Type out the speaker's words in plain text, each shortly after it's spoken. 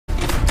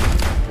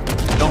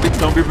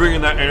Don't be bringing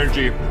that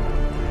energy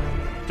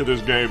to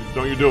this game.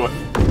 Don't you do it.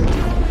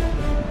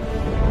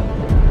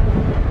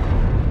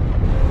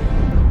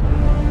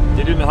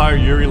 They didn't hire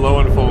Yuri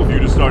Lowenfold for you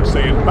to start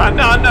saying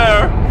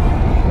banana.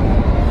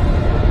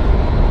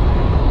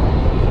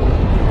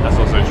 That's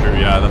also true.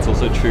 Yeah, that's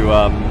also true.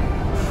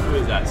 Who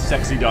is that?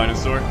 Sexy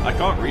dinosaur. I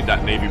can't read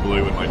that navy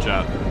blue in my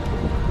chat.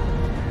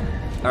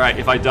 All right,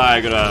 if I die,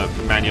 I gotta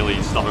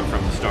manually stop it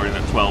from starting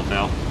at 12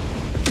 now.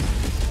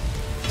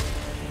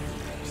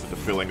 Just the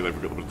feeling that I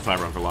forgot to put the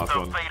timer on for the last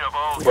one.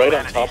 Right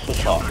on top of the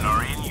top.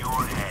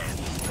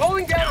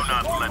 Calling down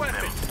support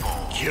weapon.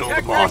 Kill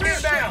the boss.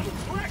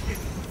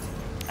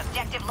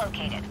 Objective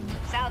located.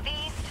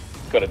 Southeast.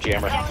 Got a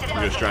jammer.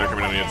 I'm just trying to come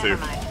in on the too.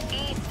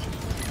 East.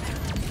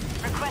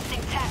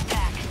 Requesting tac.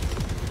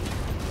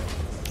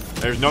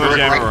 There's no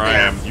jammer where I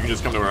am. You can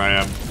just come to where I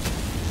am.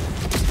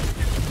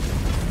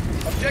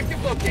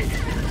 Objective located.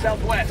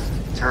 Southwest.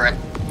 Turret.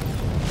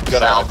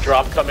 Got a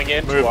drop coming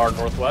in to our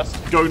northwest.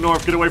 Go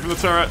north. Get away from the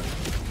turret.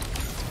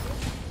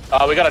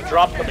 We got a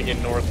drop coming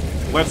in north.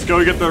 Let's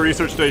go get the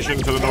research station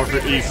to the north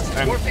or east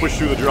and push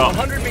through the drop.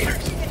 100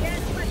 meters.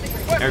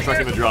 Airstrike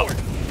in the drop.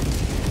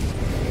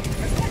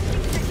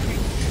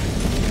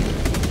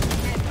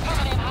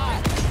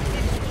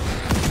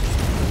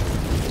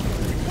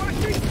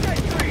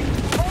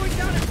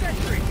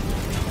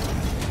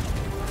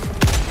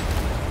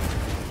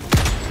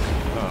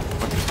 Oh,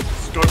 fucking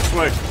scope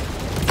quick.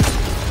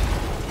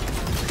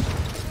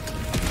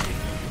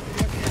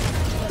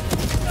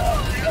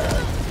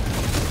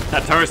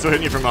 That turret's still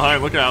hitting you from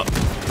behind. Look out.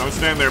 Don't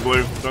stand there,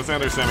 Blue. Don't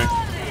stand there, Sammy.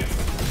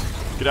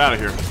 Get out of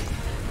here.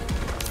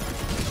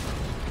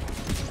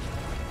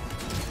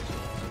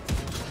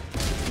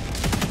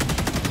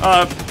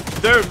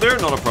 They're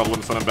not a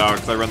problem, Sun and Bauer,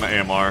 because I run the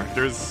AMR.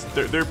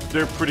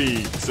 They're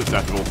pretty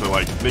susceptible to,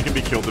 like, they can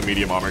be killed to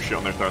medium armor shit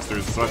on their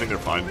thrusters, so I think they're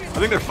fine. I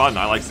think they're fun.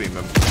 I like seeing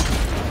them.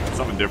 It's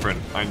something different.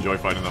 I enjoy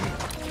fighting them.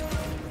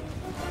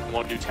 You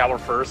want to do tower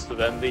first,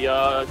 then the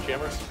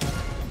jammers?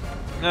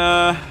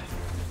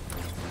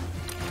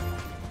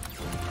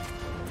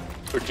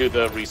 Or do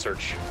the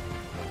research?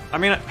 I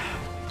mean,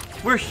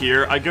 we're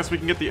here. I guess we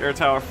can get the air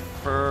tower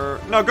for...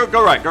 No,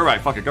 go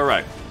right. Fuck it, go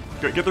right.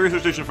 Get the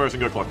research station first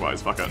and go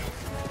clockwise. Fuck it.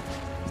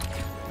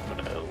 I'm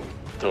gonna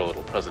throw a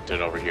little present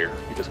in over here.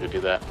 You guys go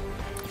do that.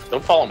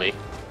 Don't follow me.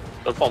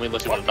 Don't follow me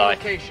unless you want to die.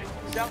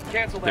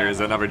 There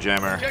is another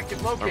jammer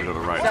over to the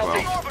right as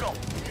well.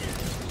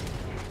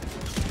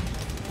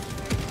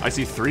 I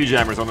see 3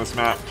 jammers on this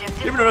map.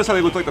 You ever notice how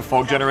they look like the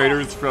fog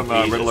generators from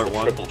Red Alert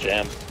 1? Triple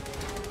jam.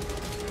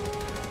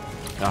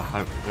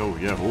 Oh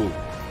yeah, ooh.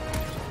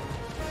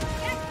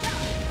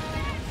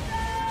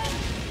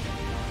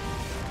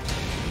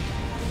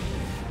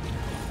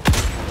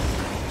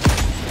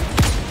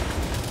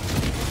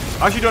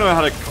 I actually don't know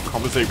how to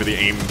compensate for the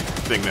aim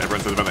thing that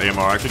everyone says about the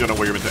AMR. I actually don't know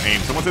where you're meant to aim.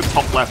 Someone said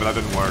top left, but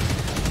that didn't work.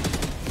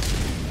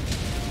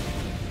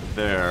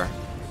 There.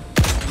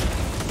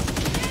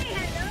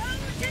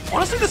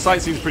 Honestly, the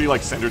sight seems pretty,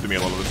 like, centered to me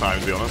a lot of the time,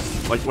 to be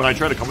honest. Like, when I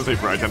try to compensate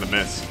for it, I tend to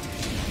miss.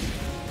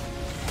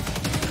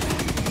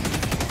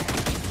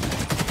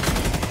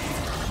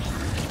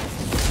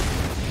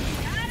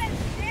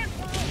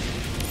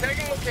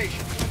 Tagging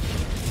location.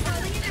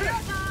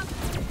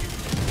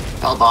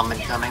 Hell bomb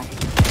incoming.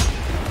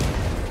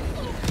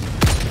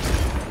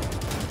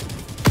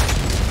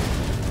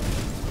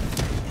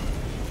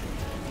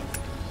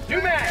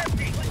 New mag.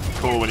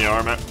 Cool when you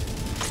arm it.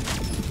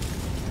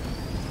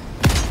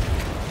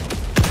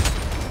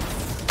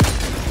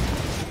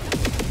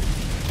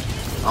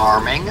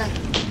 Arming.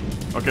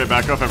 Okay,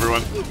 back up,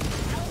 everyone.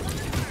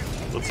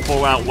 Let's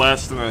pull out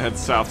west and then head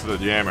south to the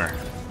jammer.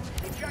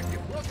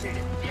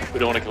 We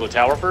don't want to kill the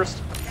tower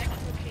first?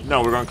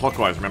 No, we're going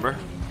clockwise, remember?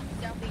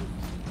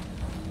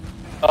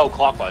 Oh,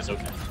 clockwise,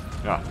 okay.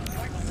 Yeah.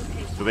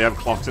 Do they have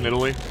clocks in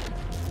Italy?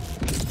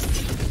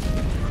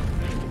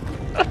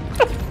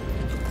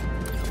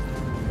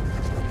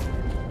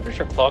 Pretty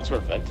sure clocks were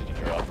invented in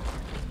Europe.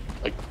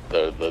 Like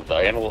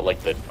the animal, like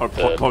the. Oh,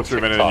 the clocks were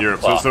invented in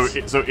Europe.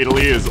 So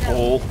Italy is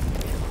all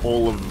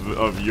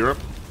of Europe.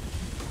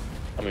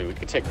 I mean, we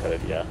could take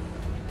credit, yeah.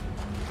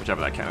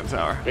 Whichever that cannon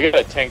tower. We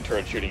got a tank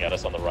turret shooting at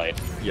us on the right.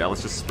 Yeah,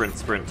 let's just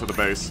sprint to the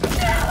base.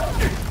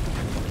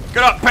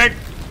 Get up, pig!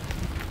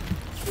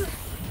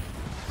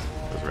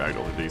 Those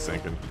ragdoll are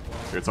desyncing.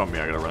 Here, it's on me.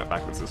 I gotta run it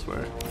backwards this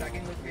way.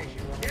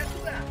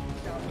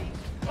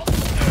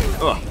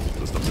 Ugh,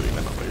 this stuff's hitting me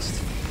in the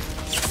waist.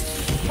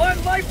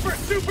 One life for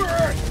Super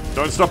Earth.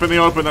 Don't stop in the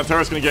open. That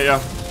turret's gonna get ya.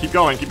 Keep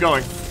going. Keep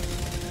going.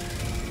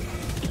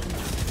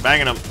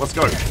 Banging him. Let's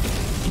go.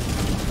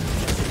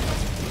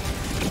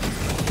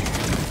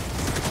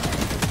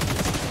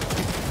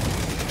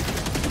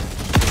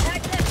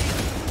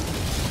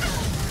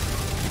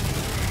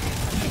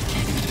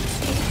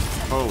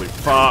 Holy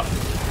fuck.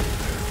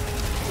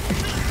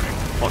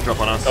 Bot drop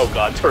on us. Oh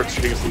god, turret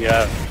shooting us,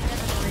 yeah.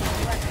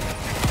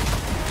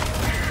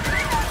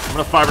 I'm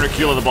gonna 500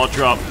 kilo the bot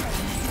drop.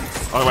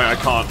 Oh wait, I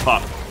can't.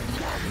 Fuck.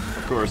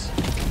 Of course.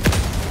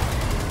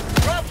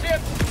 Drop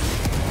tip.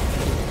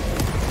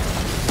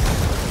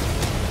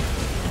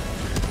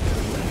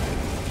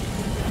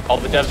 All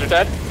the devs are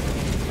dead?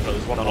 Oh,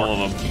 there's one Not more.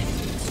 all of them.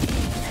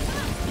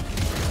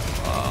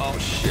 Oh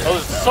shit. Oh,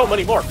 there's so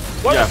many more.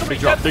 Why Yeah, are so many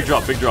big drop, devs? big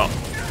drop, big drop.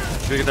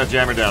 Gotta get that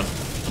jammer down.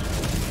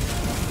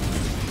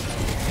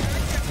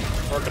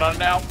 Working on it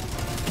now.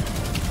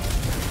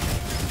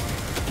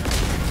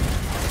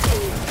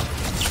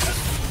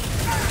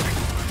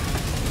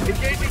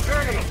 Engaging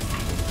terminal.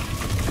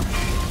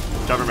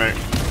 Cover me.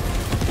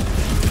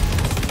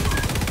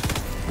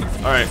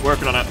 Alright,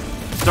 working on it.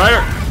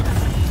 Start!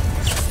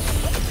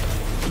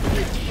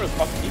 Where the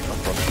fuck did you come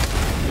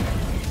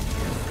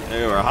from?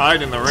 They were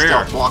hiding in the rear.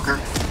 Stealth walker.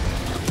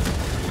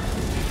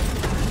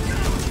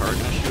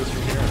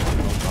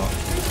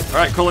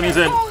 Alright, colony's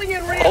in. Calling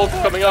in Hulk's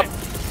coming up.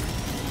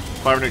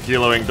 500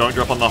 kiloing. Don't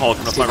drop on the Hulk.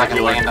 I'm See if I 500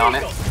 can land kiloing. on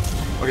it.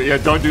 Okay, yeah,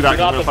 don't do that.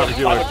 Bring I'm up gonna the 500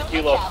 kiloing. 500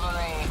 kilo.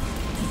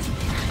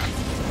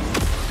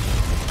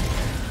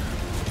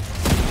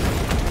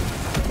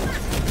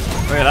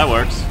 Okay, that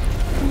works.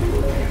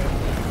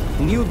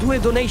 New 2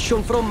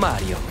 donation from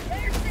Mario.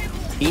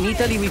 In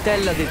Italy we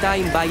tell the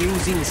time by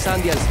using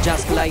sandals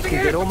just like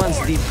the Romans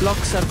did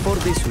clocks are for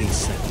the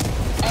Swiss.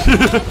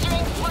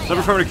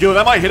 Never 500 kilo.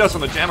 That might hit us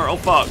on the jammer. Oh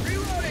fuck.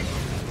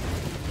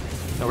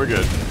 No, we're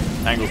good.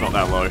 Angle's not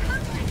that low.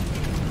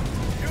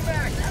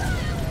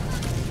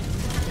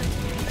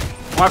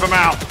 Wipe them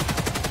out.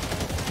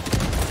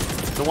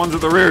 The ones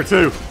at the rear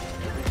too.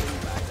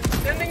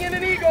 Sending in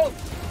an eagle.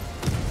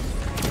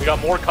 We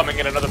got more coming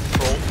in another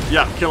patrol.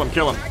 Yeah, kill him,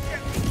 kill him.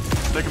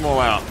 Take them all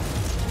out.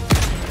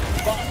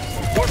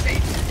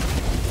 Northeast.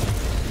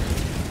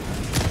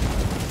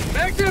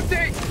 Mag's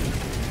empty.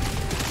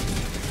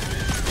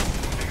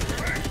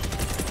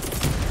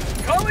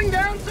 Calling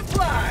down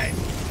supplies.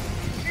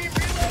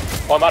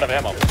 Oh, I'm out of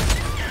ammo.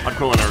 I'm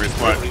calling a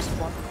resupply.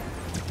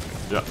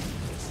 Yeah.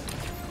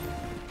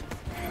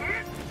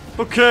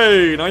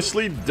 Okay,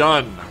 nicely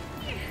done.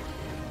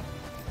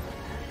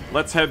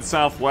 Let's head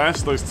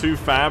southwest. Those 2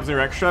 fabs are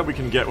extra we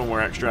can get when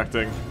we're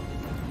extracting.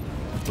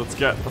 Let's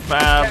get the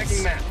Tracking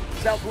fabs map.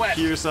 Southwest.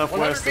 here, southwest,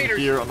 100 and meters.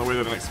 here on the way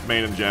to the next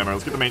main and jammer.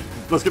 Let's get the main.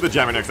 Let's get the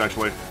jammer next,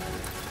 actually.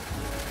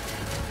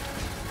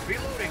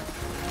 Reloading.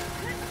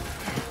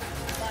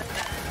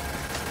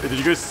 Hey, did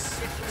you guys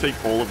take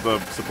all of the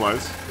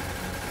supplies?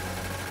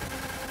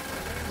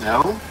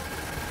 No?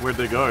 Where'd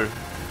they go?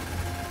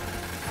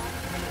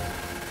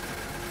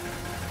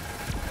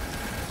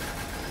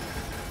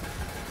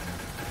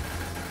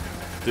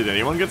 Did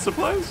anyone get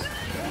supplies?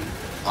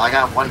 I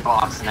got 1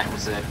 box and that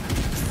was it.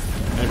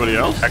 Anybody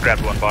else? I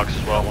grabbed 1 box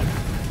as well.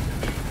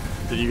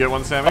 Did you get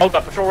one, Sammy? Oh,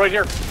 got patrol right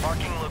here.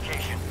 Marking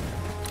location.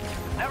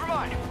 Never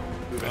mind.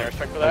 Move an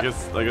airstrike for I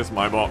that. guess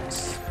my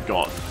box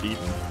got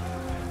eaten.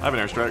 I have an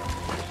airstrike.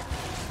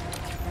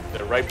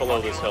 They're right below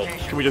this hill.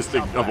 Can we just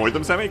avoid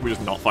them, Sammy? Can we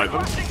just not fight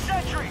them?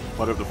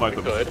 Why do we have to fight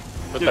them? Good.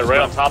 But Yeah, they're right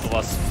on just top of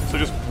us. So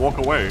just walk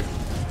away.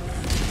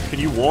 Can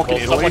you walk Well,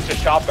 in Italy? someone should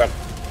shop them.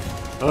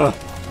 Ugh.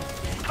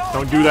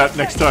 Don't do that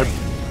next time.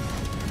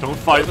 Don't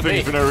fight Wasn't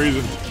things me. for no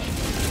reason.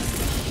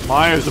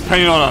 Maya's a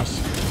pain on us.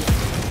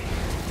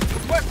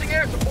 Requesting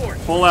air support.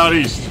 Fall out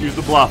east. Use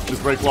the bluff.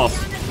 Just break loss.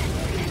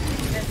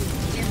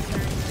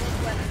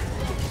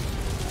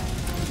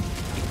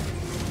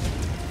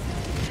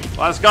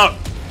 Let's go.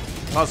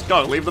 Let's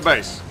go. Leave the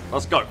base.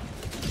 Let's go.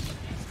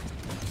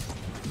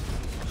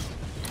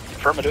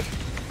 Affirmative.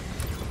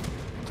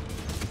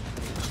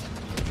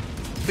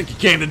 Think you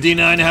came to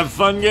D9 to have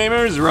fun,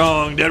 gamers?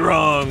 Wrong. Dead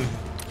wrong.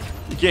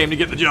 You came to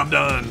get the job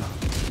done.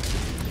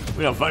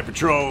 We don't fight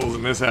patrols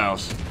in this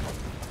house.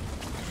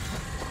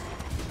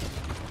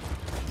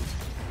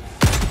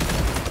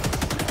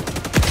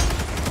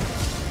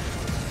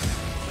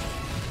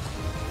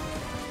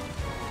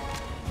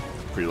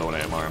 Pretty low on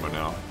AMR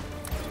now.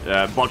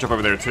 Yeah, bunch up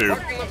over there too.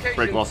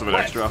 Break loss of it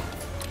extra.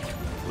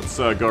 Let's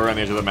go around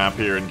the edge of the map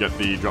here and get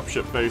the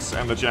dropship base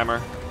and the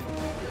jammer.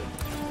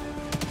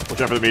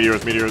 Watch out for the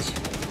meteors, meteors.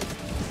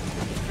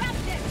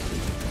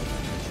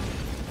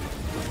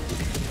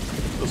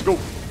 Let's go.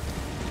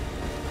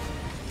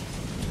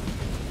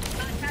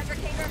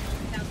 Fabricator,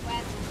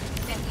 southwest,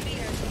 50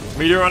 meters.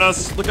 Meteor on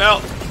us, look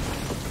out!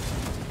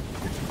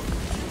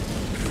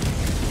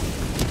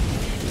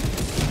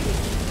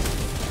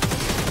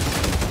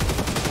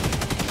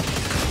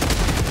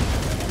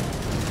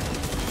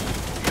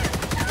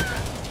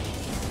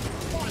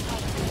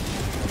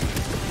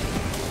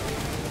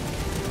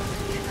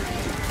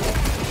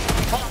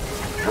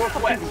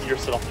 Northwest. You're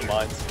set off the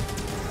mines.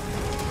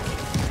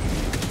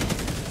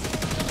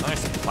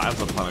 Nice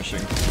plasma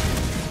punishing.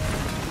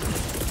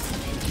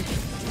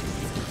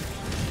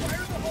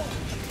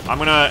 I'm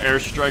gonna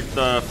airstrike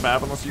the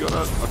fab unless you got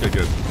that. Okay,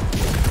 good.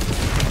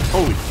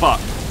 Holy fuck.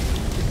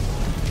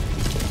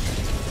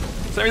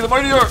 Sammy the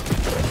Meteor!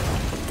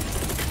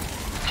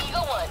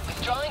 Eagle 1,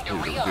 withdrawing to I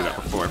didn't do that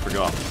before, I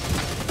forgot.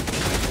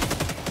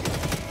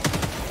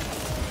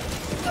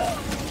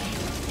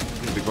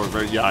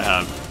 Yeah, I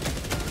have.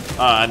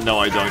 No,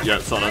 I don't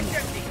yet, Sodom.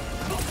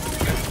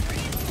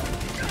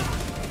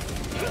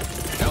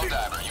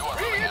 Helldiver, you are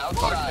moving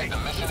outside the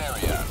mission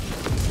area.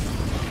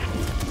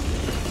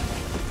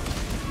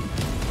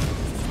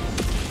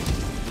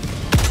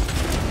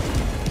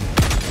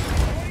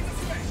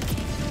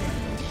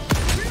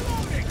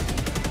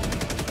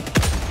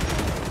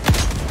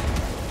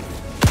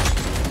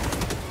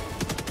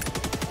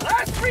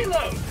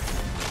 Reload!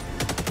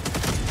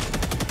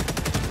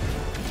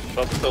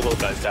 Well, throw those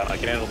guys down. I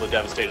can handle the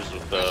devastators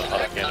with the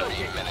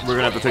autocannon. We're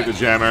gonna have to take the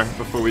jammer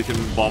before we can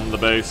bomb the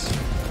base.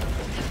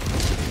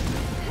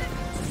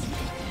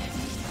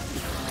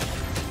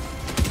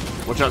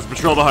 Watch out, there's a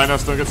patrol behind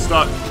us, don't get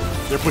stuck.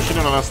 They're pushing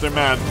in on us, they're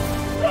mad.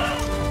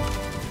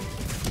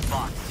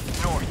 Box,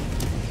 north.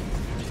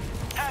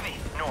 Heavy,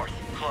 north,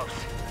 close. I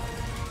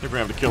think we're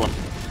gonna have to kill him.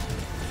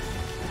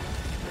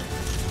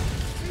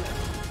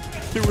 I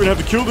think we're gonna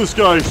have to kill this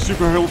guy,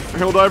 Super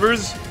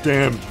Helldivers.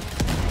 Damn.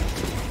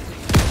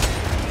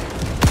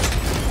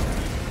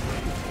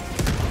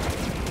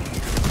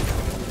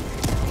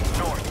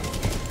 North.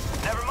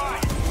 Never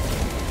mind.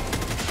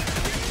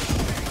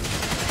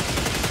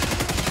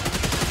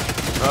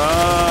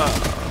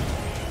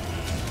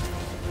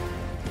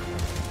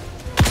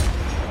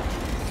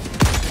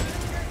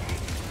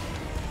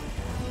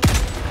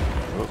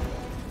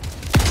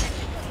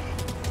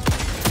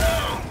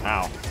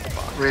 Ow.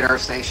 Radar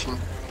station.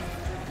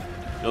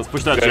 Yeah, let's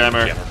push that Go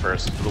jammer jammer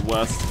first. to the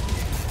west.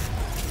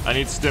 I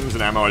need stims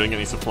and ammo. I didn't get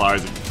any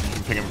supplies. If you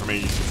can ping them for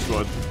me,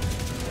 squad.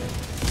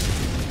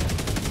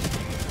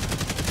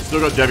 Still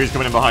got Devies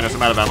coming in behind us.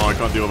 I'm out of ammo. I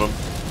can't deal with them.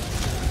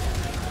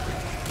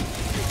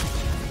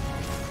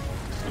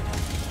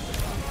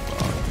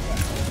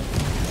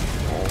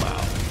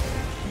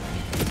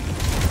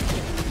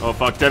 Oh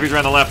fuck, Devies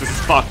ran the left, this is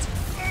fucked.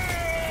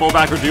 Pull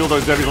back or deal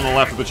those Devies on the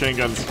left with the chain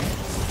guns.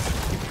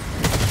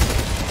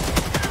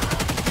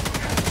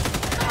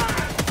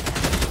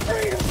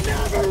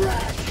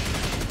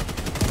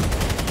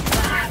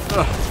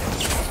 Ugh.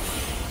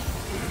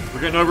 We're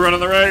getting overrun on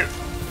the right.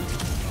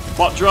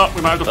 Bot drop,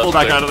 we might have to pull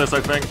back out of this,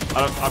 I think.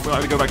 I'm gonna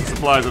have to go back to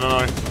supplies, I don't know.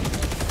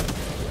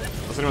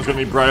 Unless anyone's gonna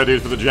need bright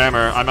ideas for the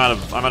jammer, I'm out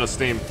of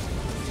steam.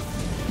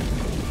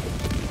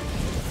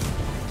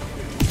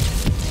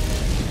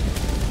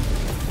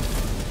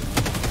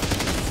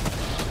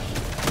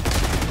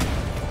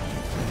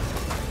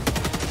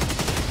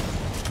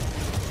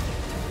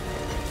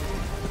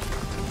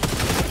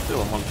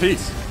 Still in one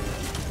piece.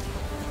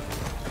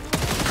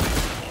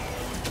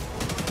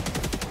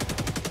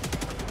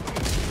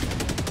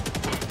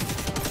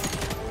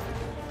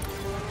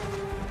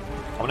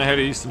 I'm gonna head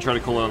east and try to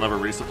call in another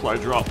resupply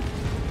drop.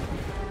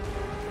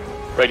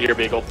 Right here,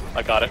 Beagle.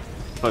 I got it.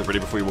 I was ready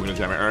before you walk into the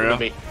jammer area.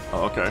 Me.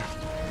 Oh, okay.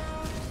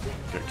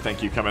 Okay,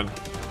 thank you, come in.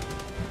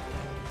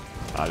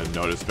 I didn't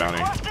notice bounty.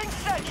 Busting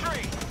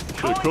sentry!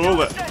 Pretty cool,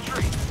 but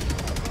Sentry!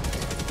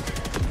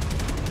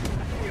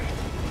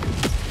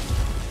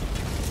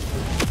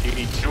 Do you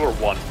need 2 or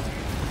 1?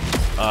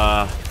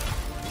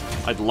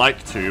 I'd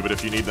like to, but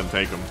if you need them,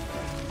 take them.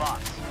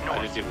 Box, I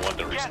north. just need 1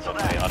 to reset Cancel the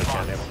that.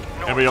 autocannon.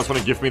 Anybody else want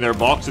to gift me their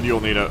box, or do you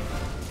all need it?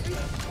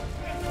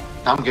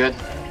 I'm good.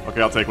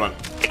 Okay, I'll take one.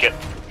 Take it.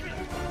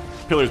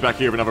 Pillar's back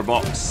here with another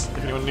box.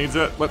 If anyone needs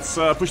it, let's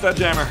push that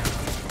jammer.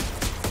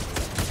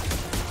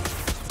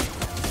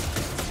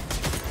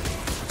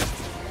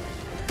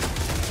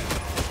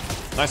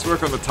 Nice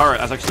work on the turret.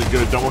 That's actually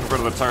good. Don't walk in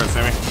front of the turret,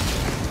 Sammy.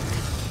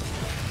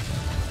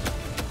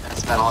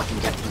 That's about all I can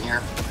get from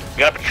here. We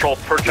got a patrol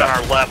perch on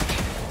our left.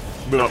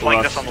 Move up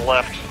Flank left. us on the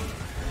left.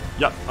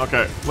 Yep,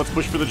 okay. Let's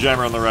push for the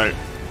jammer on the right.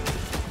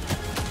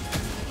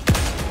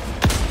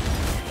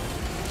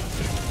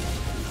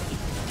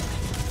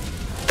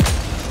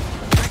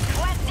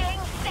 Requesting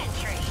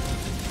sentry.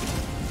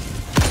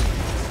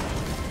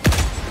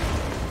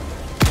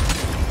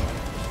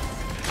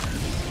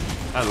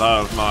 I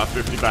love my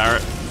 50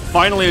 Barrett.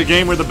 Finally a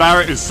game where the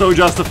Barrett is so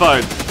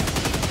justified.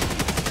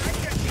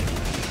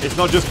 It's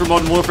not just for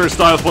Modern Warfare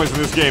style points in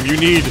this game. You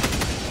need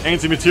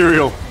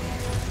anti-material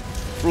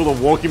for all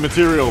the walking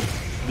material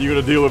that you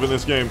gotta deal with in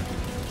this game.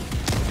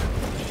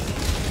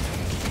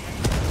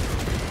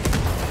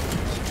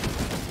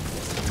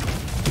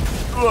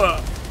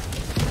 Ugh.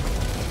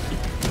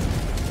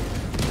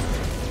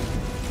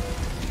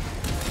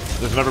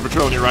 There's another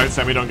patrol on your right,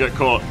 Sammy, don't get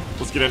caught.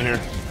 Let's get in here.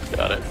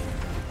 Got it.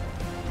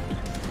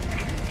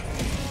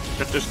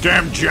 Get this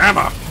damn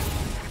jammer!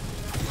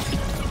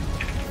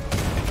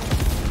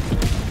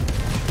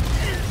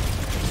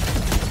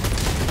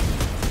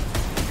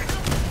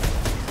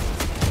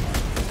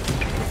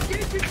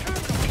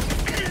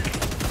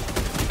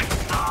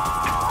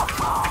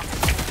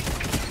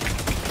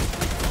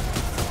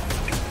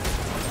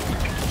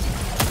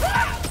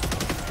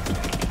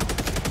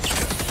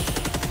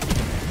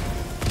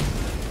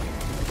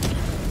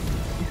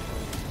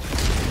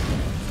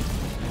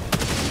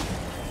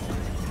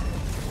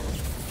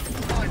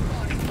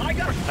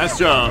 Nice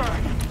job.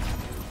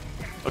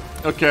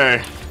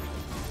 Okay.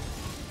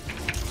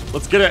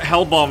 Let's get it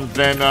hellbombed,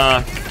 then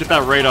get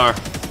that radar.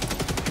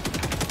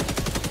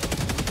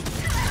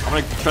 I'm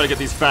gonna try to get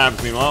these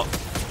fabs meanwhile.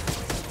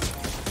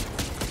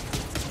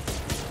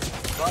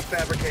 Box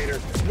fabricator,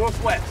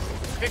 northwest,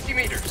 50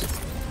 meters.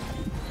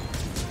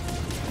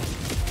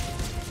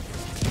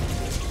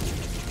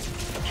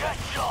 Get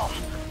some.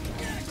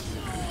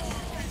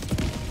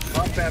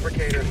 Box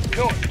fabricator,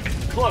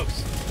 north,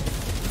 close.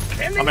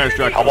 I'm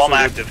airstrike. Bomb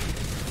active.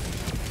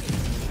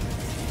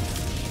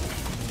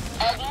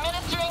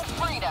 Administer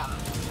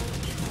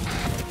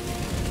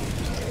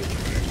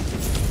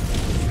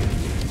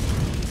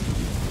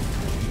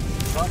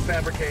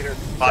fabricator.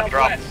 Bot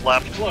drop Southwest.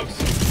 left.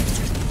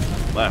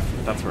 Close.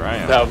 Left. That's where I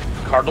am. The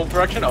cardinal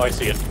direction? Oh, I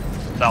see it.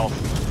 South.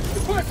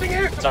 Requesting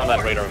air It's on that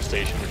support. radar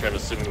station, which I'm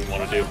assuming we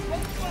want to do.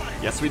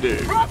 Yes, we do.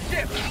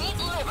 Dropship. Sweet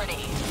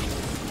liberty.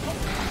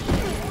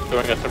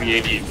 Going a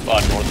 380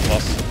 north of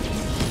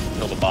us.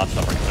 Kill the bots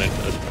that were coming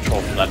in to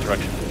patrol from that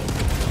direction.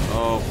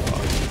 Oh,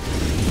 fuck.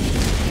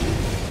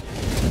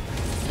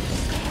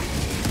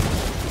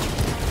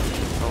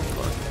 Oh,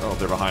 fuck. Oh,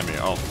 they're behind me.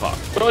 Oh, fuck.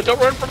 Oh, don't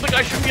run from the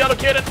guy shooting me out of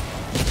cannon!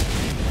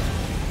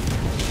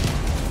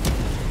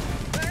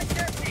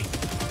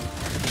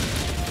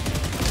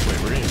 Wait,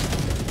 we're in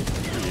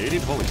 380?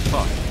 Holy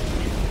fuck.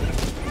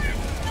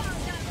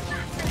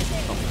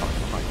 Oh, fuck.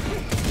 Behind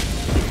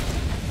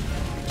me.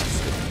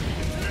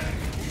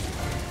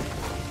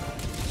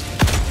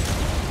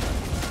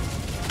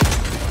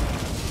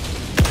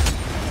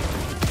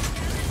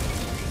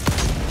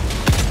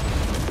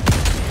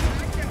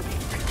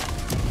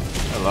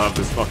 I love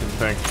this fucking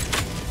thing.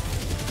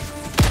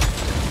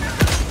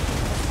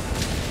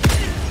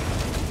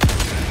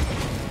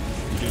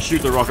 You can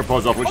shoot the rocket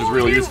pods off, which is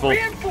really useful.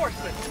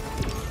 Reinforcements.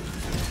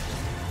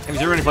 Have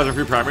you any pleasure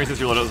free primary since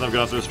your loadout doesn't have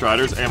good answer to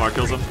Striders? AMR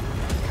kills them.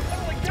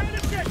 Calling down a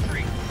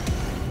sentry.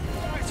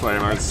 That's why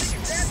AMR is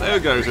so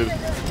goated.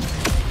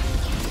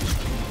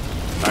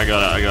 I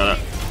got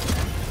it.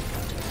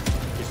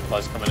 These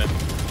supplies coming in.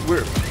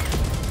 We're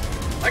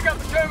I got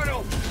the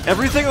terminal.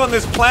 everything on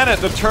this planet,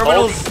 the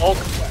terminals. Hulk.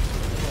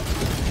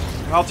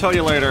 I'll tell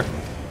you later.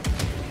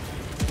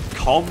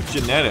 Cobb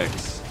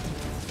genetics.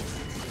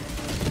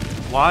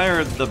 Why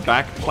are the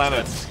back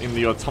planets in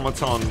the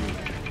automaton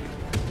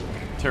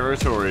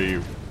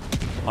territory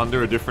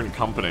under a different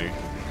company?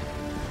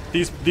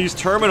 These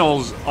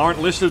terminals aren't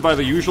listed by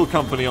the usual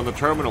company on the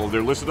terminal.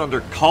 They're listed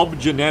under Cobb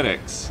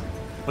Genetics.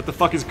 What the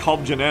fuck is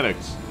Cobb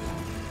Genetics?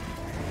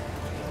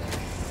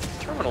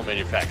 Terminal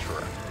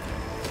manufacturer.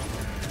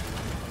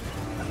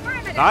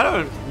 I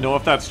don't know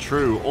if that's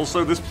true.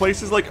 Also, this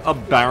place is like a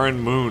barren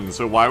moon,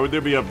 so why would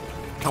there be a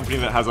company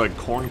that has like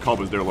corn cob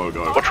as their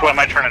logo? Which way am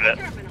I turning it?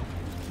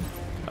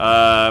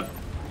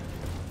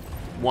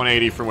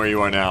 180 from where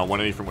you are now.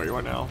 180 from where you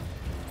are now.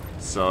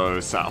 So,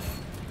 south.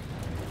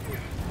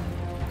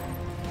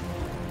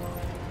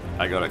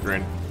 I got it,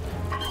 Green.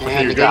 Okay, And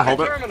you're you good. got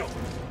Hold it. it. Terminal.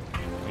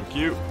 Thank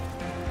you.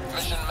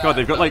 Mission God,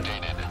 they've got like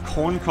updated.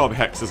 corn cob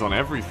hexes on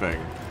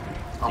everything.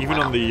 Oh, Even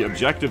wow. on the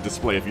objective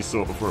display if you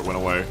saw it before it went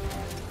away.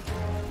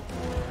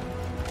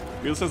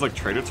 Wheel says like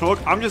trader talk?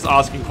 I'm just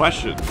asking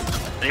questions.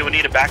 Anyone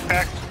need a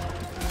backpack?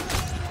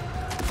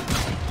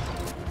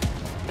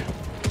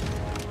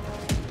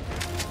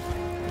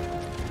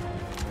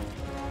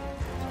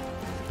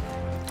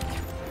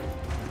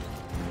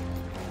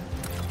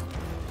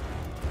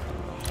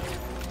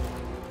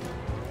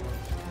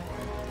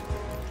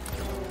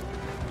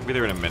 I'll be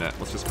there in a minute.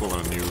 Let's just pull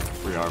in a new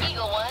rearm.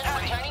 Eagle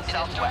 1 returning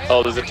southwest.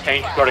 Oh, there's a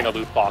tank guarding a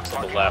loot box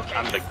on the left.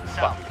 I'm gonna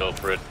fucking go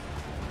for it.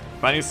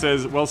 Fanny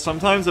says, well,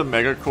 sometimes a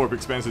megacorp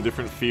expands to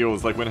different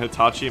fields, like when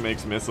Hitachi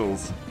makes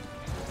missiles.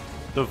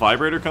 The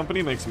Vibrator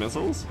Company makes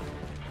missiles?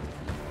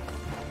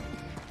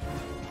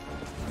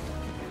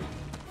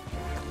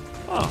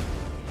 Oh.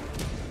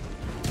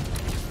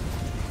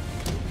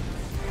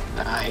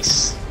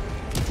 Nice.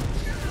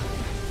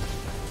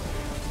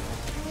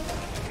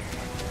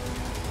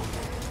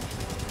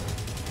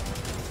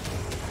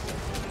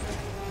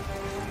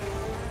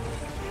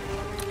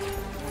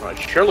 Alright,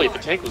 surely if the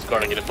tank was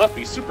guarding it, it must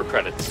be super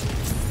credits.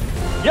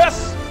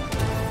 Yes!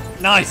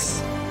 Nice!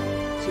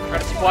 Super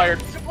credits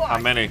acquired. How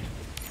many?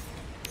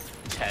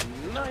 10,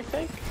 I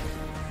think?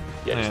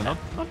 Yeah, just 10.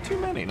 Not too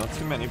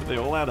many, but they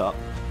all add up.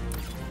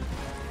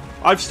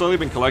 I've slowly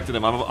been collecting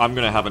them. I'm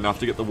gonna have enough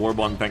to get the war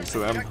bond thanks to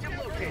them.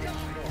 Objective located.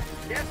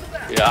 Cancel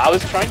that. Yeah, I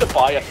was trying to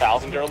buy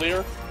 1,000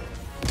 earlier,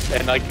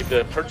 and like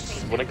the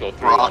purchases wouldn't go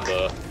through on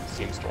the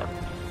Steam store.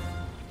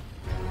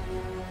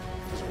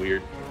 It's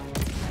weird.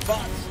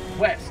 Bots.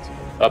 West.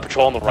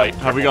 Patrol on the right.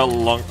 Have we got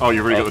long... Oh,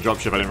 you already got the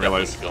dropship, I didn't Definitely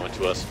realize. going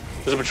to us.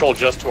 There's a patrol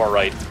just to our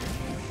right.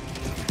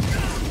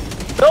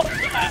 Nope!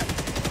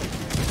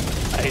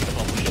 I hate the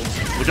bubble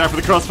shields. Look out for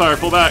the crossfire,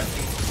 pull back!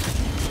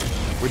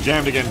 We're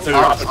jammed again, too.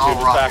 Oh. Just all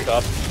right. back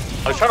up.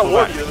 I was trying to Pull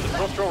warn back. you, there's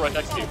a patrol right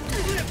next to you.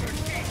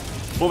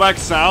 Pull back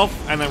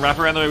south, and then wrap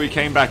around the way we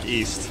came back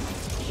east.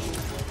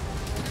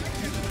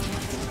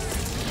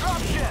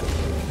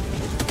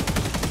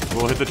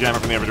 We'll hit the jammer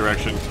from the other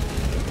direction.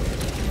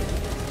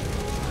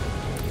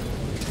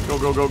 Go,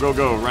 go, go, go,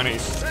 go. Run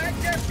east.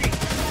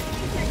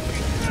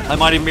 I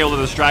might even be able to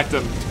distract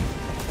him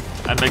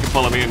and make him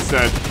follow me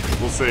instead.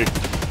 We'll see.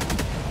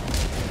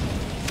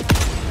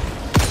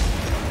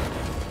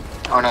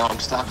 Oh no, I'm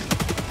stuck.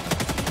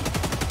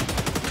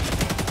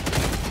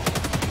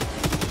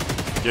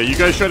 Yeah, you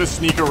guys try to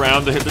sneak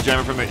around to hit the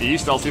jammer from the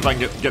east. I'll see if I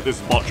can get this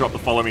bot drop to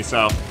follow me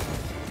south.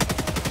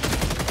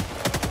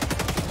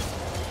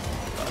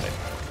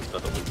 There's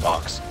another loot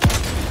box.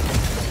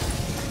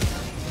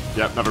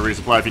 Yep, another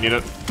resupply if you need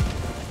it.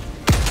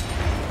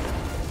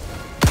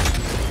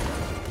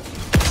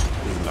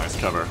 This is a nice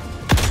cover.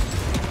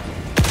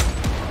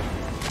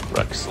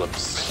 Wreck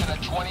slips. Mission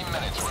at 20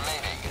 minutes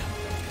remaining.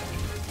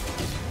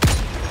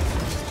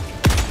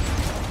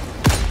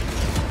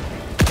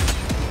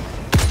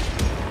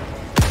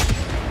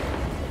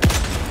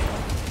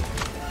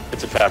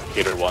 It's a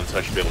fabricator one, so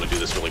I should be able to do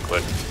this really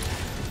quick.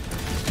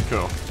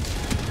 Cool.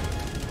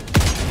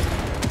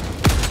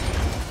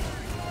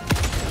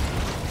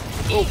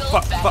 Oh,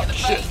 fuck,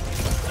 shit.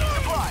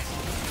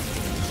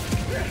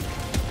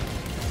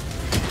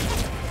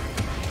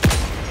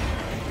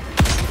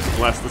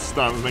 Bless the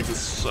stuns, makes it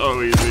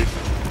so easy.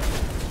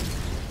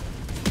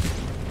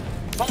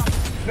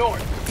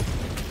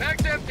 North.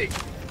 Bag's empty.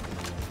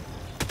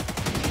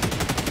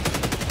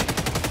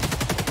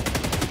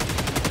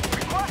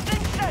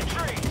 Requesting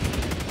sentry.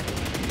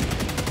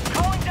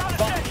 Calling down a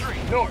sentry.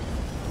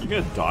 North. You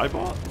gonna die,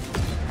 bot?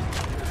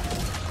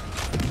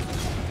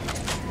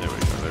 There we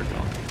go, they're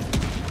gone.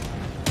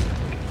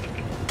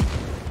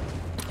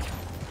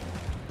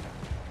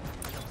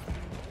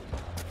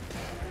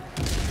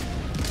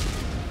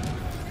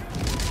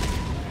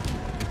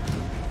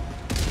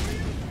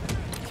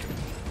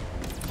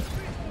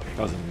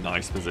 That was a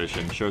nice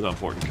position. Shows how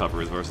important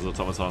cover is versus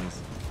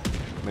automatons.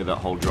 Made that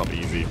whole drop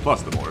easy.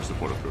 Plus the mortar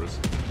support, of course.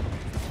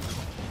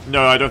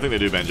 No, I don't think they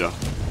do Benja.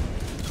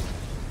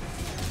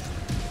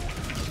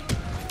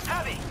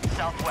 Heavy.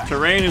 Southwest.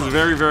 Terrain is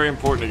very, very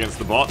important against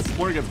the bots. It's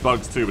important against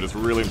bugs too, but it's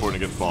really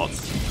important against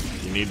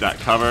bots. You need that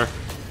cover.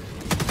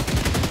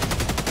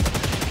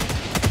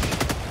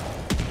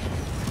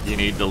 You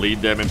need to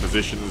lead them in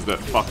positions that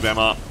fuck them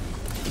up.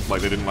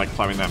 Like they didn't like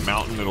climbing that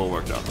mountain. It all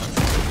worked out nice.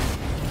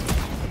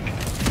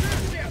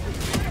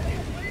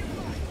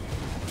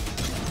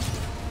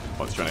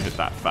 Bot's trying to hit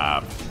that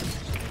fab.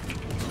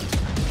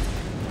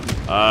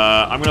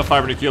 I'm gonna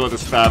 500 kilo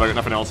this fab. I got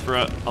nothing else for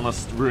it.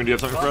 Unless Rune, do you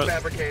have something for it?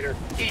 Fabricator.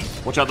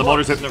 East. Watch out, the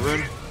mortar's hitting it,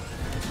 Rune.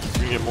 You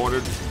can get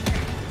mortared.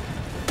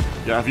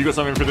 Yeah, have you got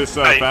something for this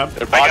fab?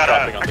 They're I bot got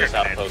dropping a on this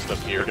grenade. outpost up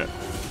here. Okay.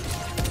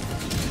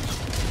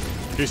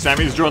 Okay,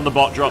 Sammy's drawing the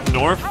bot drop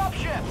north.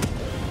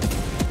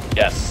 Dropship.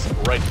 Yes,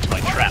 right into my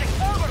trap.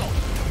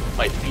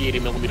 My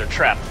 80mm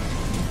trap.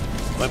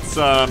 Let's,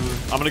 I'm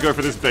gonna go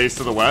for this base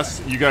to the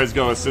west. You guys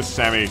go assist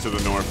Sammy to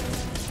the north.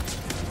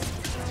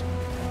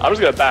 I'm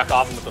just gonna back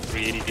off and let the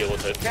 380 deal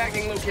with it.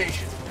 Tagging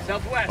location.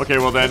 Southwest. Okay,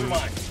 well then-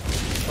 Never mind.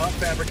 Bot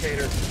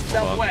fabricator.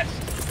 Southwest.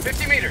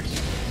 50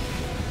 meters.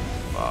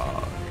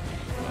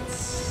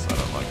 I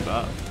don't like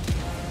that.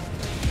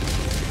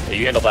 Yeah,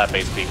 you handle that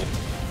base, Beagle.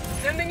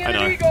 Sending in I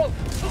know. an eagle.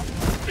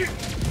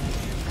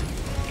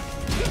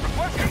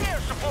 Requesting air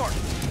support.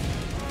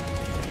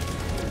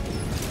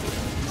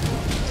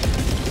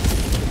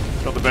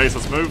 Got the base,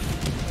 let's move.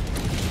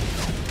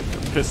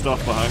 They're pissed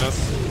off behind us.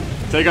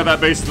 Take out that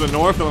base to the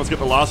north, and let's get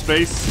the last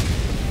base.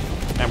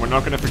 And we're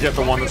not gonna forget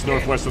the one that's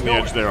northwest on the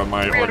edge there on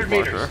my orange 300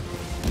 marker.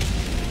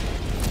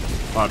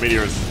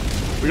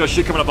 Meteors. We got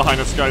shit coming up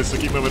behind us, guys, so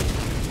keep moving.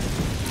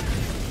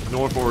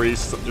 North or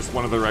east, just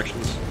one of the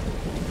directions.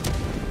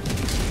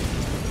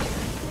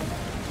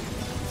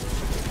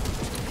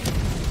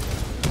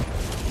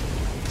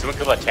 Someone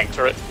kill that tank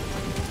turret.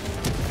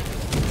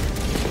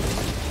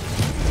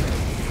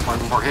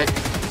 One more hit.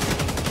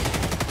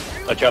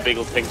 That job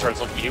Eagle's tank turret's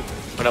looking at you.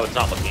 Oh no, it's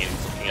not looking at you.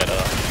 It's looking at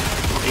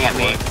Looking at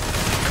me.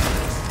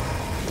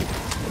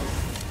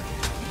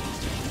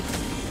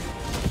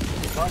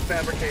 Bot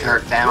fabricator.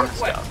 Turret down.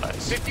 Northwest.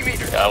 Nice. 50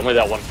 meters. Yeah, only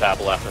that one fab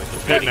left. I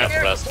think Hitting that's it.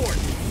 the best. support.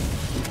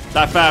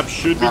 That fab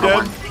should be Another dead.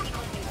 one.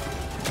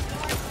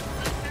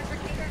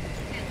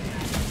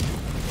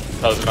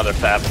 That was another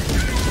fab.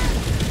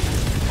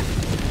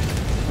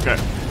 Okay.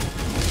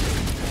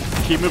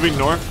 Keep moving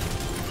north.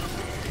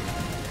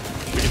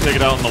 We can take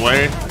it out on the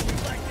way.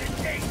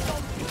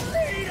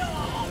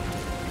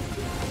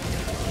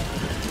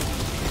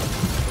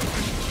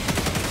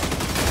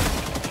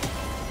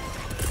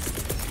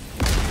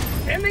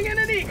 Sending in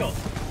an eagle.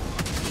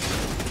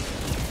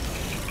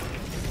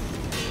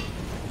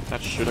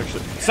 That should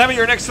actually... Sammy,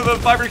 you're next to the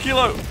 500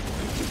 kilo!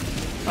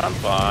 I'm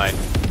fine.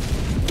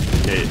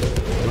 Okay,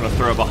 I'm gonna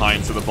throw it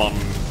behind so the bomb...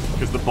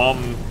 Because the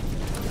bomb...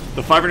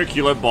 The 500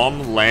 kilo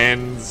bomb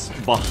lands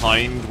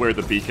behind where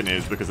the beacon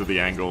is because of the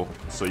angle.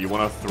 So you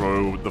want to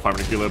throw the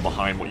 500 kilo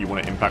behind what you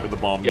want to impact with the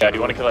bomb. Yeah, do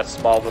you want to kill that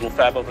small little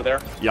fab over there?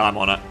 Yeah, I'm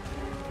on it.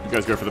 You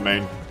guys go for the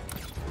main.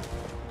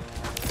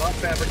 Bot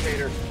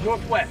fabricator.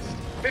 Northwest.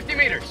 50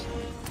 meters.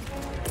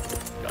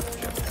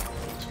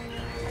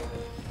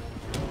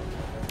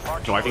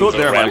 So I thought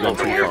there I might have gone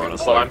over too here. far,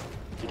 honestly. Hold on.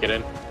 You get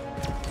in.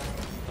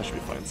 That should be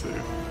fine too.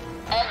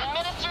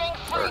 Administering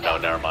Or freedom. no,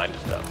 never mind.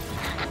 No.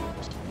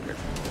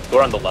 Go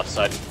around the left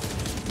side.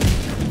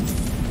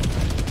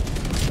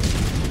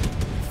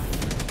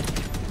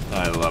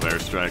 I love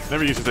airstrikes.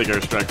 Never used to take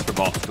airstrikes for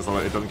bots because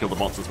it doesn't kill the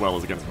bots as well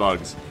as against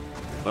bugs.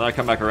 But I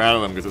come back around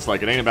to them because it's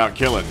like, it ain't about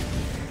killing.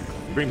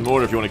 You bring the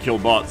mortar if you want to kill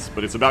bots,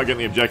 but it's about getting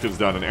the objectives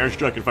done. And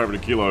airstrike and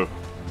 500 kilo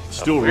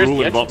still Where's rule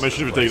the in bot entrance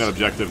to missions the for taking out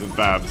place? objectives and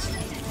fabs.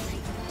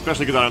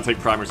 Especially because I don't take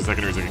primaries and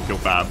secondaries that can kill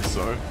fabs,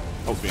 so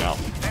helps me out.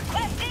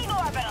 Requesting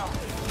orbital.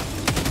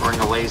 Bring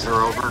a laser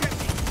over.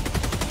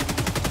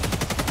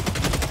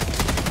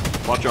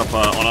 Watch up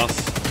on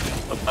us.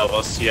 Of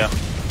us, yeah.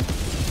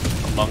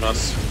 Among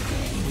us.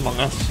 Among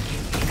us.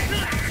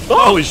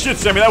 Holy shit,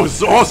 Sammy, that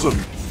was awesome!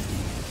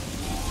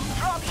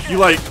 You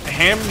like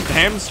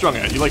hamstrung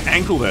it, you like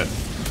ankled it.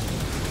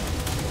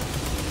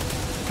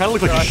 Kinda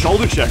looked like you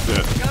shoulder checked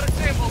it. Got a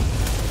sample.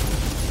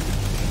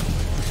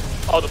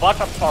 Oh, the bot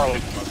drop's far away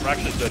from us. We're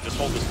actually good. Just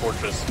hold this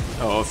fortress.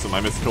 Oh, awesome,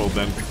 I missed cold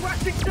then.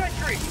 Requesting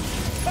sentry.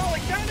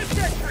 Calling down a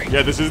sentry.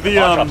 Yeah, this is the,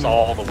 Bot drop's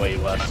all the way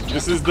west.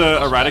 this is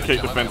the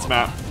eradicate defense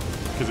map.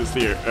 Because it's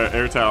the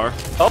air tower.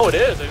 Oh, it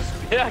is.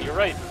 Yeah, you're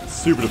right.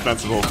 Super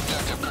defensible.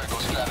 Objective critical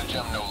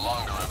stratagem no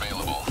longer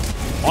available.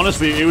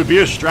 Honestly, it would be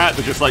a strat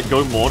to just like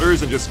go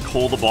mortars and just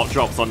call the bot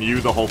drops on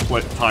you the whole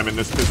time in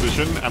this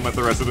position and let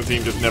the rest of the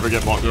team just never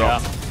get bot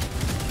drops.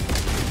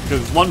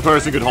 Because one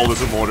person could hold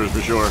us in mortars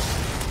for sure.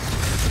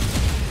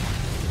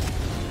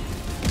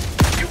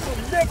 You will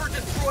never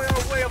destroy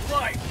our way of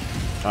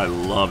life. I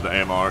love the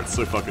AMR, it's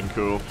so fucking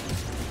cool.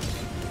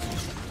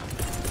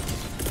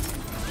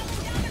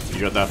 You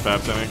got that fab,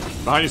 Sammy?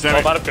 Behind you, Sammy. Oh,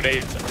 I'm out of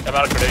grenades. I'm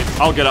out of grenades.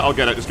 I'll get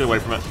it, just get away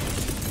from it.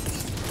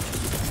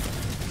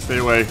 Stay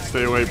away,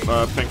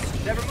 Pink.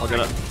 I'll get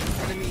it.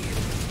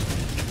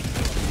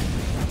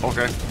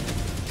 Okay.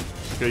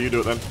 Okay, you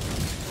do it then.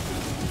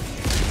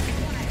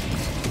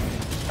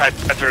 I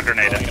threw a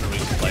grenade I'm in. gonna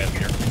resupply up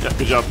here. Yeah,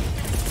 good job.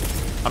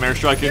 I'm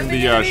airstriking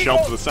the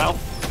shelf to the south.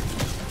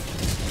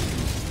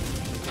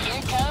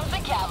 Here comes the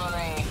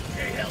cavalry.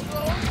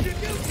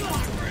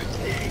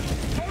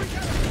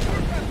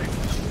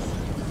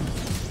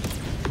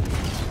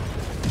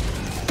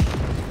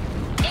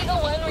 Eagle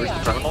 1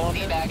 rearming.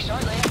 Be back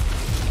shortly.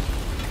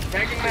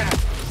 Tagging map.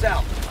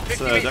 South.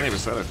 50 meters. Danny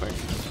was said, I think.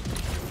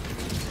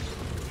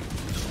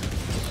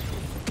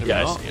 Yeah,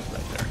 I not. see it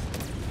right there.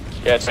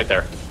 Yeah, it's right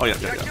there. Oh, yeah.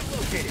 Objective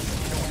located.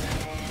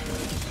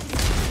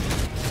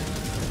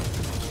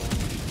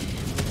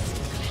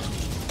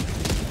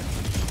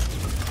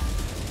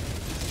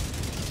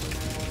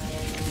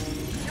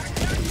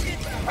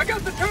 I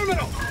got the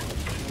terminal.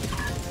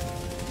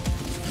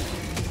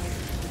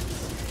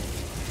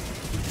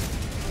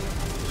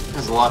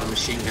 There's a lot of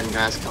machine gun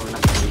guys coming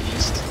up from the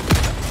east.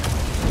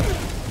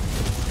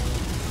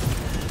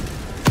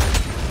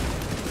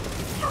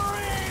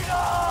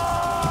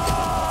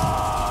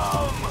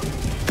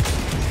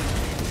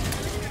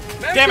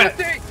 Damn it.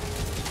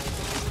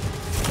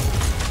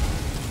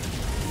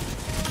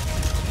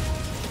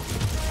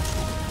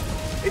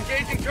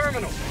 Engaging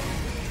terminal.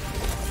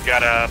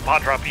 Got a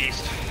bot drop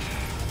east.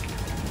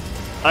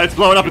 It's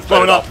blowing up, it's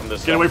blowing up. From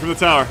this Get away from the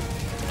tower.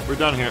 We're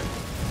done here.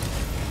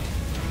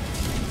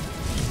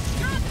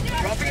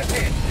 Dropping a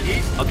pin.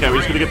 East. Okay, we're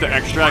just gonna get the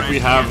extract. We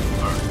have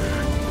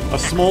a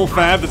small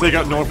fab to take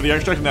out north of the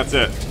extract, and that's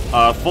it.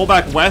 Full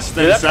back west,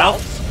 then Did that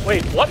south. bounce?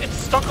 Wait, what? It's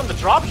stuck on the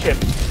dropship.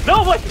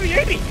 No, like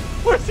 380.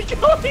 Where's it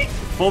going?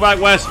 Full back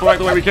west, full back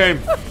the way we came.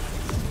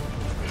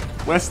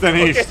 West then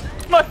east.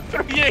 Okay, my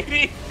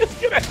 380 is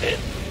gonna hit.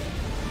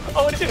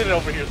 Oh, it hit it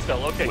over here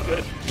still. Okay,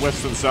 good.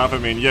 West and south, I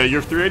mean. Yeah,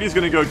 your 380 is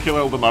gonna go kill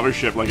all the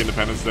mothership like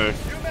Independence Day.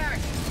 Two back.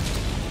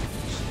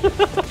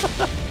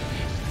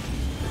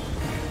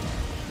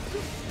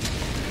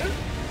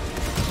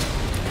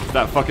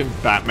 That fucking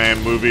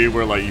Batman movie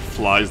where like he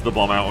flies the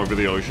bomb out over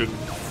the ocean.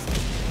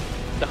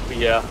 Oh,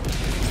 yeah.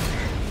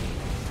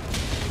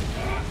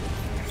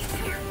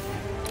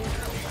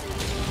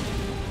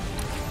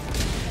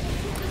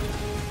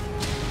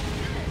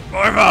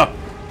 Over!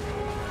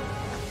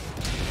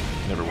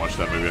 Never watched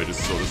that movie, I just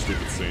saw the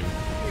stupid scene.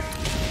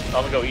 I'm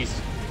gonna go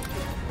east.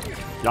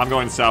 Yeah, I'm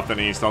going south and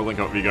east. I'll link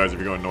up with you guys if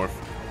you're going north.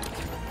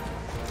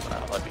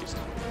 Left east.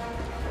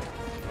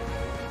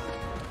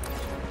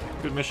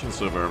 Good mission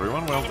so far,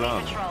 everyone. Well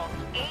done. Control.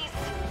 East.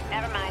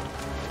 Never mind.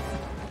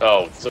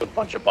 Oh, there's a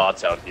bunch of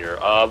bots out here.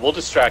 We'll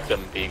distract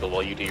them, Beagle,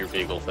 while you do your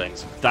Beagle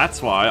things.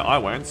 That's why I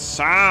went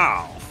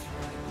south.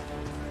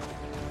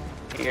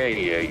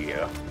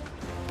 Yeah.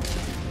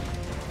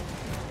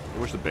 I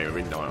wish the Bay would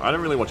be known. I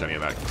don't really watch any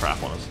of that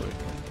crap, honestly.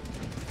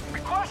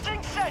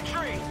 Requesting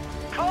sentry.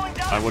 Calling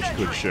down I watch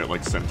sentry. good shit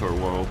like Centaur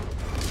World.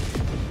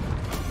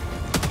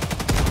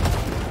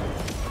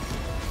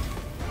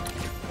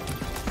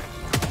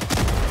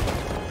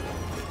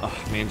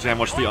 Me and Jam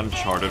watched the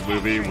Uncharted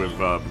movie with,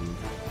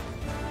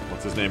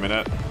 what's his name in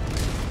it? I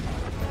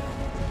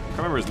can't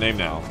remember his name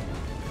now.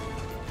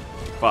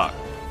 Fuck.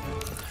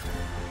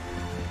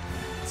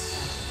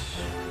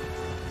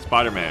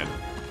 Spider-Man.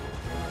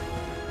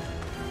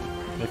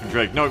 Nathan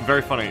Drake. No,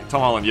 very funny.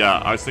 Tom Holland, yeah.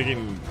 I was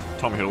thinking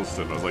Tom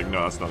Hiddleston. I was like,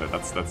 no, that's not it.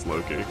 That's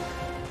Loki.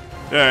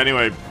 Yeah,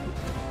 anyway.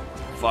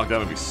 Fuck, that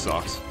movie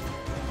sucks.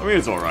 I mean,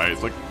 it's alright.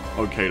 It's, like,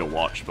 okay to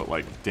watch, but,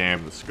 like,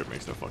 damn, the script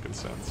makes no fucking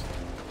sense.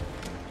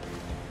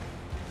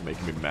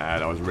 Making me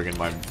mad. I was ringing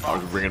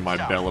my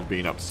bell of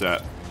being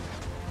upset.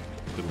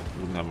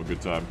 Didn't have a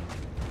good time.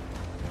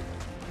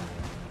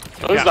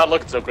 Oh, it's not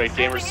looking so great,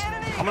 gamers.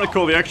 I'm gonna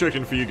call the extract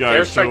in for you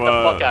guys. Airstrike So,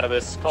 the fuck out of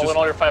this. Call in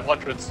all your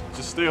 500s.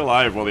 Just stay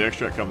alive while the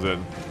extract comes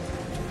in.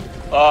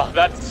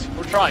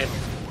 We're trying.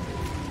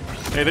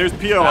 Hey, there's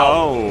PO.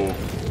 Oh,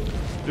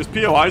 there's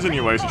POIs in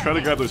your way, so try to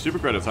grab those super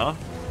credits, huh?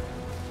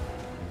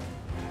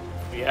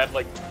 You had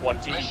like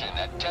 20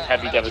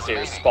 heavy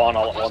devastators spawn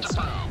all at once.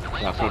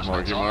 That's good,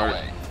 Marky Mark.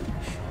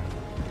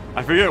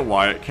 I forget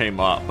why it came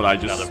up, but I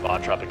just... Another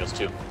bot dropping us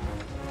too.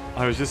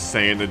 I was just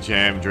saying the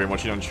jam during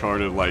watching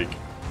Uncharted, like...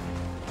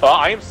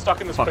 I am stuck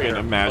in this fucking crater.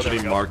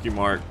 imagining Marky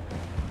Mark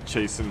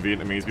chasing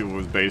Vietnamese people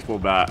with his baseball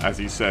bat, as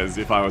he says,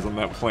 if I was on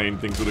that plane,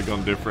 things would have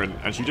gone different.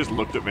 And she just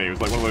looked at me. It was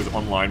like one of those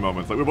online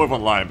moments. Like, we're both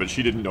online, but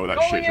she didn't know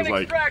that shit. She was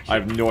like, I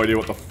have no idea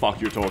what the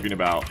fuck you're talking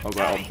about. I was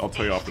like, I'll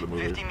tell you after the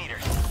movie. 50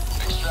 meters.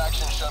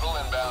 Extraction shuttle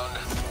inbound.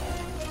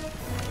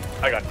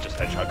 I got just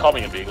headshot. Call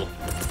me a beagle.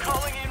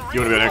 You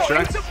want to be an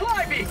extract?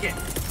 Supply beacon.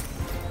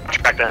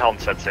 Back to hell,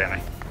 said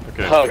Sammy.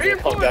 Okay. Oh, okay,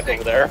 calling back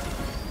over there.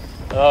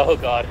 Oh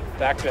god,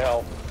 back to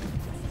hell.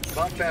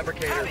 Bot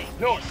fabricator.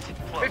 North.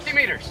 50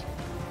 meters.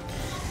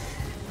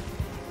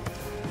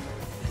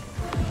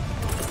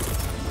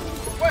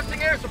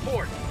 Requesting air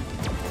support.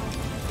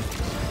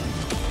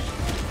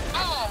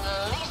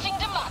 Unleashing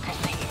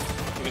democracy.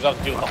 He was out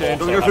doing the Okay, whole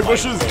don't go through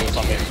bushes.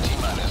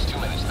 T-minus 2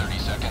 minutes 30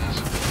 seconds.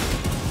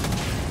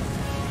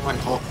 One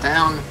Hulk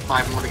down,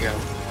 5 more to go.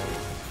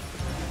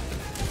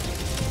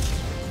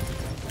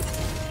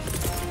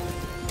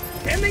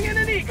 Ending in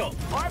an eagle.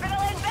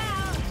 Orbital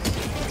inbound.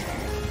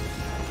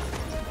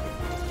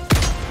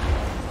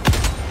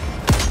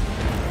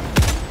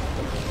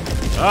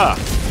 Ah!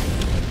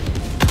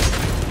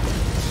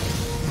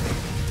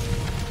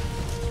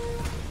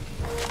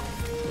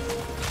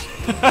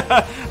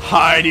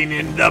 Hiding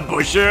in the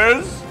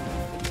bushes?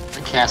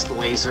 I cast a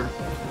laser.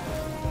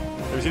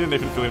 Have you seen the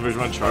Nathan Fillion version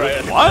of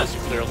Uncharted? Right, What?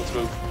 Clear, let's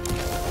move.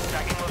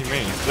 What do you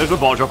mean? There's a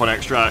ball drop on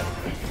extract,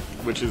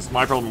 which is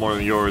my problem more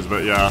than yours,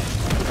 but yeah,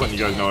 just letting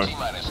you guys know.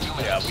 T-minus 2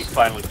 minutes. Yeah, we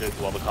finally did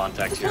do all the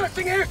contacts here.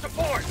 Requesting air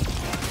support.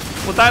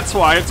 Well, that's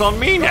why it's on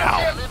me now.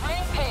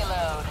 Delivering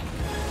payload.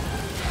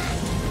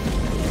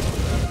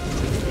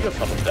 You have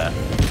fun with that.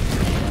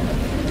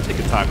 I think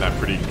I timed that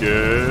pretty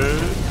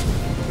good.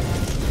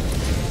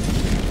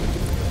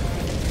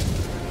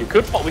 You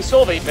could fall. We still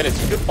have 8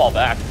 minutes. You could fall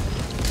back.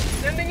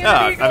 Sending in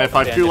Yeah, an eagle. and if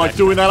I feel like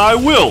doing that, I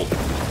will.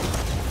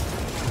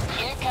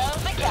 Here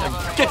comes the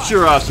cavalry. Get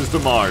your asses to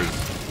Mars.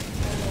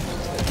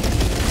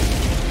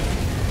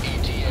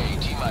 ETA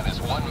T-minus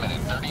 1 minute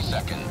 30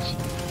 seconds.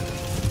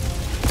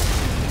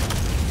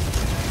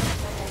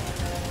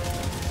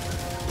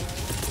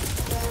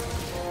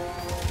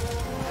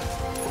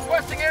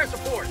 Requesting air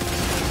support.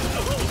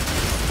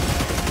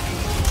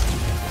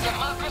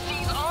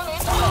 Democracy's on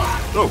its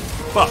way. Oh,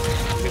 fuck.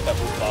 Get that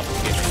boost off.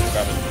 Get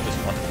grab it. This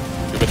one.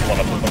 You get the one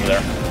up over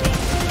there.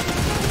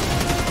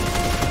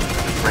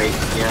 Great,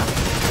 yeah.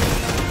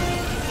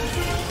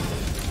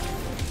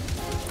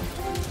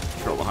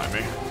 Girl behind me.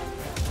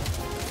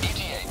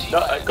 ETA No,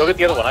 T-minus go get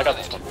the other one. I got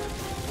this one.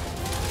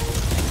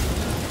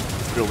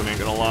 This building ain't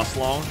gonna last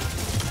long.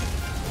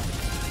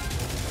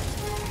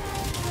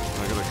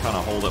 I gotta kind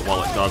of hold it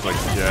while it does, like,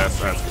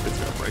 yes, it's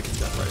gonna break, it's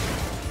gonna break.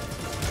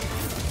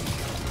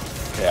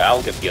 Yeah,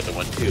 I'll get the other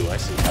one too. I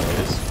see how it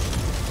is.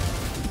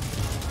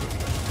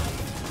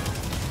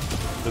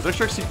 Does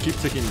extract keep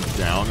ticking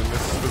down in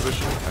this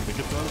position? I think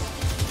it does.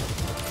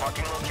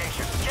 Marking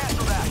location.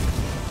 Cancel that.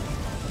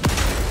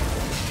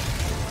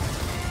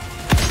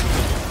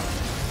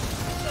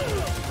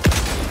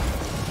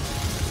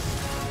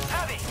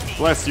 Heavy.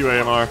 Bless you,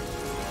 AMR.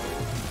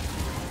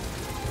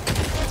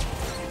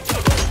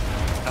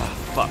 Ah,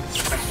 fuck.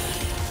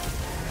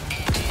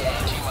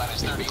 ETA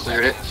T-minus 30 We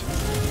cleared it. seconds.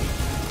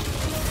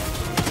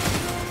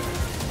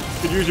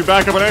 Could use your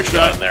backup on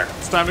extract. in there.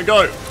 It's time to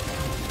go.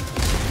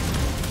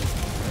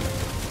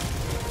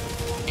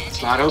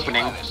 It's not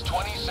opening. T-minus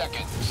 20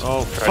 seconds.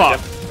 Oh, Try fuck.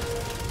 to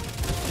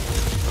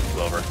It's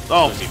over.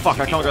 Oh, Let's see fuck,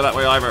 I can't go that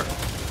way either.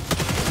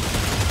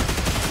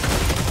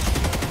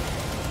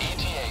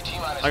 ETA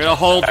T-minus I gotta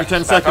hold for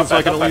 10 seconds so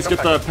I can at back least up,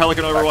 get the back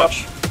Pelican up.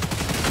 Overwatch.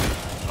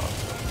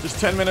 Just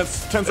 10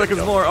 minutes, 10 seconds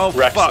go. more. Oh,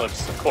 Rex fuck.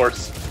 slips, of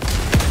course.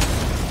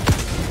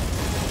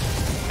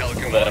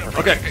 Pelican Whatever.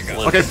 Okay,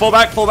 Slips. okay, fall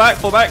back, fall back,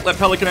 fall back. Let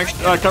Pelican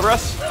cover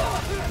us.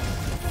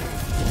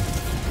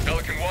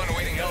 Pelican 1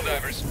 awaiting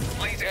Helldivers.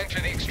 Please enter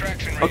the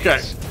extraction Okay.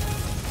 radius.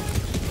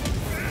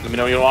 Let me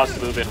know you want us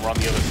to move in. We're on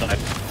the other side.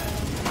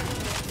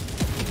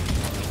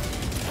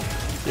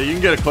 Yeah, you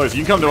can get it close.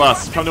 You can come to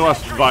us. Come to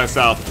us via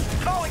south.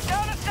 Calling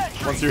down a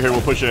sentry. Once you're here,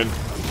 we'll push in.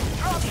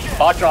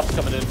 Bot drops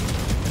coming in.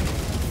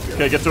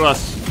 Okay, get to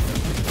us.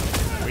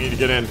 We need to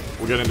get in.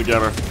 We'll get in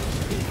together.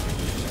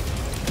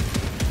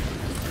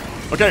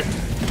 Okay.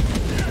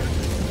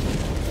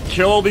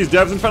 Kill all these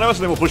devs in front of us,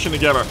 and then we'll push in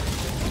together.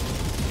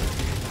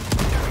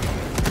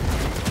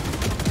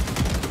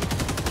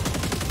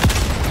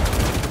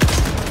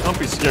 Don't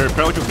be scared.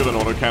 Pelican's got an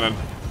autocannon.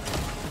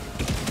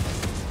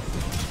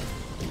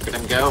 Look at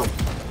him go.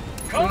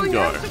 Calling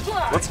Go. down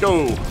supply. Let's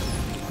go.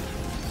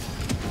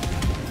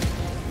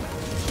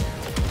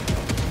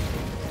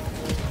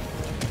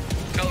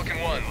 Pelican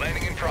 1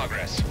 landing in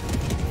progress.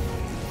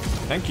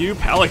 Thank you,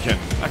 Pelican.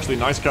 Actually,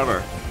 nice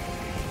cover.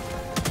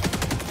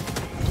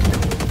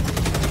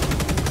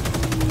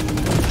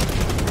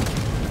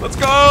 Let's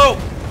go!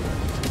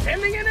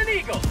 Ending in an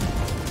eagle.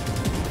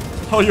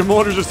 Oh, your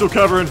mortars are still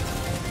covering.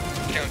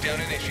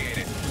 Countdown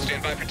initiated.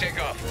 Stand by for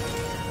takeoff.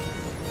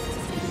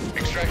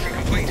 Extraction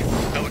complete.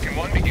 Pelican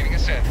 1 beginning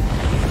ascent.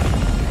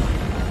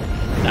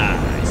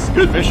 Nice.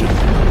 Good mission.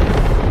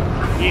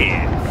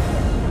 Yeah.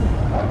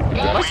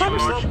 Much ever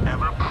closer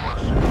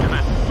to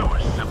the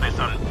source of this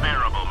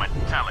unbearable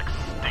metallic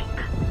stink.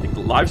 I think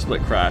the live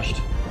split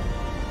crashed.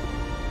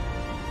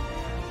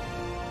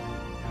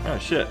 Oh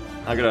shit.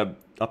 I gotta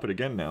up it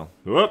again now.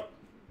 Whoop.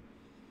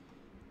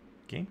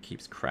 Game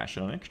keeps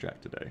crashing on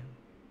extract today.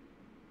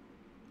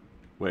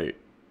 Wait.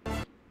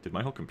 Did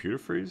my whole computer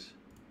freeze?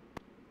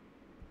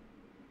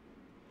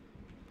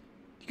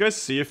 Did you guys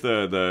see if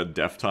the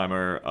def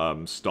timer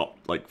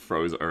stopped, like,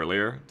 froze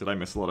earlier? Did I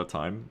miss a lot of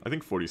time? I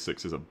think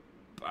 46 is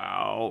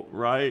about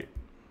right.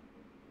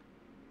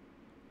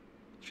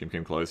 Stream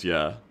came close,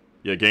 yeah.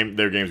 Yeah,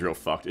 their game's real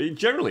fucked. It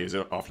generally is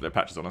after their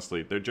patches,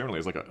 honestly. There generally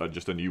is like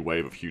just a new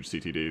wave of huge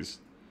CTDs.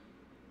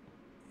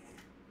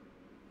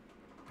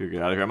 Get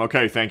out of here. I'm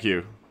okay, thank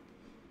you.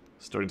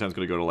 Starting time's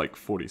gonna go to like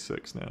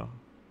 46 now.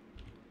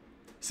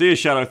 See you,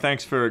 Shadow.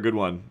 Thanks for a good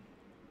one.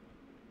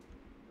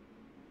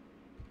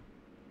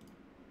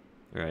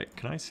 Alright,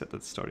 can I set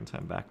that starting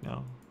time back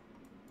now?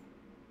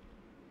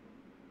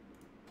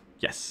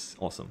 Yes,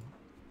 awesome.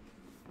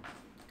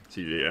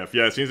 TDF.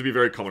 Yeah, it seems to be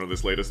very common with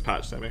this latest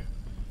patch, Sammy.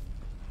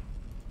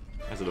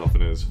 As it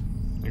often is.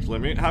 Thanks for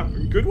letting me have a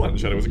good one,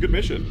 Shadow. It was a good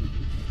mission.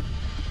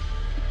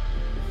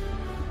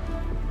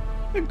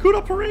 A good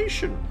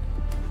operation.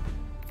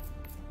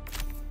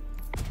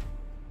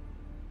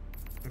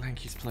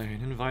 Lanky's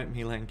playing. Invite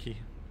me, Lanky.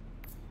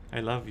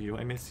 I love you.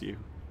 I miss you.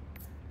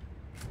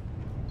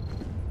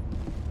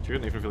 You're a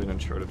Nathan Fillion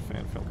Uncharted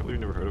fan. I can't believe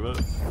you've never heard of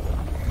it.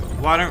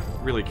 Well, I don't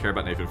really care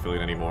about Nathan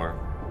Fillion anymore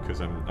because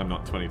I'm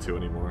not 22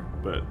 anymore.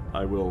 But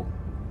I will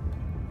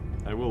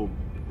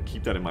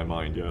keep that in my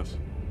mind. Yes.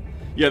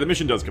 Yeah, the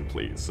mission does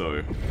complete.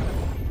 So.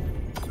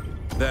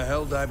 The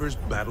Helldivers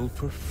battle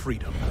for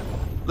freedom.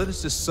 Let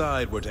us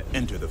decide where to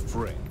enter the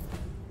fray.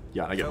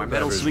 Yeah, I get my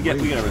medals, so we get a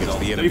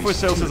result. 34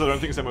 sales says I don't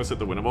think Samuel set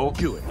the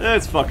winnable.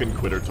 That's fucking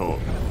quitter talk.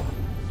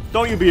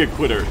 Don't you be a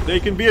quitter. They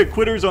can be a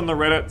quitters on the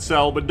Reddit,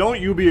 Cell, but don't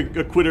you be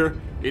a quitter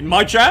in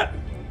my chat.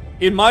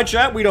 In my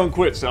chat, we don't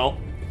quit, Cell.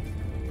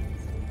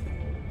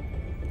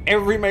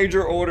 Every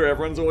major order,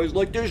 everyone's always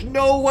like, there's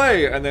no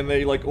way! And then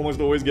they, like, almost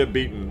always get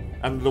beaten.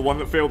 And the one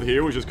that failed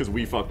here was just because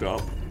we fucked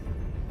up.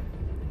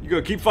 You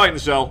gotta keep fighting,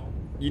 Cell.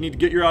 You need to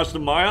get your ass to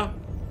Maya.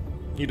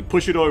 You need to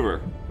push it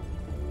over.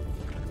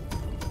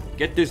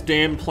 Get this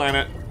damn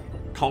planet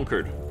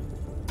conquered.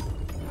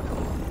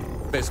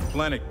 This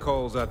planet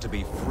calls out to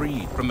be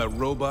freed from the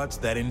robots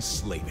that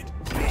enslave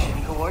it.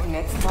 Mission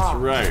coordinates locked.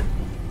 Right.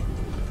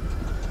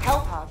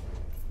 Help hub.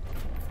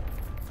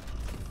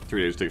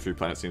 3 days to take 3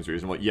 planets seems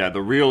reasonable. Yeah,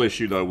 the real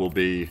issue, though, will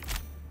be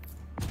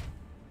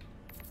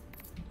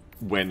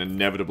when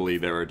inevitably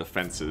there are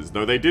defenses.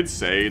 Though they did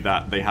say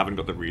that they haven't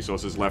got the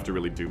resources left to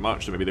really do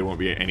much, so maybe there won't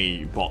be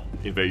any bot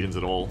invasions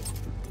at all.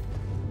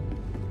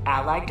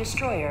 Allied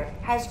destroyer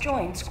has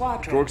joined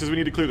squadron. Gorg says we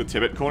need to clear the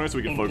Tibet corner so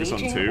we can focus on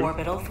 2.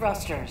 Orbital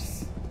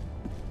thrusters.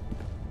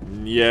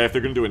 Yeah, if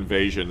they're going to do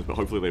invasions, but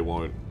hopefully they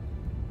won't.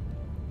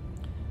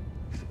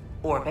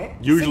 Orbit.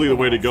 Usually the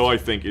way to go, I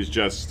think, is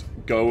just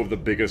go with the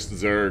biggest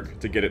Zerg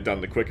to get it done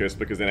the quickest,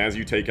 because then as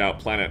you take out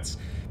planets...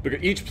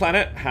 Because each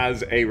planet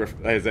has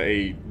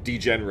a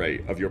degen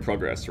rate of your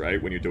progress,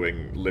 right? When you're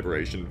doing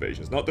liberation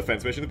invasions. Not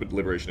defense missions, but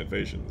liberation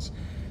invasions.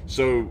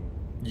 So...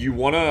 You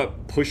want to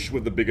push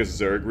with the biggest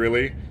Zerg,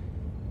 really,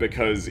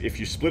 because if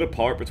you split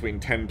apart between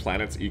 10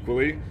 planets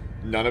equally,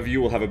 none of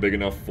you will have a big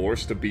enough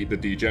force to beat the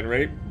degen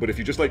rate, but if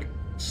you just, like,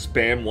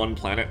 spam one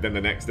planet, then the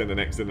next, then the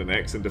next, then the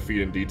next, and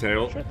defeat in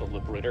detail... Sure, the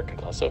Liberator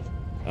concussive.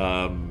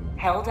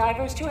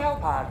 Helldivers to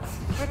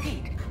Hellpods.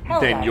 Repeat.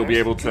 Then you'll be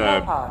able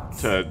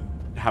to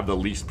have the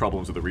least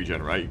problems with the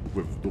regen, right?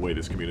 With the way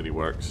this community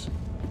works.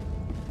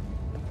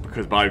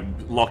 Because by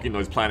locking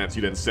those planets,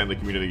 you then send the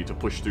community to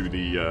push through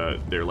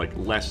their like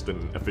less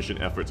than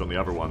efficient efforts on the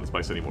other ones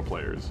by sending more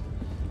players.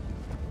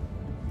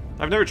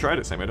 I've never tried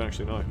it, Sammy. I don't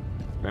actually know.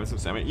 Ransom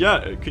Sammy.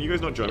 Yeah, can you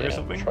guys not join me or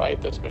something? Try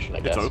this mission,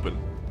 I guess. It's open.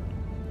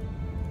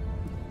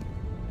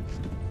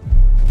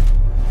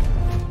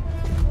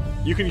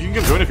 You can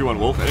join if you want,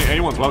 Wolf.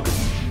 Anyone's welcome.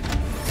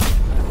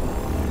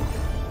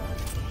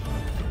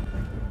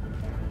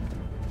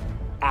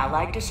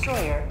 Allied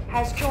destroyer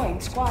has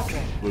joined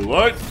squadron. Blue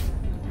light.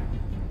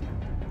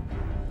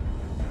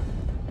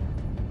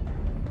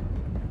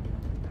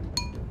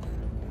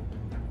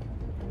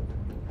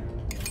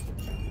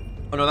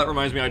 Oh no, that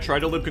reminds me, I tried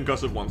to lib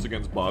concussive once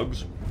against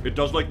bugs. It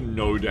does like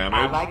no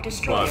damage,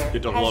 but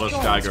it does a lot of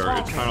stagger.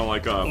 It's kind of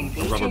like a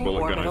rubber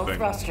bullet gun, I think.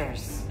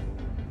 Thrusters.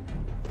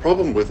 The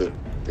problem with it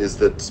is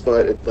that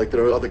despite it, like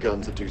there are other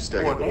guns that do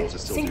stagger but also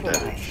still do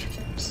damage.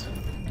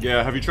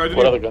 Yeah, have you tried the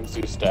What new... other guns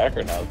do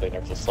stagger now that they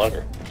nerfed the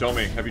slugger?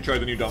 Dummy, have you tried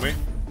the new dummy?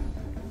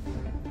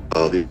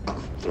 Oh, the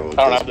throw I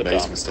don't have the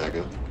amazing dom.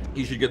 stagger.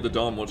 You should get the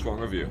dom, what's wrong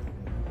with you?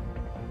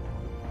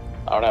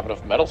 I don't have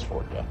enough medals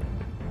for it yet.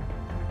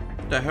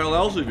 The hell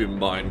else have you been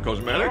buying?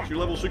 Cosmetics? You're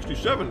level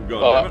 67,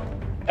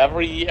 goddammit.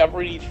 Every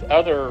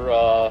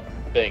other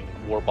thing,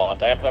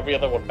 Warbond. I have every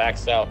other one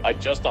maxed out. I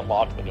just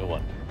unlocked the new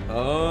one.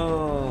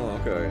 Oh,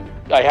 okay.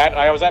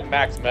 I was at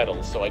max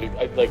medals, so I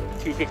like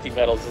 250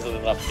 medals isn't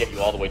enough to get you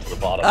all the way to the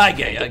bottom. I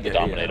get you. The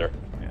Dominator.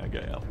 Yeah, I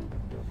get you.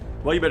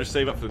 Well, you better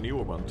save up for the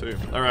newer one too.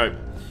 All right.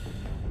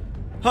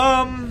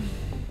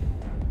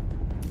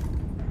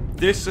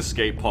 This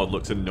escape pod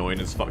looks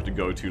annoying as fuck to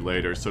go to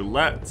later, so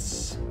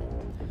let's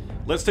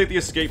take the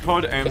escape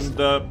pod and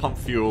pump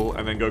fuel,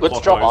 and then go Let's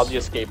clockwise. drop on the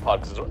escape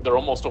pod because they're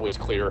almost always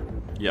clear.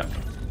 Yeah,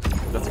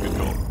 that's a good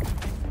call.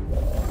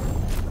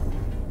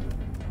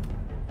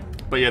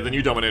 But yeah, the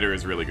new Dominator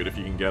is really good if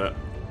you can get it.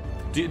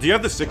 Do you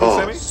have the sickle,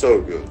 Sammy?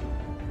 So good.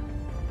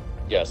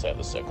 Yes, I have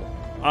the sickle.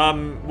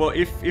 Well,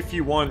 if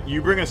you want,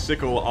 you bring a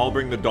sickle, I'll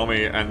bring the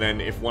Dommy, and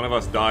then if one of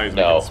us dies,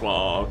 we can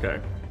swap. Oh,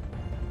 okay.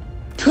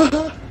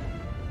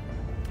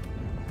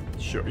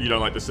 Sure, you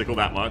don't like the sickle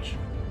that much?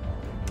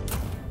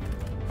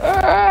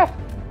 I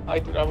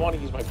want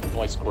to use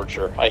my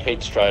Scorcher. I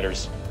hate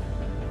Striders.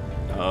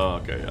 Oh,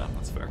 okay, yeah,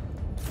 that's fair.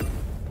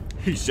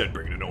 He said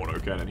bring an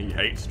autocannon. He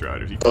hates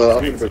Striders. He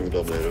I'm gonna bring the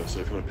Dominator,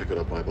 so if you want to pick it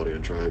up my body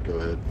and try it, go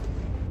ahead.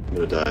 I'm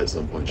gonna die at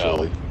some point,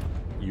 surely.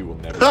 You will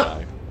never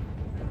die.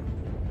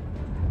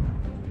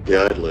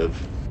 Yeah, I'd live.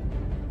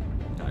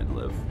 I'd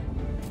live.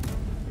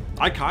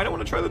 I kind of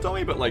want to try the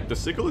Dommy, but like the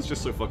sickle is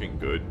just so fucking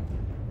good.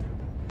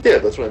 Yeah,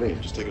 that's what I mean.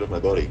 Just take it off my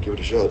body. Give it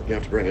a shot. You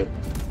have to bring it.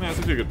 Yeah, that's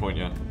actually a good point,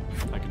 yeah.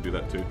 I can do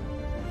that too.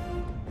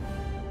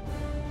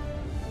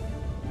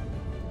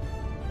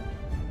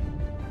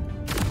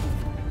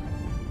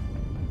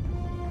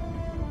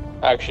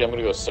 Actually, I'm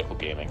gonna go sickle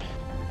gaming.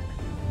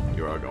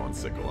 You are going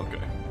sickle,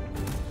 okay.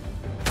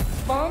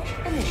 Launch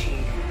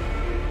initiated.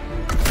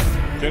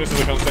 Genesis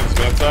of constant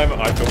spam time,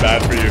 I feel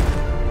bad for you.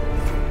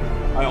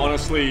 I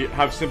honestly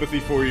have sympathy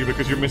for you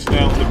because you're missing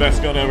out on the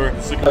best gun ever.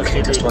 Sickle is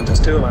so good. One,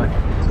 test two, am I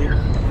clear?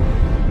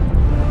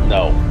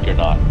 No, you're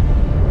not.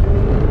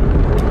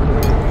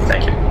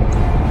 Thank you.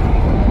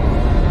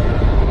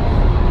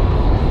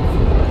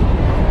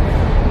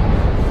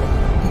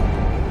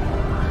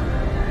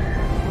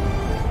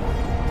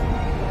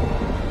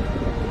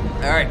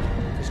 Alright,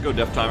 let's go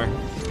Death Timer.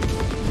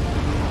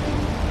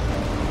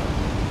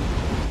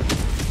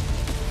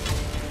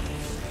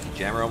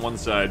 Jammer on one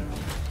side.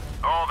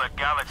 All the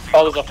galaxies.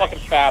 Oh, there's a fucking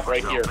fab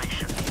right here.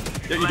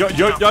 Yeah, you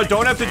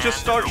don't have to just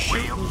start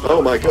shooting.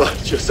 Oh my god,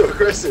 you're so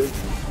aggressive.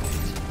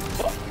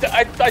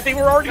 I think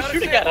we're already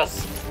shooting at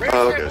us.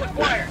 Oh, okay.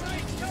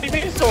 What do you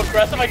mean it's so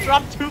aggressive? I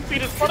dropped 2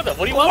 feet in front of them.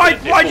 What do you want me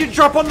to do? Why'd you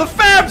drop on the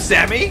fab,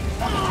 Sammy?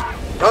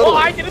 Well,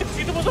 I didn't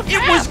see there was a fab.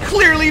 It was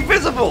clearly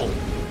visible.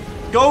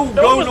 Go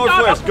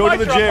northwest. Go to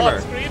the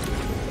jammer.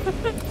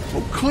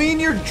 Well, clean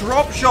your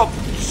drop shop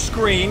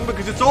screen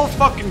because it's all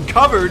fucking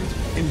covered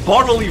in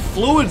bodily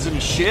fluids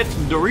and shit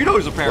and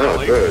Doritos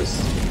apparently. Oh, gross.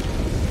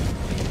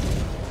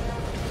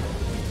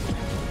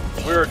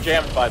 We were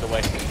jammed, by the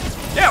way.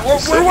 Yeah, we're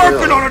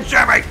working on it,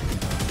 Sammy.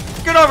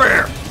 Get over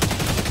here.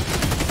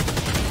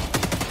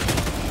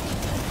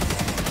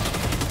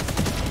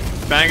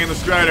 Banging the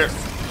Strider.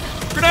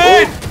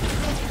 Grenade!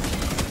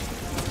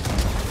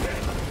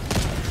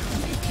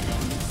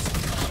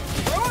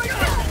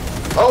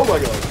 Oh my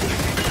god.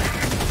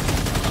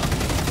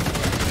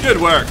 Good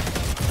work.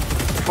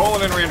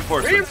 Calling in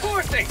reinforcements.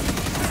 Reinforcing!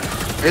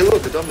 Hey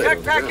look, the Dominator.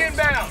 Backpack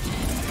inbound!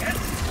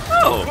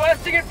 Oh!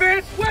 Requesting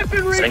advanced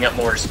weaponry! Setting up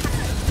Moors.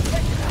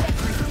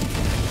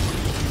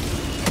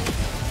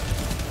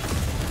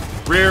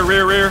 Rear.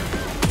 Requesting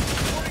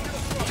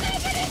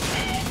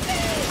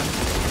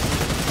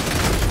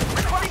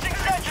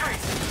sentry!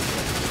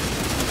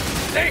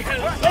 Say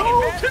hello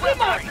to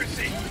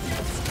democracy!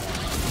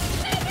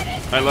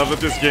 I love that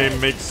this game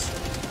makes,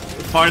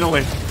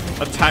 finally,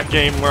 a tack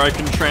game where I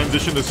can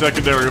transition to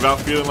secondary without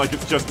feeling like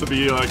it's just to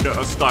be like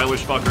a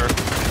stylish fucker.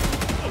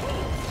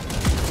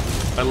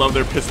 I love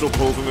their pistol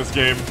pulls in this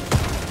game.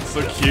 It's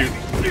so cute.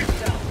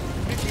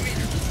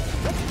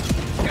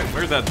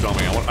 Where's that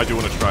dummy? I do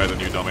want to try the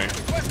new dummy.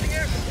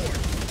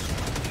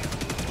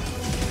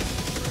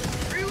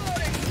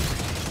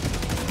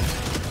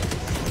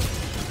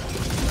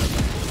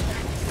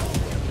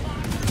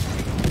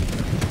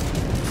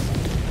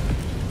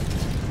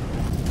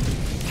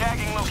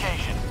 Tagging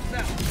location.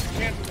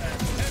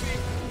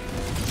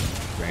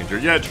 Ranger.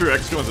 Yeah, true.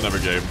 X2's another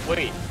game.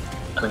 Wait.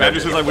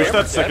 Andrew says, I wish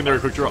that secondary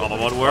quick draw on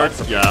one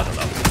worked. Yeah.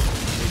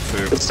 Me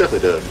too. It's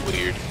definitely dead.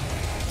 Weird.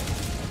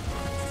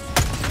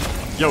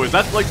 Yo, is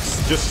that like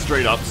just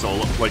straight up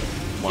solo? Like,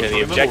 Yeah,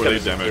 the objective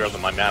isn't clear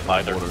on my map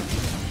either.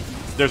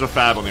 There's a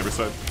fab on the other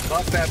side.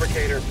 Boss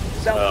fabricator.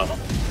 South.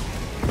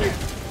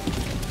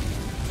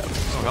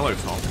 Oh, hello,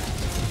 Tom.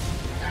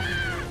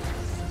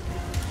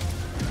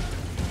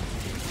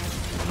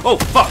 Oh,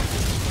 fuck!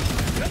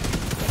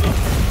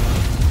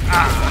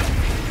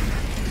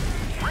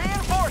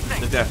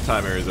 The death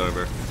timer is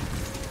over.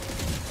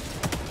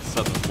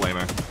 Sudden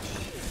flamer.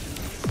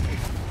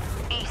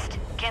 East.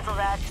 Cancel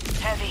that.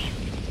 Heavy.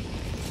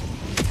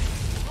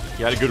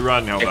 You had a good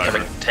run,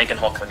 Helldiver. Tank and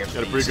Hulk coming in. You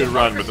had a pretty good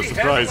run, but the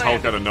surprise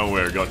Hulk out of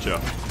nowhere gotcha.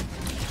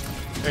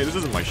 Hey, this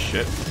isn't my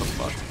shit. What the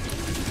fuck?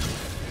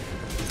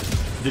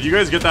 Did you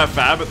guys get that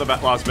fab at the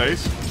last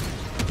base?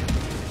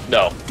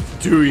 No.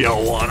 Do you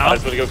wanna? I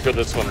was gonna go kill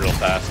this one real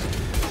fast.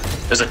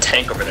 There's a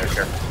tank over there,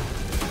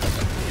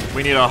 careful.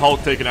 We need a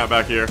Hulk taken out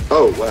back here.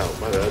 Oh wow,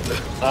 my bad.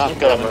 I'm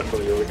coming. Right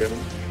for you again.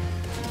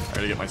 I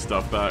gotta get my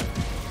stuff back.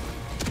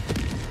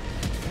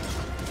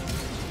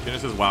 Jenna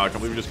says, wow, I can't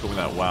believe you just called me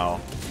that, wow.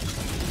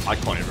 I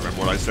can't even remember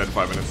what I said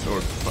 5 minutes or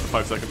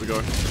 5 seconds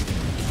ago.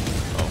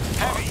 Oh.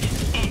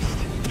 Heavy, east,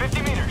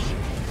 50 meters.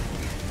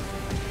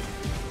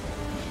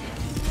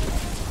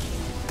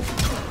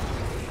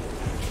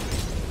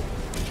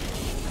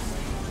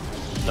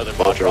 Another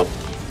Ball drop.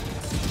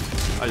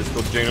 I just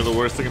called Jaina the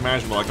worst thing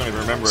imaginable. I can't even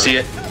remember See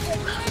it?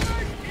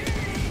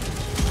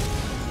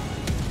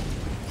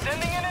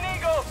 Sending in an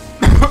eagle.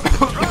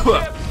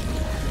 Dropship.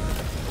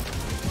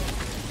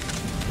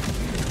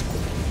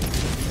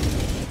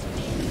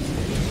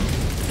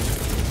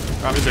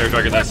 I'm just air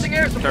dragging this. Requesting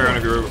air support. Carry on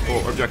with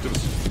your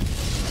objectives.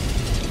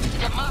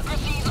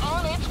 Democracy's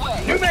on its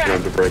way. New map.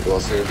 Time to break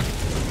loss here.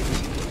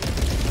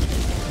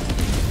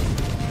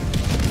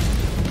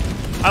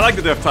 I like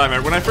the death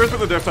timer. When I first put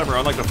the death timer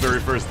on, like the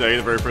very first day,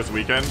 the very first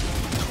weekend.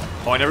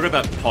 Oh, I never got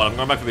that pod. I'm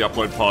going back to the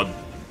upload pod.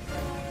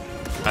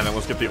 And then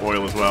let's get the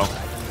oil as well.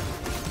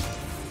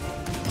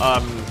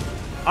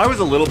 I was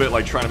a little bit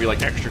like trying to be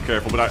like extra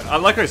careful, but I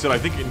like I said, I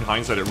think in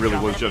hindsight it really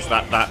was just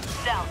that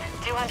South,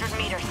 200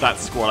 meters. that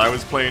squad I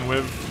was playing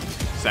with.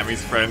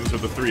 Sammy's friends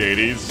with the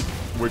 380s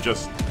were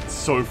just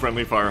so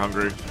friendly, fire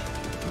hungry.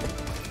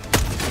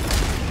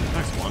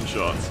 Nice one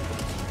shots.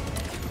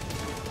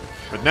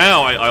 But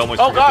now I almost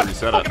Oh forget god! to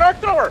reset Fucking it. arc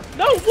thrower!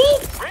 No,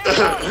 wolf!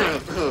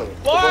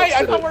 Why?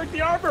 I thought we're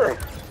the armor.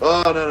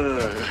 Oh no.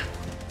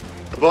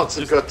 The bots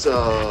have got.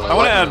 I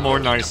want to add more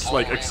nice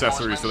like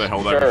accessories to the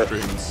Helldiver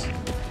streams.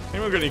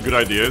 Anyone got any good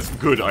ideas?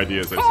 Good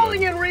ideas, I Calling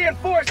said. in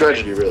reinforcements.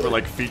 Tragedy, really. For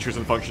like features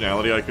and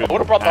functionality I could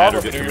would've brought the add or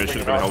armor get for you permission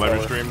if for the you Helldiver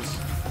got streams.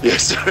 Yeah,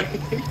 sorry.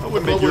 What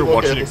would make your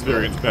watching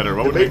experience better?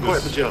 What would make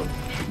quite the this? jump.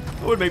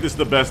 What would make this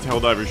the best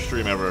Helldivers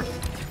stream ever?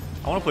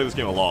 I want to play this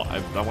game a lot. I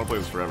want to play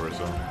this forever.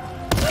 So.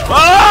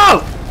 Oh!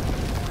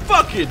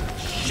 Fucking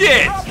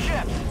shit!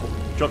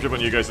 Dropship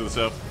on you guys to the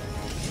south.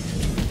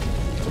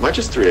 I might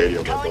just 380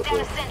 on Calling that down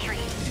bot. a sentry.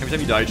 Every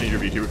time you die, you change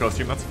your VTuber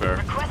costume. That's fair.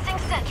 Requesting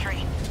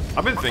sentry.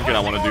 I've been thinking I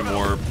want to do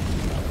more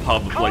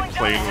pub, like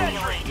playing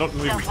with, not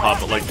really pub,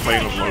 but like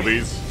playing with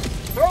lobies.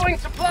 Throwing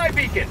supply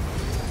beacon.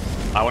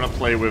 I want to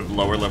play with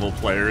lower level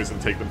players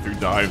and take them through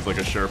dives like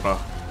a Sherpa.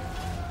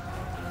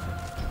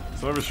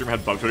 Some of our stream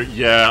had bug coding.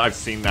 Yeah, I've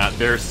seen that.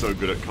 They're so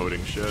good at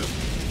coding shit.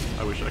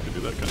 I wish I could do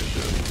that kind of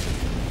shit.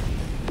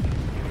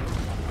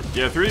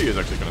 Yeah, 3D is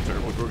actually kind of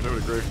terrible. I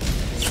would agree.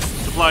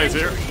 Supply is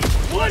here.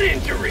 What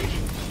injury?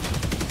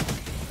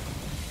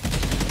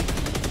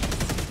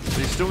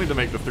 They still need to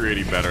make the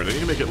 380 better. They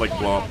need to make it like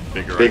blow up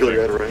bigger. Bigly,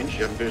 you're out of range.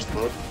 You haven't finished the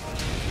mod.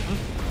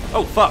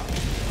 Oh fuck!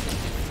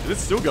 Is it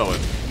still going?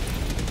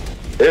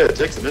 Yeah, it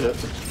takes a minute.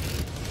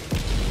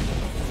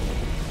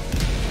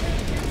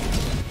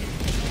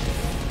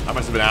 I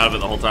must have been out of it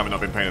the whole time and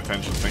not been paying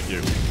attention. Thank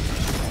you.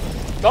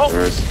 No!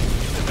 Nice.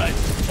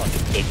 Nice. Fucking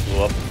thing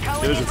blew up. Yeah,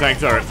 there's a tank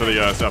turret for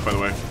the south, by the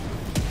way.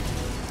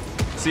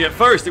 See, at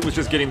first it was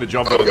just getting the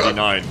job done on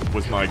D9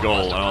 was my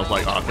goal, and I was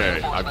like,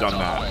 okay, I've done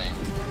that.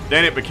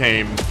 Then it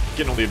became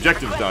getting all the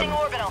objectives done.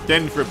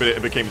 Then for a bit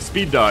it became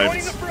speed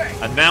dives,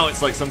 and now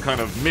it's like some kind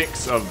of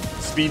mix of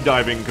speed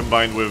diving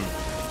combined with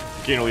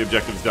getting all the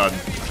objectives done.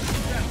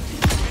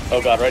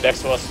 Oh god, right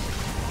next to us.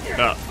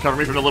 Yeah, cover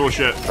me from the little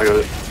shit. I got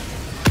it.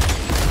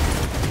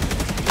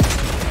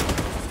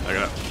 I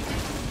got it.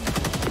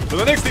 So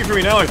the next thing for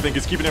me now, I think,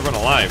 is keeping everyone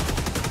alive.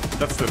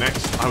 That's the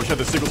next. I wish I had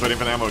the sickle so I didn't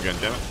have ammo again,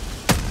 damn it.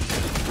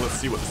 Let's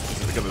see what this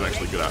specific gun is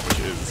actually good at, which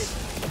is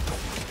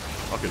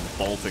fucking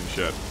bolting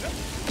shit.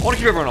 I want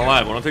to keep everyone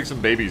alive. I want to take some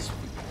babies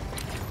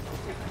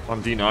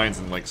on D9s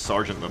and like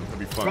sergeant them. That'd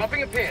be fun.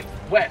 Dropping a pin.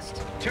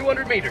 West,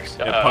 200 meters.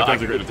 Yeah, Pug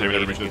Dive's a great entertainment.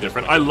 Every mission is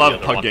different. I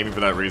love Pug gaming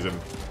for that reason,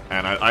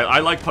 and I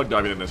like Pug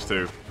Diving in this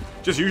too.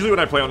 Just usually when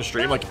I play on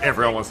stream, like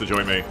everyone wants to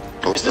join me.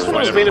 Is this one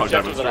of those main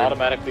objectives that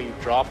automatically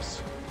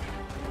drops?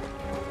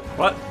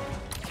 What?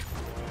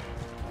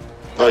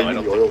 Oh, you I mean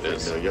don't the oil think it thing?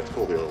 is. No, you have to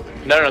call the oil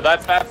thing. No,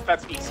 that's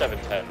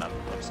E710.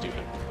 I'm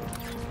stupid.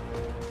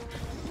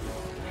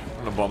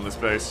 I'm gonna bomb this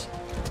base.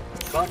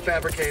 Bot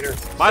fabricator.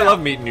 I love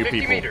meeting new 50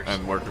 people meters.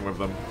 and working with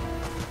them.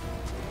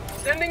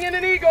 Sending in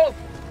an eagle.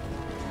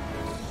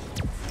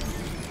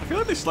 I feel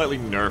like they slightly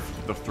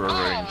nerfed the throw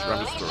range.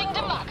 I'm just throwing it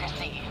all.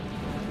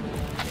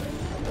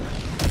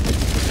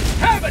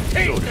 Have a taste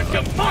Still of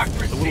got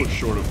democracy. a little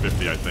short of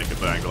 50, I think, at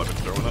the angle I've been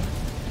throwing it.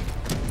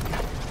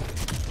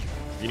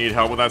 You need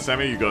help with that,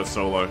 Sammy? You go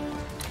solo.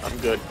 I'm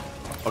good.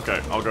 Okay,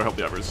 I'll go help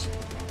the others.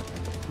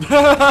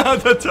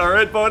 The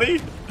turret, buddy?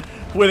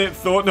 When it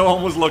thought no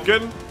one was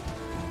looking?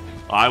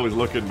 I was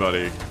looking,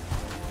 buddy.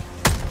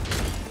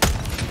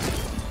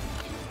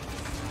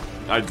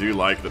 I do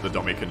like that the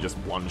dummy can just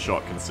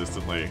one-shot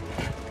consistently.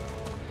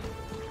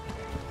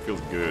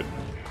 Feels good.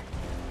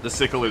 The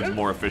sickle is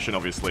more efficient,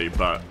 obviously,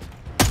 but...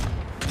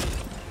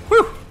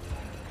 Whew!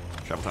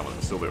 Travel time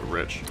was still a bit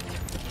rich.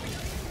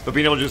 But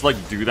being able to just, like,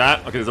 do that...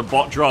 Okay, there's a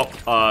bot drop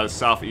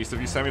southeast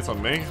of you, Sammy. It's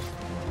on me.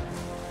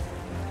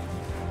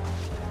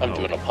 I'm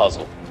doing a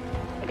puzzle.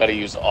 I gotta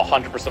use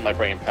 100% of my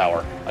brain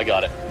power. I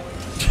got it.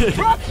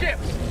 Drop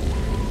ships!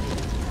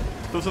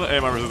 Those are the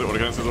AMR versus the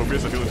autocannon, says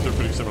Orpheus. I feel like they're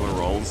pretty similar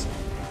roles.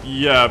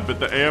 Yeah, but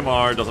the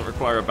AMR doesn't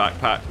require a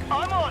backpack,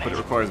 but it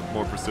requires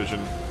more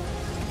precision.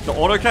 The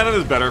autocannon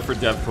is better for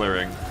dev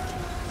clearing.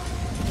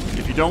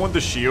 If you don't want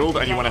the shield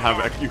and you want to have,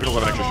 you can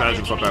have an extra strategy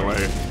and stuff that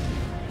way.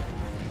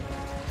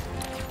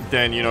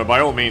 Then, you know,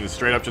 by all means,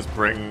 straight up just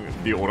bring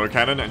the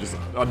autocannon and just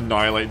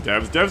annihilate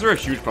devs. Devs are a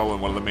huge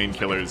problem, one of the main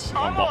killers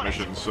on bot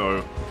missions,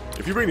 so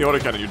if you bring the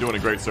autocannon, you're doing a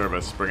great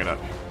service bringing it.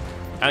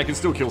 And it can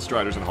still kill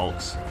Striders and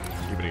Hulks,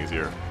 even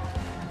easier.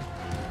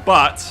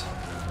 But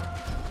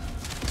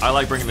I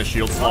like bringing the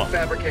shield slot.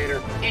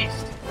 Fabricator,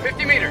 east,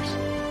 50 meters.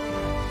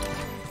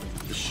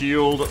 The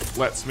shield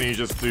lets me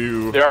just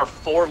do... There are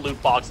 4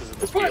 loot boxes in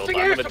this field.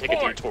 I'm gonna take a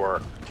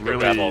detour to go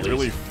grab all these.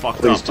 Really fucked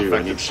Please up do. I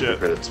effective need shit.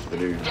 credits for the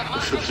new,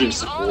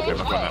 support. Yeah, I'm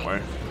not going that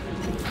way.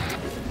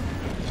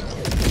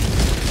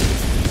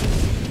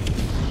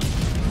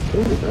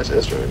 Ooh, nice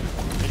airstrike.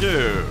 Thank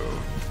you.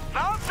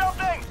 Found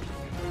something!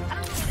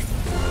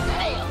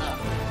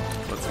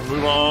 Let's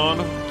move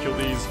on. Kill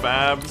these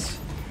fabs.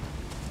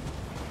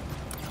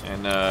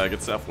 And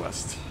get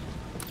southwest.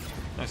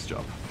 Nice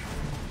job.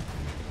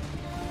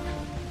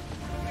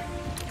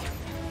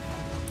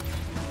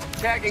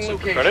 Tagging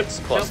location. Credits,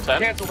 plus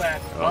 10. Cancel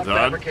that. Well done.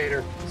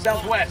 Fabricator,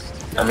 southwest.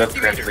 I'm gonna 50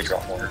 preemptively meters.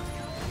 drop water.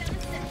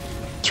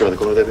 It's around the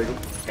corner there, Beagle.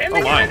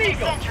 Ending wow. an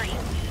eagle.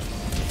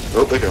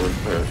 Oh, they're coming.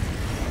 Alright.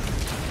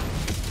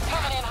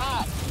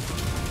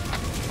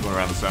 Going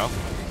around the south.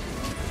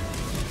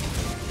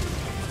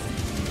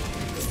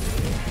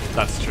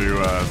 That's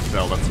true,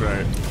 Cell, that's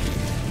right.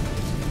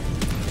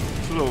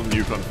 There's a little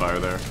nuke on fire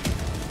there.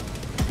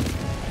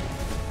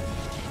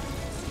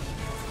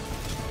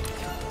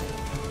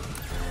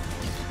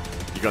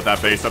 You got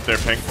that base up there,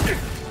 Pink?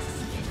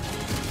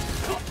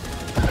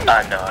 No,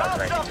 I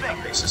need to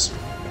take bases.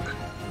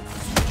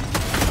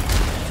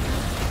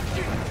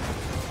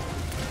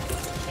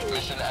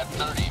 Mission at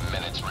 30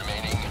 minutes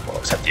remaining. Well,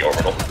 except the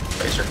orbital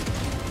laser.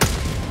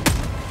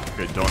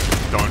 Okay,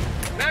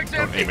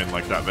 don't aim in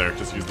like that there.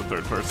 Just use the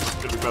third person.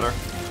 It'll be better.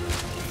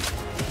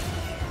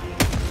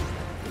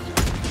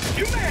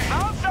 You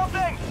found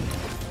something!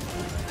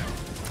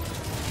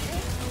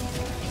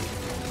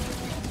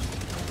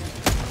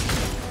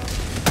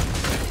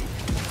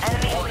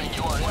 Warning,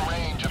 you are in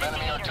range of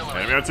enemy artillery.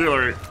 Enemy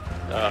artillery.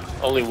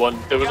 Only one.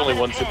 There was only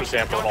one super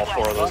sample in all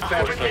 4 of those,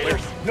 unfortunately.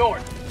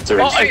 North. Is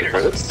there Oh, any I super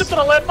credits? stepped on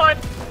a landmine.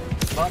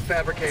 Bot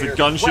fabricator. It's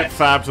a gunship west,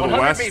 fab to the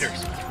 100 west.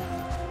 meters.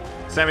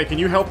 Sammy, can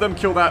you help them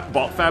kill that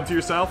bot fab to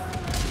yourself?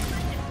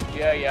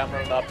 Yeah, I'm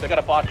running up. They got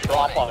a bot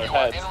drop on their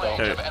heads, though.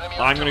 Okay,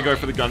 I'm gonna go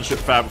for the gunship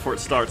fab before it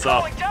starts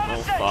up.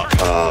 Oh fuck.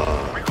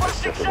 I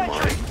stepped on the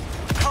mine.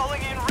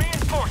 Calling in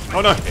reinforcements.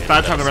 Oh no,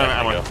 bad time to run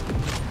out of ammo.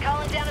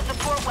 Calling down a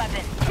support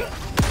weapon.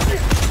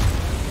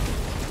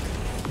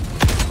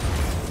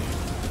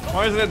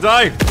 Why isn't it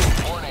dying?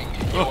 Warning,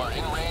 you are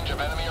in range of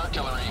enemy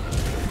artillery.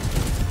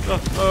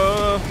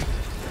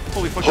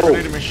 Holy fuck, you're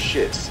grenading Holy me.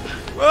 shit.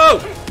 Whoa!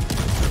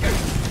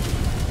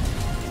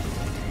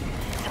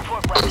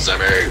 Support weapon.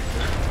 Sammy!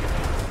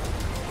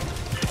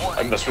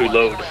 I must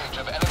reload. Range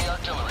of enemy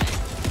artillery.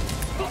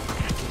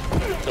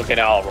 Okay,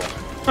 now I'll roll.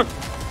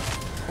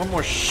 One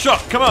more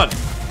shot, come on!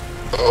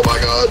 Oh my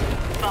god.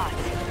 Bots,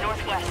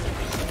 northwest.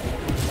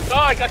 Oh,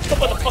 I got killed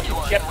by the fucking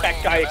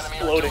jetpack guy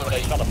exploding when I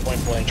shot a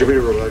point blank. Do you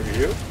want me to revive you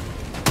here?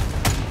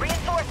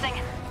 Reinforcing.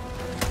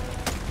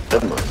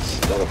 Never mind.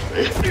 Not up to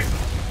me.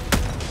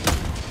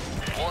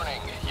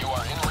 Warning, you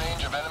are in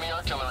range of enemy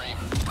artillery.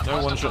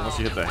 No one shot unless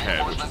you hit the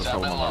head, which is the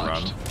problem on the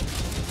run.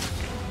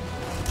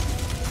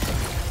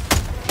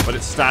 But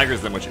it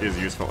staggers them, which is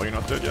useful. Oh, you're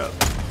not dead yet.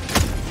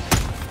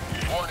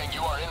 Warning,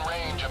 you are in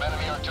range of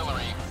enemy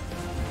artillery.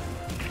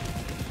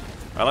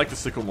 I like the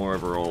sickle more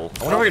overall.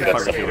 I wonder if I can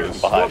fire Fabricator,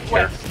 killers. Behind here.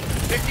 northwest.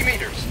 50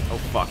 meters. Oh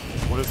fuck.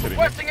 What is hitting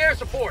me? Requesting air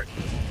support.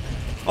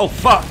 Oh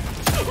fuck!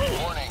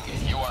 Warning,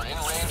 you are in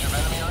range of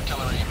enemy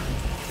artillery.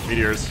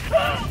 Meteors.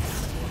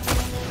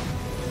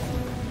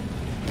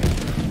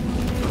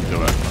 Let's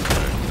do it.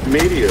 Okay.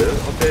 Media,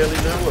 I barely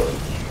know her.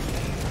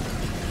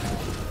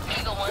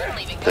 Eagle 1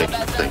 leaving Thank you,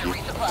 combat zone thank to you.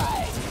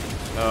 resupply.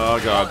 Oh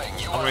god.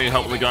 I'm gonna need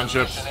help with the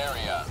gunships.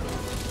 Area.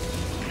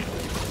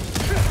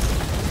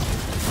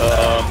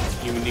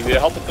 You need me to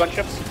help with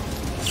gunships?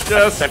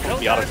 Yes! Second with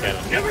the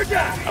autocannon. Never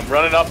die. I'm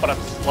running up, but I'm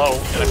slow,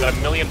 and I've got a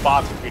million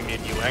bots between me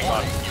and you. Hang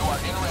on. You are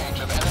in range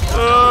of enemy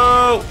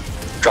Oh!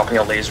 Dropping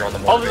a laser on the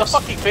Oh, mortar there's a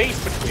base. fucking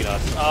base between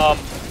us.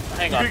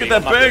 Hang on. You get Dave, that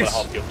I'm not gonna base.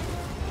 help you.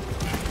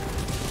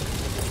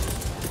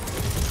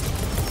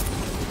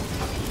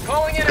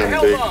 Calling in a Coming,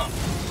 hell big. bomb.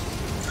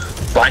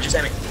 Behind you,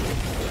 Sammy.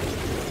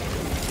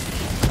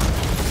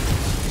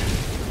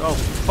 Oh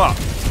fuck.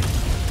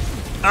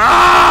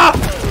 Ah!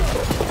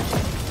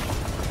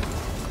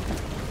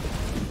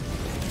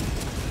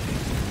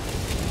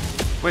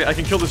 Wait, I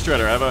can kill the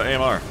Shredder. I have an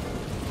AMR.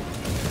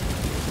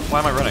 Why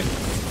am I running?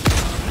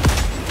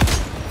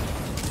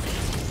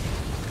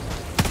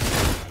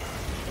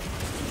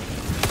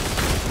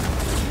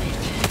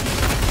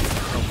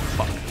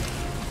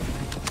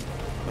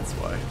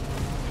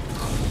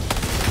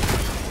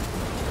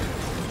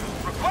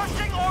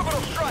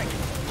 Orbital strike.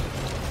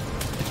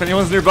 If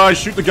anyone's nearby,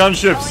 shoot the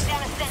gunships.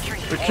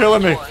 They're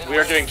killing me. We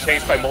are getting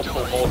chased by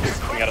multiple bullets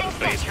coming out of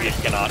the base. We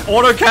cannot.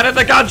 Autocannon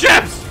the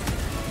gunships!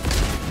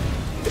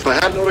 If I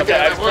had an autocannon, Okay,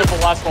 I just killed the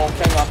last one.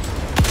 Hang on.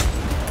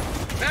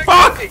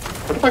 Fuck!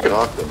 What if I can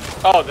arc them?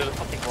 Oh, there's a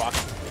fucking rock.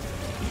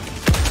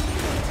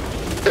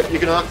 You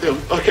can arc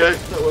them. Okay,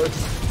 that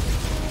works.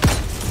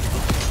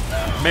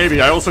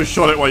 Maybe. I also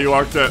shot it while you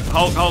arced it.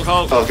 Hulk, Hulk,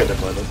 Hulk. Oh, okay,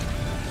 never mind then.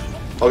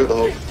 I'll get the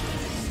Hulk.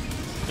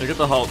 You get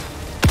the Hulk.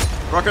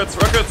 Rockets,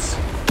 rockets!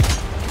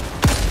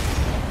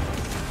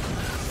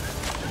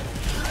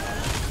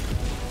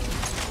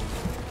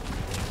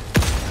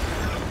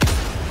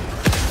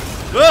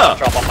 Ugh!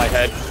 Drop on my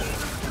head.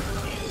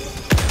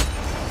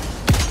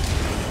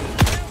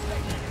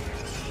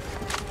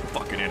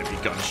 Fucking enemy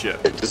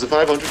gunship. Does the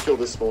 500 kill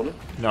this spawner?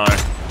 No.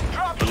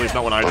 At least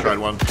not when I tried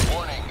one.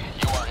 Warning,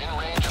 you are in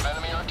range of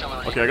enemy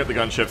artillery. Okay, I got the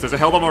gunships. There's a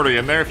Hellbomb already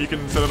in there if you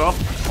can set it off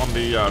on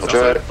the south try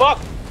side. it.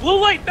 Fuck! Blue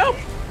light, no!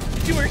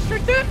 Did you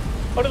restrict that?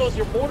 Oh, no, that was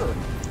your mortar.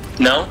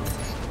 No?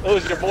 That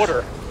was your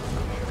mortar.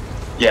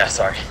 Yeah,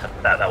 sorry.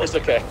 That was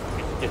It's okay.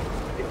 You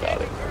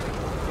got it.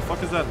 What the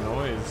fuck is that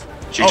noise?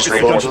 Should you just the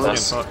reinforce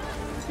gunships us? again,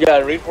 Yeah,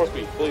 reinforce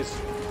me, please.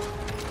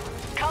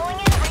 Calling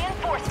in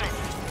reinforcements.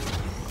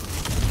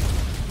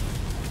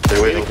 Stay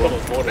away, Kill Hellbomb.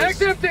 those mortars.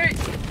 Mag's empty.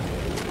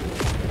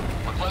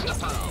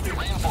 Request approved.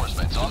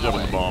 Reinforcements on the Jumping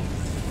way. the bomb.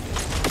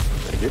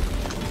 Thank you.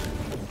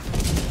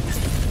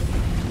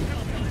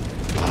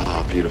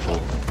 Ah, beautiful.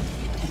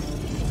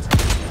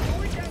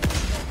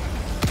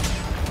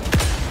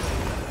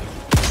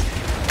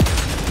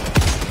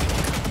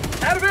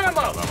 Out of ammo.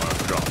 That one has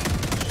to drop.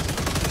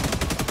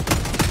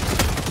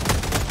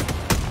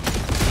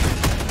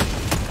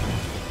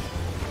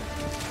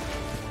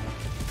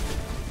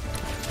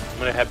 I'm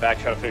gonna head back,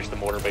 try to finish the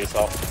mortar base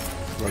off.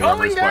 Running Calling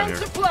armor's down here.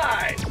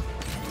 supplies.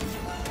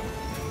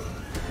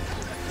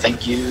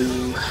 Thank you.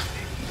 You got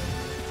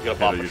a Yeah,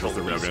 bomb they use patrol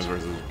the at least. railguns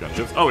versus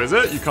gunships. Oh, is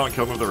it? You can't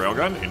kill them with the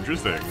railgun?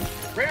 Interesting.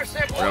 Rear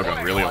sick.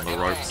 Railgun really on the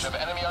ropes.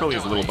 Probably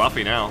is a little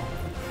buffy now.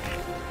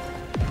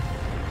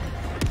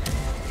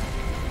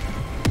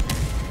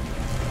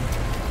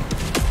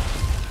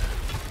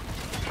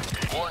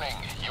 Warning,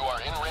 you are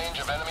in range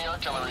of enemy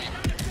artillery.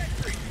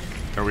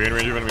 Are we in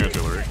range of enemy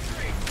artillery?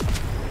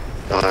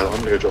 I'm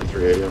gonna go drop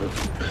 380 on it.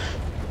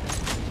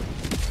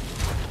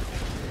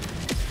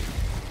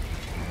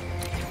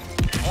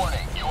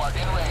 Warning, you are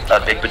in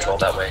range. Big patrol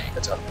that way.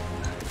 That's up.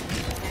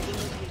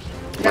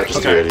 Might just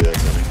Okay. 380 there,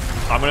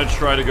 coming. I'm gonna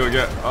try to go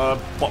get a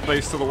bot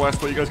base to the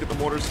west while you guys get the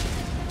mortars.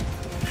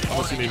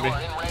 Unless you need You me.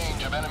 are in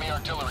range of enemy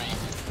artillery.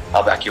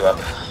 I'll back you up.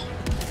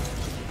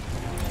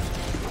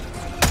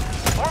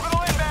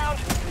 Orbital inbound.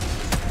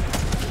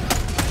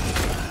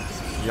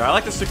 Yeah, I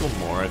like the sickle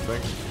more, I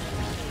think.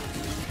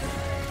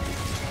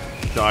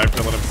 Dive,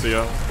 don't let them see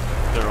you.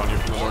 They're on you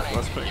from the Warning,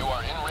 northwest ping. you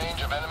are in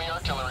range of enemy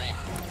artillery.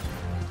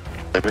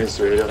 I mean, it's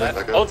 380 on it.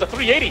 Back Oh, up. it's a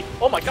 380!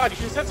 Oh my god, you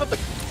should have said something!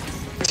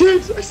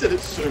 Dude, I said it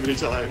so many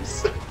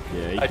times.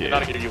 Yeah, I did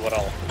not hear you at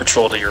all.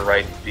 Patrol to your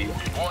right, B.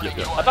 Warning,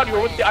 you I are thought you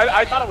were with me.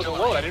 I thought I was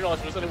alone. I didn't realize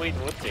there was anyone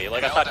even with me.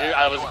 Like, I thought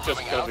I was just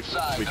gonna be...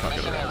 outside we the can't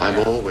get mission around.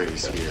 area. I'm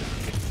always here.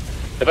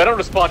 If I don't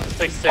respond, just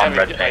take Sam On and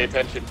red get my ping.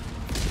 attention.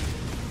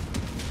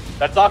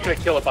 That's not gonna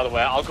kill it, by the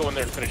way. I'll go in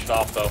there and finish it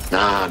off, though.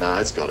 Nah,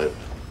 it's got it.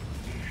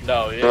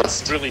 No, it's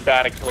Rust. really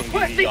bad at killing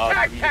Requesting the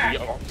tac-tac.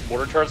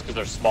 mortar turrets because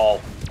they're small.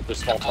 They're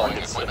small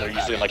targets, and they're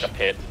usually in like a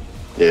pit.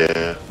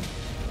 Yeah.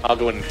 I'll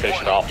go in and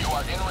finish it off. You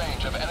are in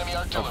range of enemy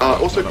artillery.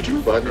 Also, could you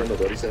revive me on the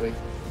body, Sammy?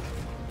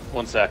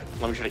 One sec.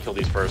 Let me try to kill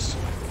these first.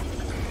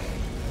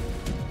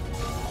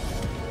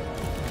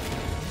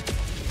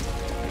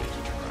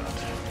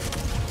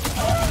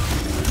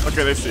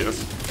 Okay, they see us.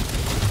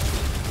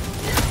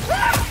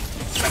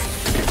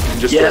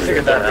 Just Yeah, I go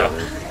figured ahead. that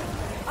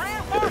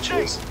out. Yeah,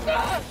 cheers.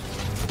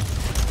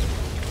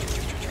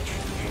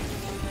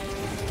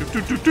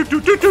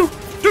 What are you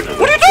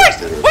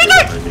doing? What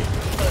are you doing?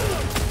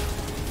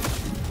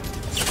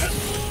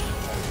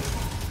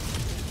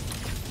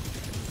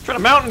 Trying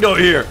to mountain goat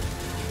here.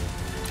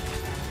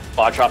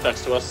 Bot drop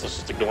next to us. Let's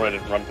just ignore it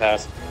and run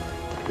past.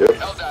 Yep.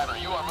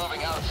 Helldiver, you are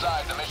moving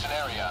outside the mission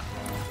area.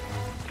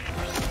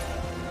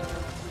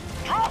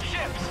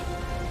 Dropships.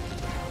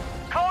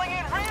 Calling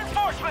in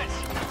reinforcements.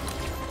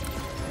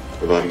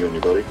 Reviving you on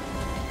your body.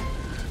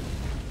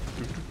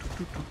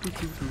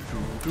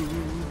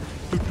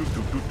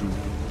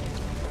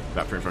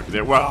 That frame factor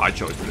there. Well, I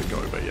chose where to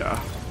go, but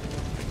yeah.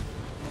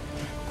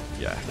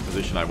 Yeah, the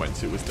position I went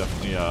to was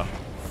definitely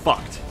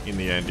fucked in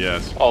the end,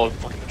 yes. Oh,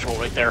 fucking patrol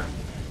right there.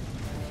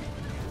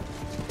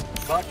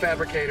 Bot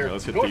fabricator. Okay,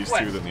 let's hit Northwest. these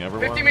two, then the other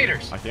 50 one.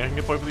 meters. I think I can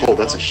get both of these. Oh, at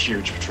that's a once.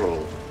 huge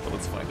patrol. But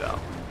let's find out.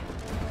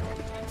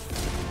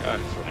 God,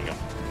 there we go.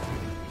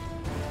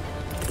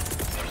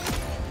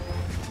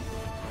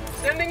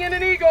 Sending in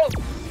an eagle.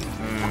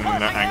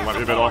 That angle might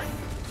be a bit off.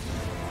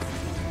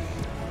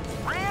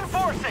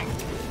 Reinforcing.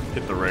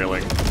 Hit the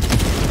railing.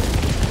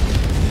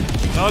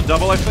 No,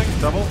 double, I think.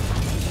 Double.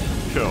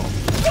 Cool.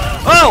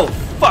 Oh,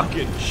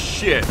 fucking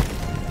shit.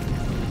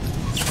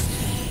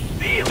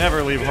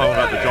 Never leave home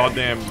without the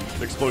goddamn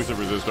explosive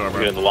resist armor.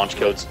 Getting the launch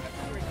codes.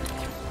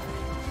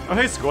 Oh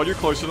hey squad, you're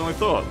closer than I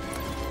thought.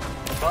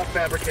 Bot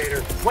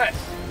fabricator. West.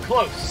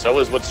 Close. So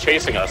is what's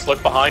chasing us.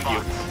 Look behind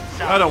you.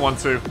 I don't want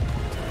to.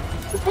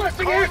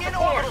 Requesting air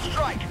support.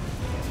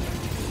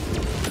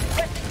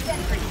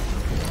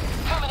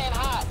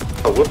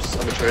 Oh, whoops,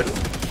 I'm a traitor.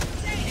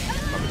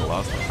 That'll be the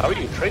last one. How are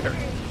you a traitor?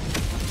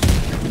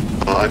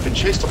 I've been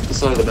chased off the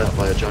side of the map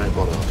by a giant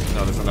bot army.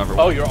 No, there's another one.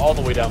 Oh, you're all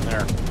the way down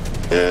there.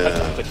 Yeah.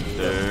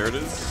 There it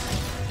is.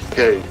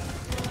 Okay.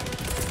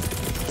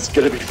 It's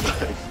gonna be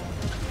fine.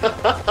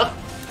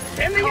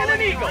 Sending in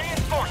an eagle.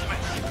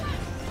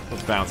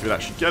 Let's bounce. Maybe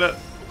that should get it.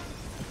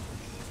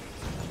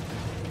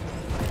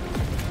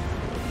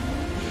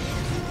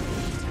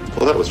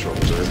 Well, that was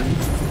traumatizing.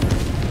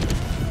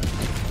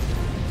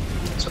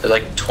 So there are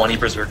like 20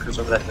 berserkers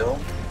over that hill.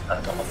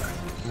 I don't know that.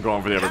 I'm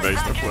going for the other base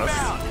northwest.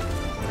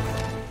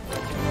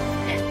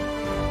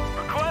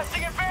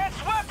 Requesting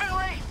advanced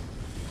weaponry.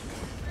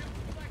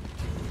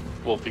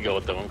 Wolf, you go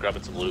with them. I'm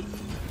grabbing some loot.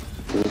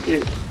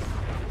 Okay.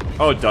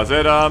 Oh, does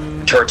it?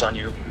 Charge on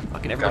you.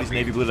 Fucking everybody's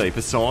navy blue today.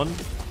 Passon?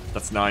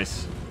 That's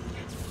nice.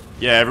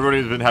 Yeah,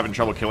 everybody's been having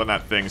trouble killing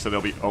that thing, so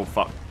they'll be. Oh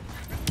fuck!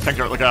 Tank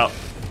turret, look out!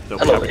 They'll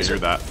be happy to hear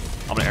that.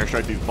 I'm gonna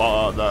airstrike these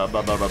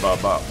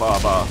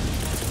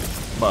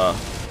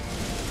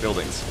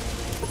buildings.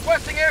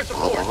 Requesting air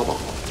support.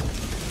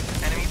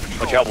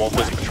 Watch out, Wolf.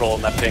 There's a patrol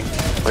on that ping.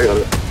 I got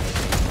it.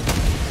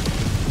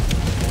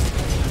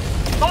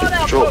 Bot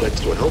Patrol outpost.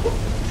 next to a hellbomb.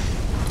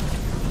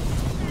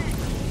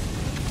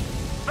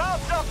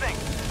 Found something.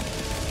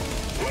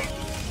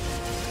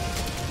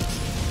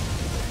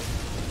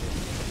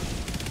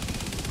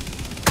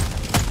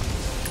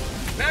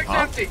 Mag's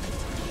empty.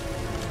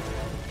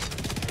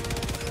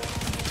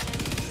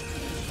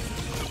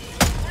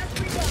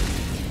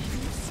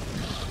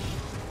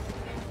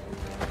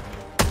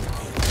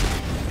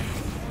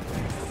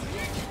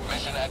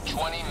 Mission at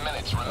 20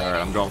 minutes remaining.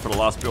 Alright, I'm going for the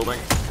last building.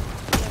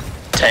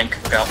 Tank,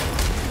 look out.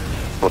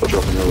 Auto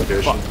drop in your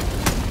location.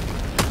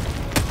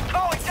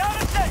 Calling down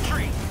a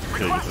sentry.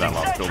 Okay, get to that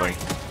last building.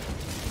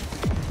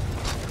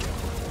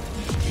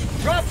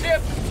 Drop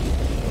ship.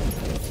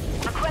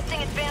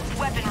 Requesting advanced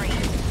weaponry.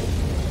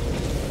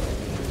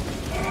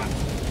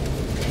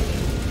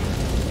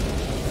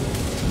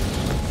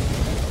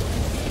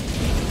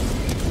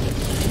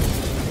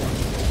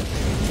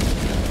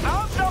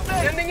 Found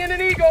something. Sending in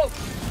an eagle.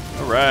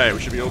 Alright, we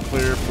should be all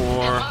clear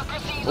for.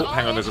 Oh,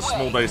 hang on, there's a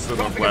small base to the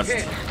Dropping a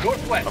northwest. pin.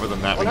 Northwest. Other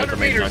than that, we get the 100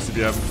 main meters.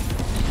 ICBM.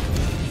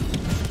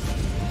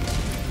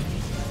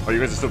 Oh, you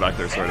guys are still back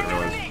there, sorry, I didn't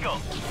realize.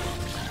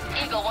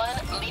 Eagle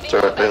 1 leaving. It's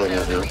alright, bailing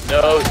out now.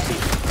 No,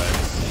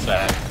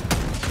 sad.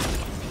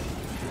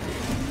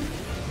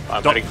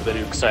 I'm heading for the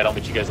nuke site. I'll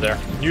meet you guys there.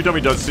 New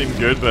dummy does seem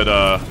good, but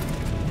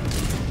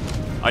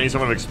I need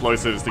someone with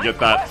explosives to get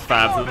that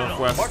fab to the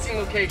northwest. Marking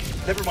location.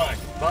 Never mind.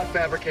 Bot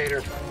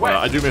fabricator. West.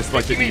 I do miss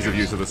like the 50 ease of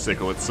meters. use of the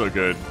sickle, it's so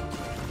good.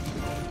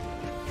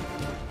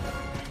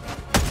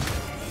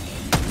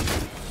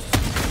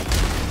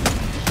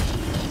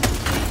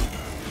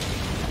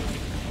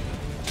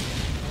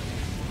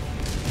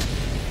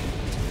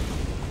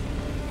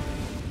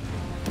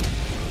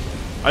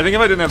 I think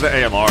if I didn't have the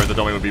AMR, the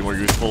dummy would be more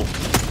useful.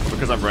 But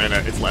because I'm running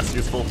it, it's less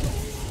useful.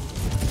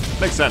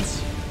 Makes sense.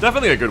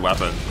 Definitely a good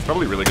weapon. It's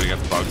probably really good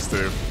against bugs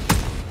too.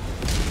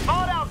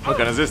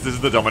 Okay, is this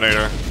is the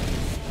Dominator.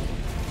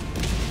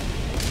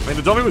 I mean,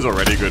 the dummy was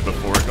already good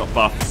before it got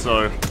buffed,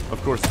 so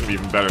of course it's gonna be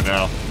even better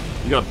now.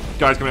 You got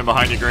guys coming in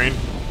behind you, Green.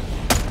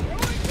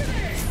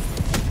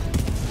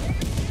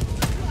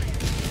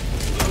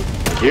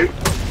 Thank you.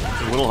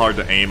 It's a little hard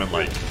to aim and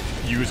like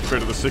use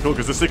crit of the sickle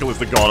because the sickle is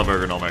the god of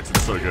ergonomics.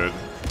 It's so good.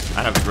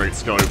 I have a great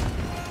scope. And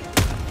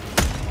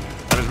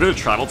there's a bit of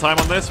travel time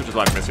on this, which is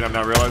why I'm missing. I'm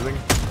now realizing.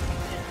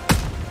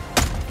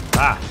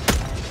 Ah.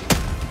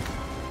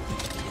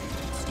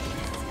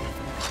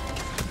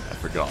 I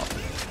forgot.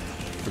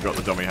 Forgot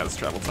the dummy has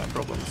travel time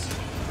problems.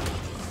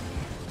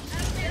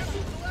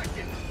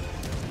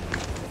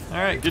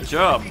 Alright, good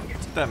job.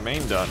 Let's get that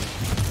main done.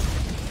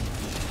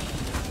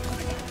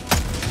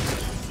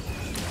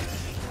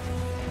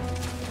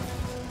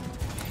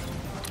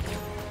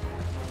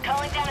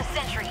 Calling down a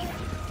sentry.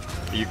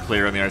 Are you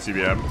clear on the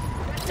ICBM?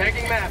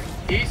 Tagging map.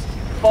 East.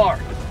 Far.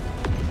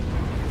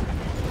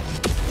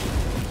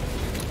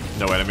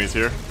 No enemies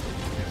here?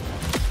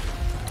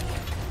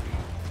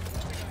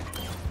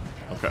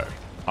 Okay.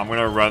 I'm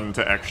gonna run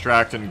to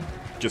extract and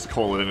just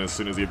call it in as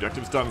soon as the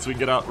objective's done so we can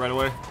get out right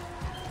away.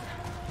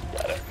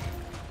 Got it.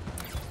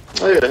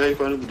 Oh yeah, how you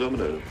finding the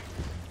Dominator?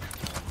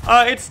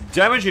 It's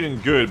damaging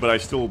and good, but I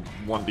still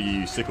want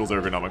the sickle's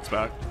ergonomics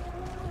back.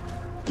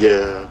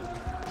 Yeah.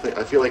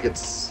 I feel like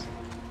it's...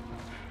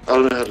 I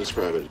don't know how to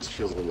describe it, it just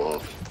feels a little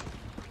off.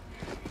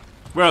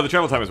 Well, the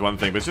travel time is one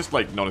thing, but it's just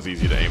like not as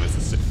easy to aim as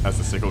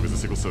the sickle, because the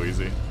sickle's so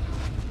easy.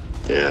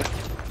 Yeah.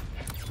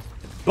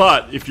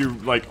 But if you're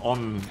like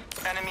on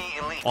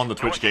the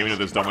Twitch gaming of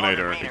this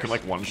Dominator, it can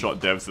like one-shot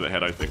devs to the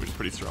head, I think, which is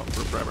pretty strong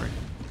for a primary.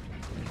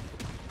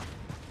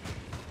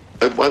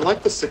 I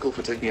like the sickle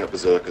for taking out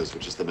berserkers,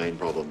 which is the main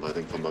problem, I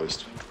think, for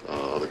most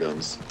other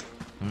guns.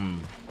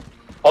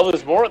 Oh,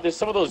 there's more. There's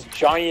some of those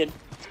giant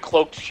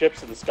cloaked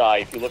ships in the sky.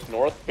 If you look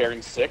north,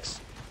 bearing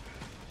 6.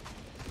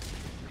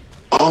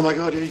 Oh my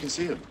god, yeah, you can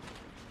see them.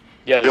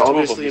 Yeah, they're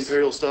obviously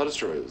Imperial Star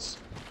Destroyers.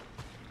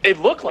 They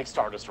look like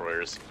Star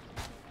Destroyers.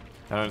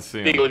 I don't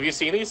see Beagle, them. have you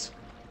seen these?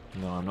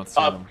 No, I'm not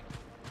seeing them.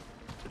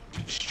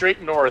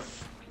 Straight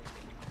north,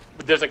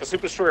 there's like a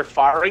Super Destroyer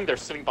firing. They're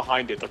sitting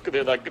behind it.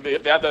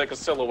 They have like a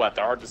silhouette.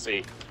 They're hard to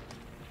see.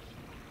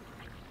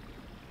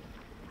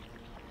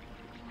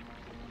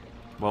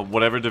 Well,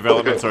 whatever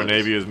developments our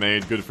Navy has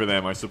made, good for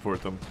them. I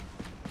support them.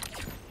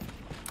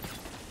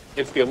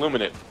 It's the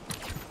Illuminate.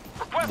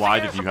 Why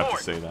did you have to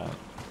say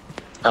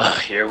that?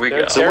 Here we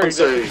go. They're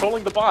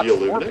controlling the bots.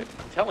 I'm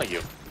telling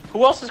you.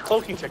 Who else has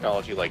cloaking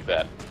technology like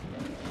that?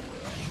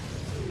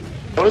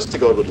 Honest to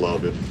God, would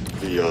love if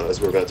the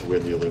as we're about to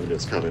win, the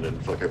Illuminates come in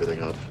and fuck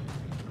everything up.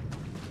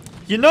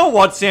 You know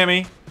what,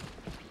 Sammy?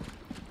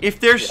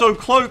 If they're so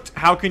cloaked,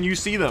 how can you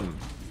see them?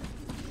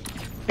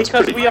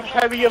 Because we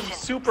have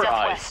super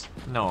eyes.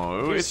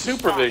 No, it's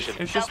supervision.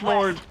 It's just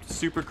more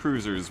super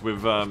cruisers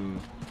with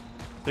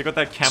they got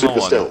that camo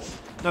Super on. stealth.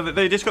 No,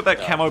 they just got that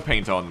camo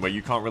paint on where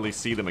you can't really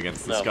see them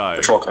against the sky.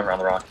 Patrol coming around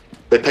the rock.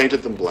 They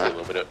painted them black.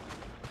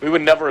 We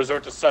would never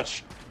resort to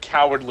such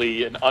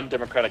cowardly and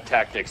undemocratic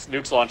tactics.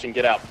 Nukes launching,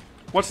 get out.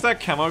 What's that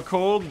camo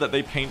called that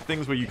they paint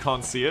things where you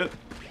can't see it?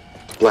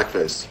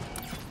 Blackface.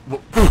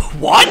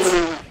 What?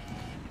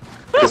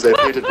 Because they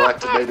painted black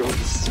to make it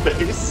with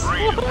space.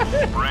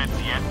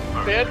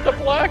 Ban the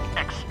black.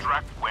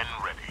 Extract when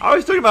ready. I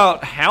was talking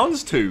about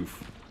Houndstooth.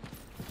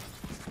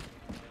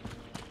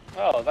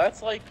 Oh,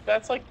 that's like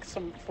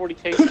some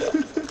 40k stuff.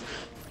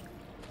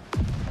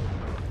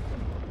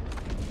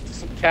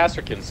 Some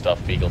Casterkin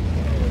stuff, Beagle.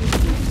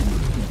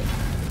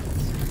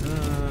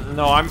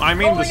 No, I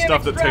mean the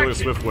stuff that Taylor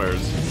Swift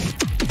wears.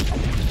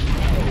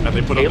 And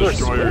they put on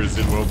destroyers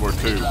in World War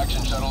II.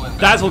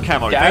 Dazzle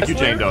camo, thank you,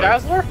 Jane Doe.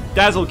 Dazzler?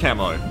 Dazzle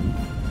camo.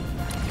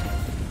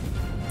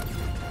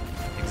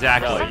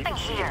 Exactly.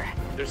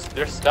 No,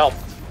 they're stealth.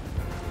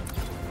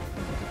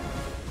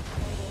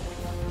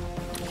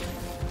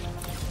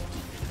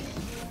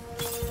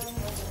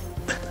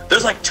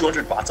 There's like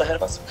 200 bots ahead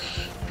of us.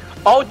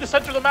 Oh, the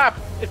center of the map!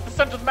 It's the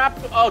center of the map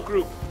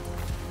group.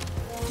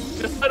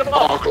 Just set them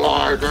up.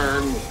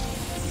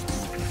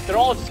 They're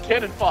all just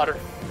cannon fodder.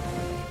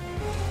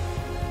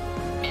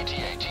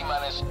 ETA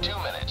T-minus 2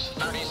 minutes,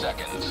 30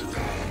 seconds.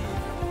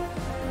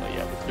 Oh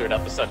yeah, we cleared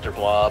out the center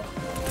blob.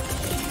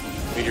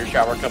 Meteor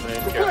shower coming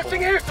in.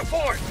 Requesting air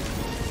support!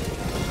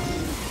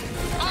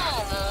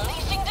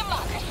 Unleashing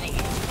democracy.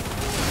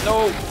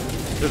 No!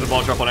 There's a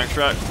ball drop on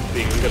extract.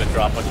 Being gonna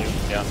drop on you,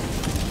 yeah.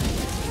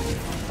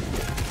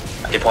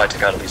 They probably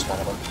took out at least one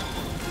of them.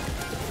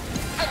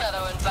 Another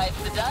one bites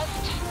the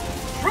dust.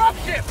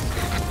 Dropship!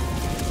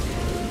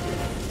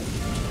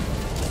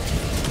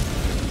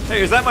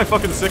 Hey, is that my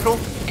fucking sickle?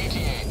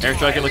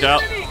 Airstriking, look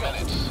out.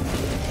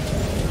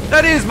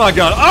 That is my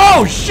gun.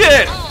 Oh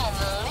shit!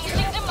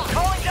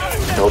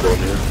 Held on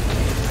here.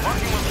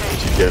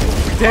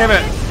 Damn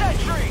it!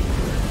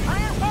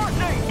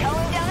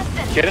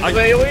 Get into the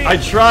AoE! I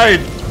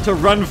tried to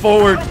run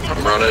forward.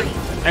 I'm running.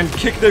 And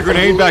kick the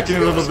grenade back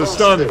into the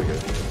stun.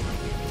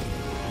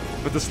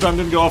 But the stun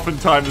didn't go off in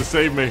time to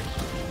save me.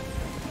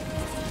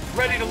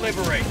 Ready to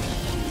liberate.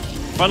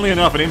 Funnily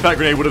enough, an impact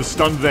grenade would have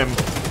stunned them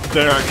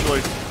there,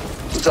 actually.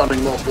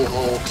 Stunning multiple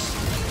hulks.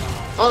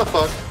 Oh,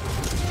 fuck.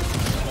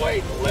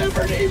 Wait,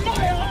 liberty,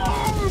 my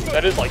arm!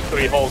 That is like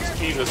 3 hulks,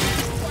 Jesus.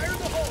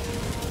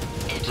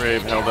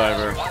 Brave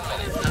Helldiver.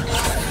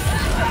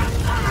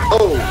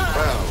 Oh,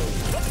 wow.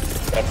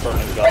 That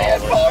Fernand got all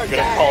of us. Good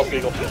call,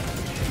 Beagle.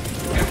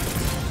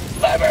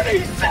 Liberty,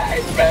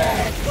 save me!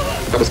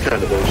 That was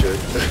kind of bullshit.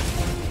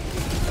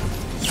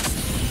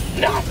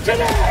 Not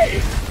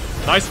today!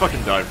 Nice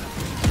fucking dive.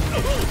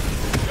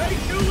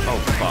 Oh,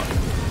 fuck.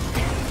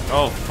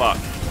 Oh, fuck.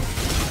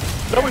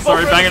 No, we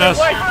Sorry, banging us.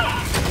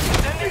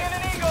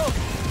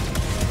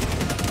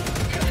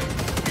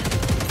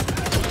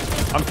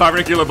 I'm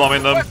fabricular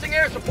bombing them. Requesting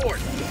air support!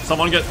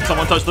 Someone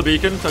touch the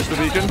beacon. Touch the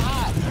beacon.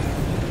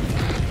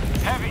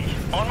 Heavy,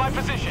 on my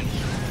position.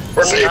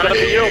 We're saving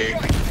you.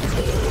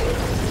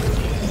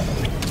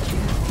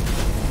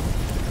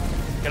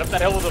 Get up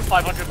that hill with a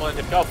 500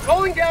 blended. Go.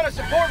 Calling down a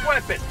support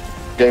weapon!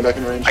 Getting back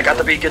in range. I got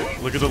the beacon.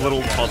 Look at the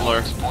little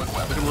toddler. Look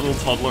at the little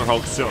toddler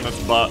Hulk sit on its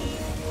butt.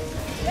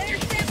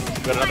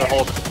 Got another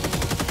Hulk.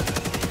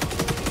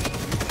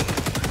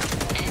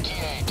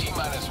 ETA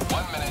T-minus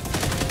 1 minute.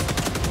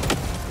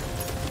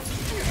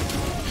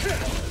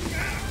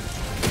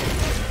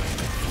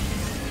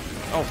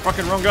 Oh,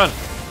 fucking wrong gun.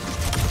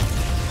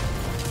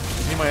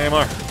 Need my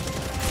AMR.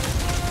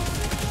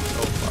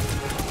 Oh, fuck.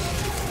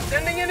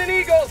 Sending in an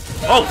eagle!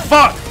 Oh,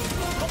 fuck!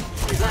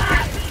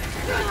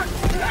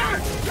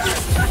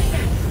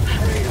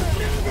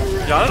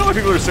 Yeah, I don't know why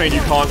people are saying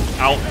you can't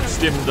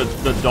out-stim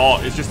the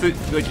dot. It's just that,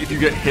 like, if you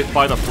get hit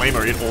by the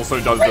flamer, it also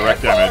does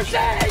direct damage.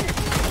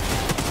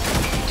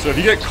 So if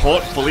you get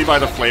caught fully by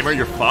the flamer,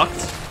 you're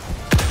fucked.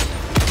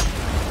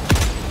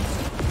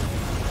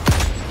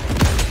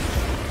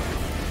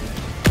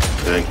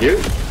 Thank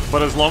you.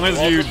 But as long as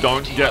you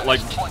don't get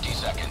like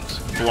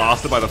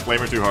blasted by the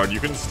flamer too hard, you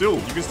can still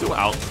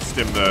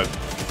out-stim the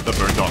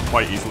burn dot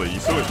quite easily. You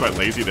still look quite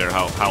lazy there.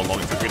 How long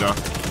it took me to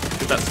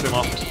get that stim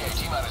up.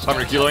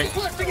 100 kiloing.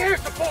 Air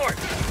support.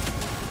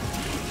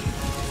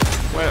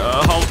 Wait,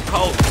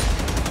 halt.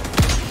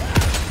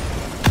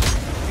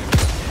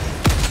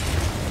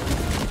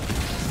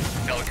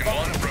 Pelican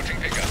 1 approaching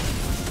pickup.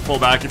 Pull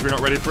back if you're not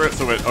ready for it,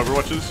 so it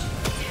overwatches.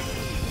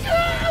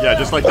 Yeah,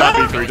 just like that,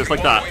 B3, just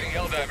like that.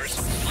 Helldivers,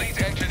 please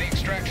enter the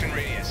extraction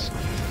radius.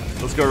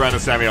 Let's go around to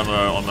Sammy on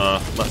the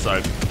left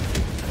side.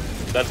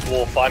 That's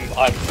Wolf. I'm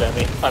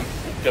Sammy. I'm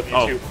W2.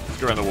 Oh, let's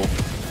go around the Wolf.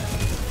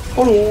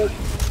 Hello.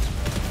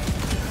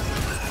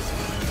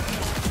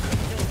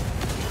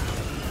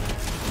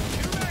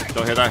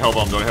 Don't hit that hell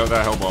bomb. Don't hit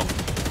that hell bomb.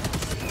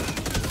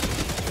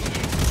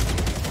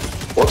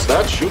 What's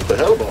that? Shoot the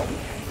hell bomb.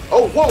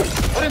 Oh, whoa!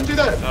 I didn't do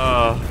that.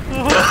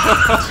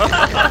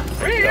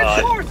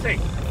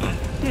 Reinforcing.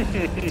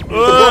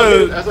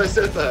 As I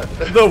said that.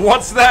 The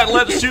what's that?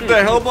 Let's shoot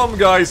the hell bomb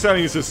guy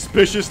sounding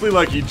suspiciously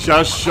like he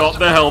just shot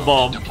the hell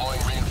bomb.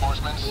 Deploying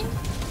reinforcements.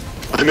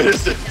 I'm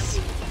innocent.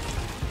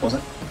 Was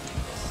it?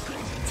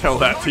 Tell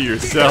that to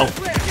yourself.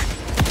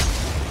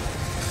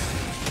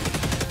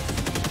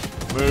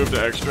 Move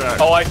to extract.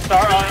 Oh, I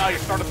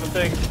started the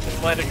thing.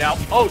 It's landing now.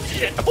 Oh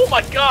shit! Oh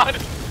my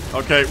god!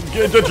 Okay,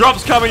 the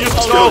drop's coming.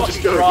 Just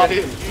go. Drop.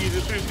 Get in.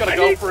 Jesus, who's gonna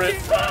go for it?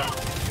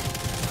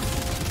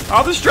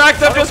 I'll distract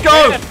them. Just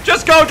go.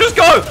 Just go. Just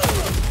go.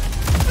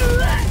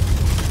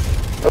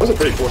 That was a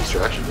pretty poor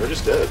distraction. They're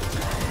just dead.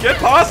 Get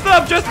past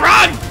them. Just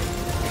run.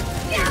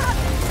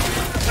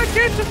 I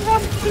can't just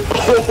run.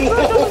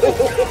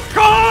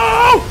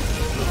 Go.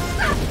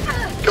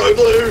 Go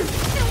blue.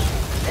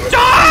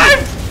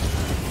 Dive.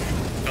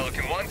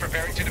 Pelican 1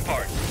 preparing to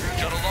depart.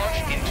 Shuttle launch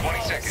in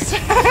 20 seconds.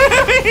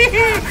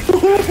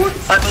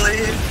 I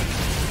believe.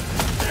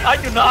 I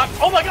do not.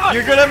 Oh my god!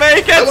 You're gonna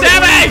make it,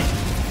 Sammy.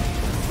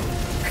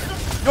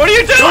 What are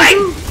you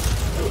doing?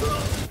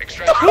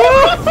 Extraction.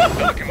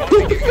 Pelican 1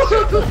 beginning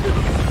ascent.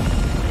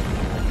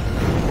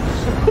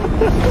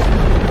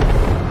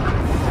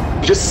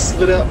 You just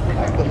slid out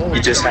the hole.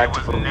 You just hacked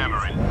was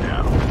never in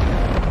doubt.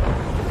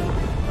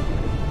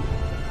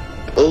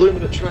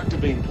 Illuminate tractor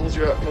beam pulls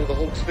you out from the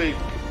Hulk's feet.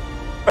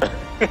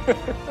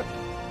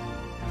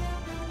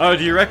 Oh,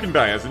 do you reckon,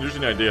 Bang? That's an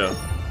interesting idea.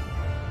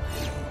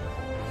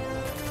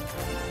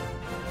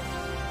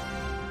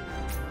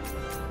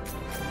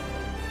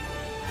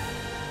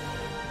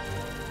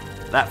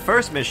 That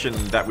first mission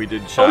that we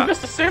did, Oh, chat, we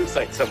missed a SAM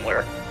site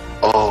somewhere.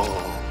 Oh.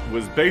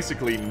 was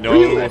basically no.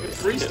 Really?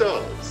 3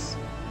 stars.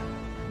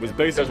 Was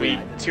Because basically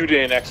we tuned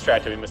in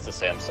extract and we missed the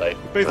SAM site.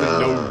 basically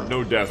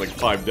no deaths, like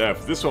 5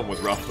 deaths. This one was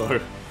rough though.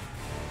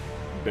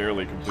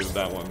 Barely completed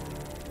that one.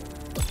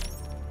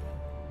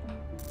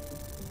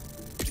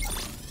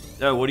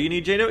 Oh, what do you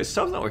need, Jado? His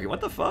sub's not working.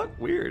 What the fuck?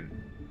 Weird.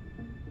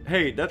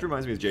 Hey, that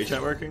reminds me, is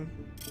J-Chat working?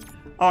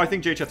 Oh, I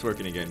think J-Chat's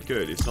working again.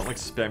 Good. It's not like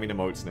spamming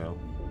emotes now.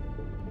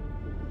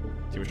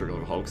 Too much struggling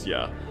with Hulks?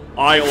 Yeah.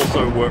 I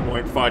also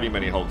weren't fighting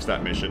many Hulks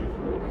that mission,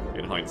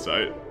 in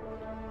hindsight.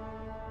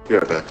 Be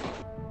right back.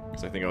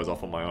 Because I think I was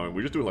off on my own.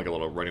 We're just doing like a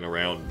lot of running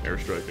around,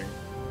 airstriking.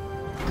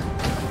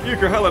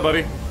 Euchre, hello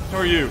buddy. How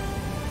are you?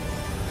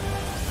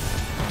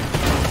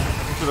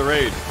 Welcome to the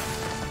raid.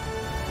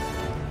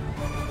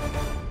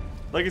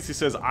 Legacy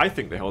says, I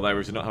think the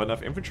Helldivers do not have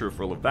enough infantry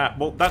for all of that.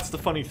 Well, that's the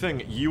funny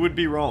thing. You would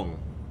be wrong.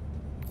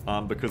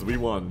 Because we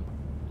won.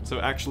 So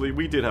actually,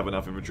 we did have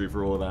enough infantry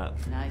for all of that.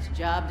 Nice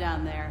job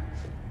down there.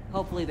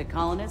 Hopefully the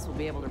colonists will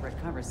be able to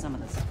recover some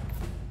of this.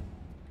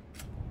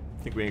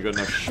 I think we ain't got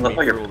enough I love schmeat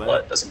how your for all that.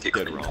 blood doesn't get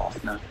Dead cleaned wrong.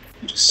 off now.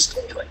 You just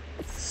stay, like,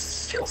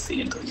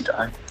 filthy until you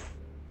die.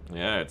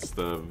 Yeah, it's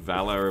the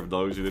valor of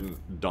those who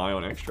didn't die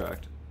on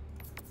extract.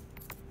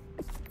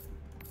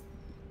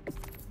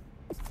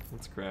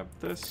 Let's grab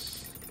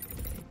this.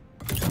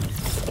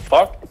 The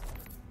fuck?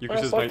 Yuka I don't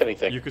says, select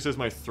anything. Yuka says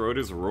my throat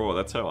is raw.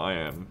 That's how I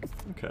am.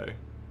 Okay.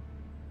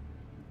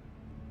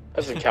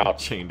 Doesn't count.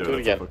 Chained Do it that's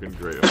again. fucking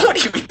great. What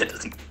do you mean that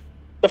doesn't?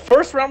 The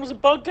first round was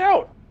bugged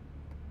out.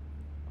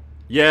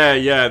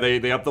 Yeah,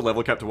 they upped the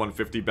level cap to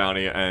 150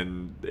 bounty,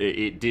 and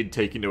it did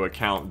take into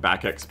account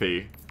back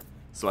XP.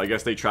 So I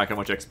guess they track how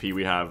much XP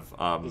we have.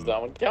 Does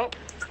that one count?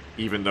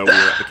 Even though we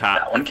were at the cap.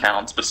 That one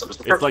counts, but so does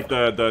the It's first like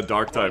one. the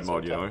dark tide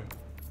mod, you know.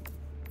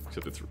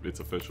 Except it's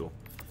official.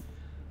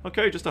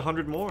 Okay, just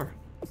 100 more.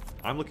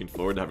 I'm looking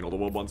forward to having all the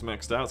world ones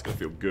maxed out. It's gonna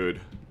feel good.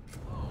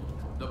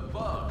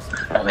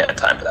 I only had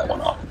time for that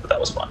one off, but that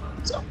was fun.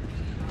 So,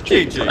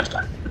 GG. till next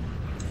time.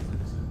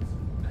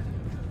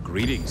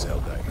 Greetings,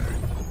 Helldiver.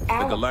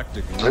 The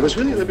Galactic. I was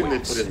really hoping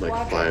they'd put in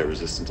like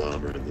fire-resistant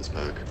armor in this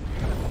pack.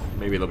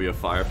 Maybe there'll be a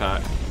fire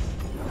pack.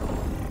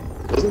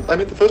 I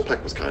mean, the first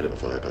pack was kind of a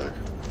fire pack.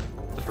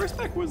 The first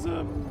pack was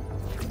oh,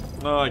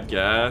 I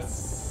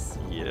guess.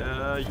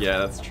 Yeah,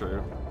 that's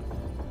true.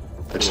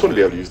 I just want to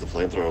be able to use the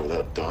flamethrower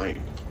without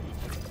dying.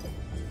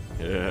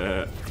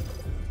 Yeah.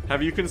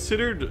 Have you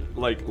considered,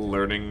 like,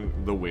 learning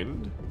the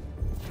wind?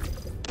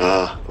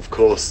 Ah, of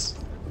course.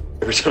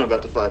 Every time I'm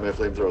about to fire my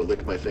flamethrower, I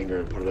lick my finger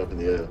and put it up in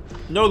the air.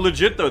 No,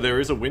 legit though, there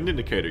is a wind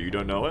indicator. You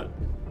don't know it?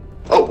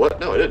 Oh, what?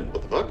 No, I didn't.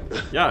 What the fuck?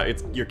 Yeah,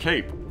 it's your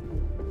cape.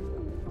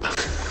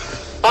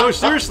 No,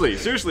 seriously,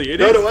 it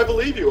no, is. No, I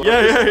believe you. Yeah.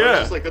 I was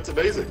just like, that's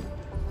amazing.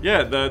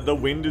 Yeah, the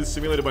wind is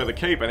simulated by the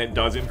cape, and it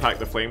does impact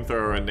the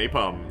flamethrower and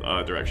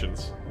napalm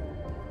directions.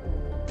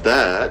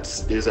 That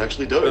is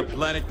actually dope. The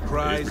planet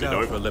cries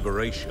out for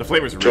liberation. The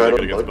flamer's really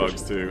good against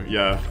bugs too.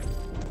 Yeah.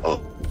 Oh.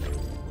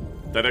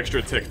 That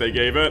extra tick they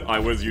gave it, I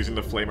was using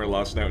the flamer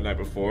last night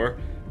before,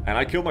 and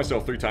I killed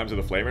myself 3 times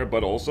with the flamer,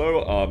 but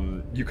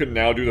also, you can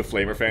now do the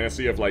flamer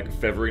fantasy of, like,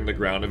 feathering the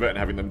ground of it and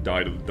having them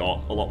die to the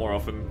dot a lot more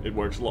often. It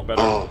works a lot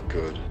better. Oh,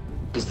 good.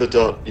 Because the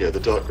dot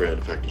ground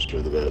effect was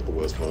really the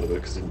worst part of it,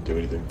 because it didn't do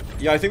anything.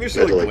 Yeah, I think there's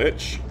still a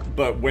glitch,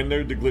 but when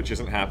the glitch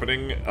isn't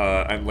happening,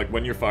 and, like,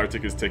 when your fire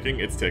tick is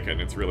ticking, it's ticking.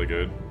 It's really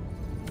good.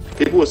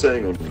 People were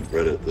saying on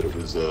Reddit that it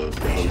was, the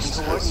host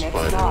has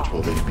fire damage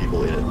while the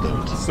people in it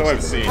don't. So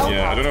I've seen,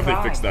 yeah. I don't know if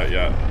they fixed that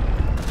yet.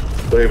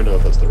 I don't even know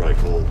if that's the right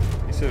call.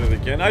 You said it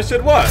again. I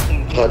said what?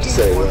 Hard to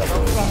say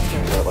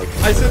without like...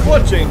 I said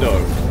what, Jane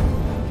Doe?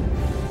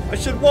 I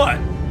said what?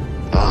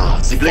 Ah,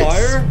 the blitz.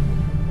 Fire?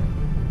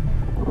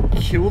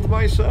 Killed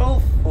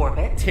myself?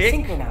 Orbit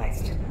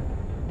synchronized.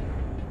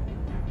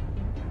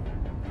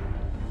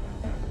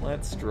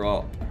 Let's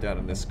drop down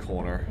in this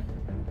corner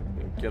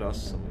and get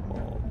us some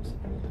bombs.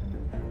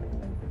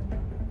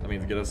 I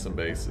mean, get us some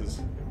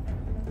bases.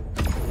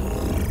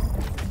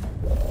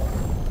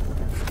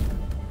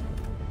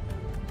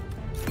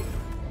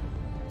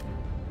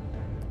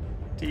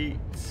 Deet.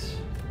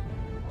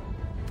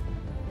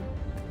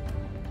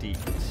 Deet.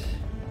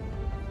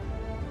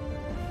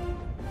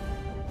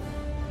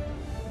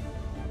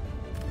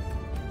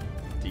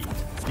 Deet.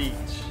 Deet.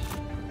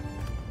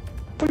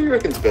 What do you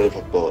reckon's better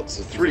for bots?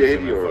 A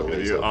 380 or a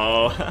laser?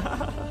 Oh.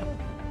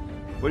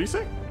 What do you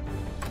say?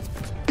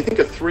 Do you think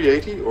a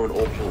 380 or an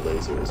orbital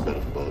laser is better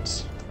for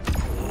bots?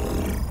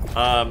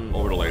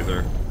 Orbital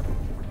laser.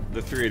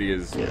 The 380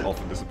 is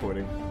often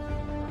disappointing.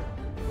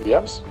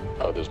 Yes?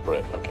 Oh, there's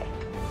Brett. Okay.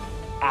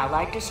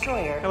 Allied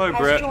destroyer Hello,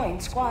 has Brett.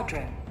 joined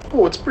squadron.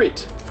 Oh, it's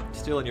Brit.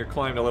 Still in your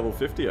climb to level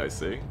 50, I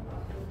see.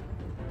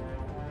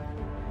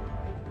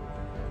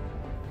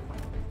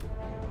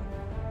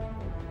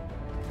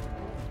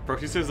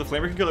 Proxy says the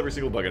flamer can kill every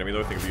single bug enemy, though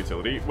I think it's a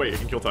utility. Wait, it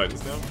can kill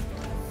Titans now?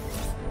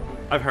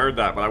 I've heard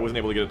that, but I wasn't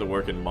able to get it to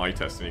work in my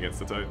testing against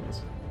the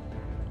Titans.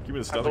 Give me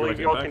the stuns. I believe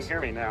y'all can hear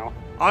me now.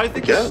 I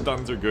think the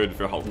stuns are good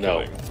for Hulk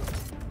killing.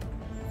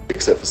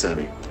 Except for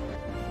Sammy.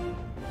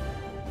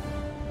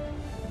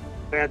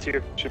 To answer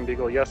your question,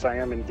 Beagle, yes, I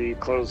am indeed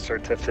closer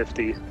to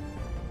 50.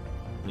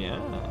 Yeah.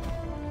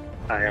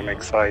 I am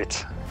excited.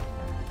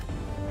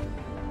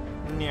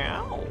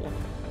 Meow.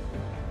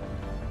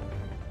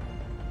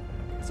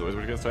 So is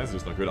what against Titans is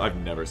just not good. I've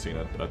never seen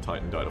a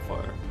Titan die to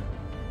fire.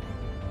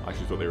 I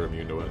actually thought they were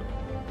immune to it.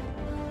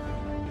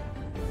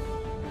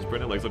 Does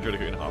Brendan legs try to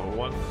get in half of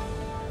one?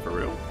 For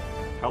real?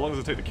 How long does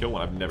it take to kill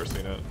one? I've never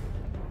seen it.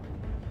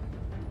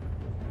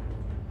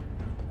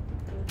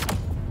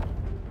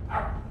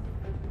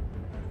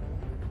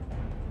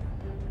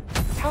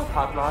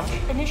 Telepod launch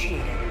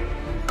initiated.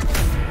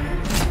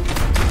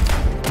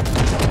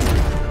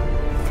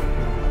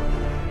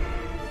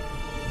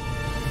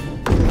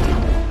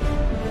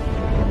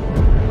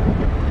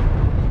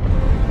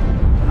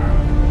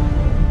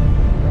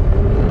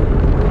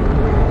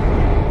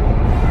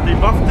 They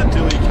buffed the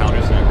Dilly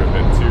counter sniper a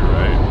bit too,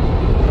 right?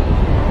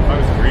 If I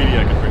was greedy,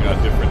 I could bring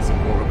out different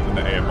support weapons in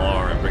the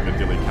AMR and bring the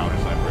Dilly counter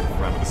sniper in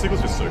front, but the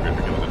Signal's just so good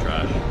for killing the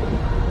trash.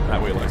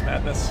 That way lies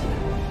madness.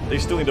 They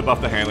still need to buff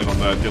the handling on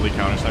the Dilly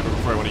counter sniper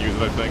before I want to use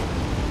it, I think.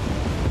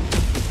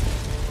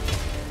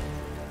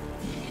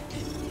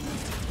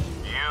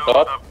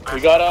 Oh,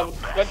 we got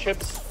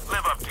gunships.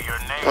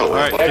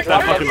 Alright, get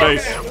that fucking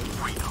base.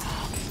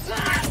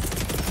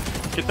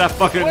 Get that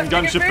fucking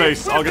gunship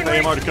base. I'll get the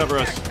AMR to cover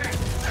us.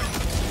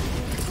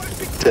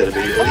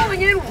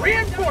 Calling in Oh,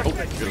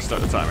 reinforcements. gonna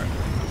start the timer.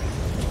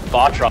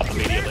 Bot drop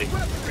immediately.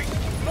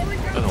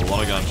 That's a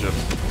lot of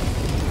gunships.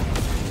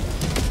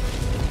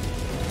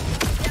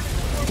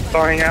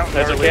 Throwing out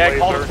That's early okay, I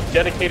called laser. a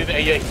dedicated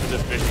AA for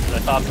this mission because I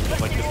thought something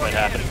like this might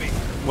happen.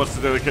 What's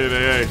the dedicated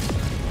AA?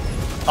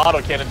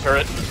 Auto cannon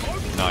turret.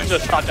 Nice.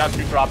 Just shot down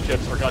 2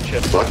 dropships or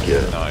gunships. Fuck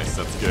yeah. Nice,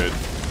 that's good.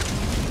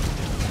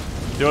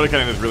 The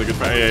autocannon is really good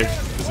for AA.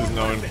 This is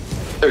known.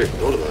 Hey,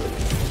 what about it?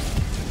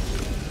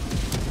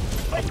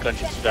 Oh,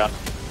 gunships are down.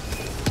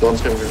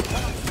 Bombs coming in.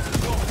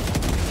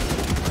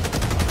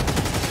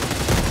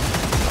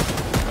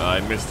 I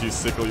missed you,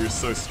 Sickle. You're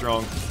so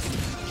strong.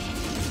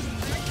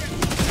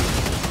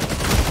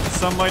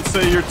 Some might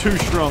say you're too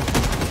strong.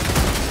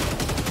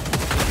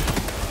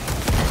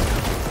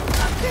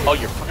 Oh,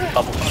 you're fucking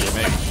double shot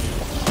me.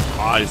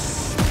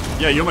 Nice.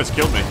 Yeah, you almost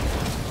killed me.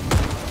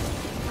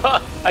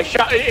 I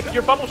shot. If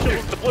your bubble shield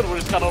was deployed, it would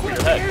have just gone over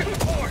your head.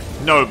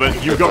 No,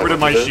 but you got rid of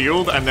my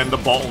shield, and then the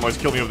bot almost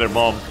killed me with their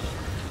bomb.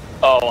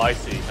 Oh, I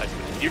see. I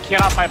see. You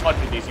cannot find punch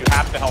with these. You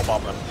have to help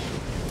on them.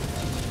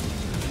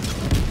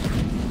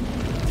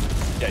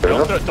 Yeah,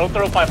 don't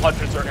throw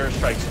 500s or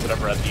airstrikes or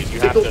whatever at these. You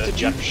have to. Did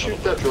you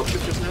shoot that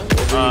dropship just now?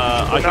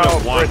 I shot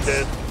it once.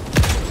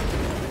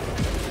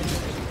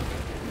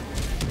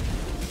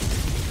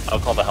 I'll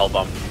call the hell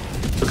bomb.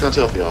 I can't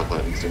tell if the arc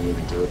lightning's still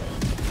moving to it.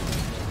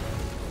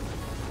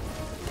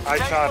 I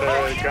shot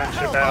a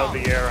gunship out of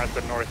the air at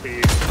the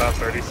northeast about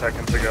 30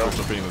 seconds ago.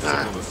 Also being the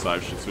signal, the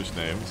side should switch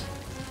names.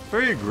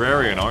 Very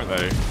agrarian, aren't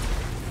they?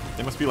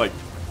 They must be like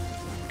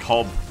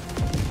Cobb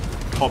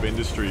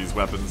Industries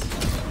weapons.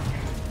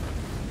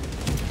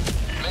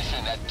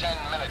 Mission at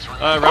 10 minutes.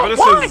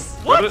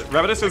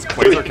 Rabbit says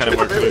Quasar cannon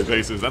works for these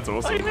bases. That's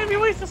awesome. Oh, you made me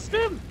waste a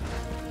stim.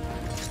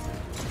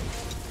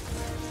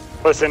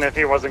 Listen, if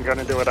he wasn't going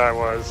to do it, I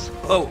was.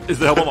 Oh, is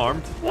the Hellbomb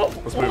armed? Let's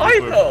move, let's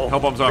move.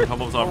 Hellbomb's armed,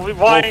 Hellbomb's armed.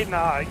 Why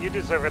not? You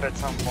deserve it at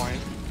some point.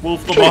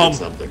 Wolf the bomb.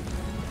 Something.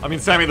 I mean,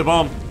 Sammy the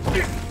bomb.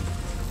 Yeah,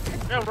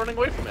 I'm running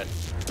away from it.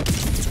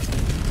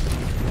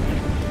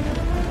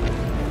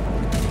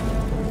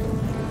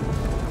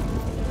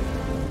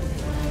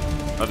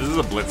 Oh, this is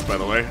a blitz, by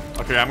the way.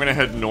 Okay, I'm gonna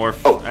head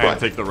north and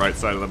take the right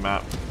side of the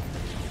map.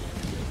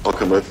 I'll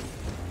come with.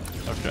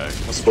 Okay,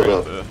 let's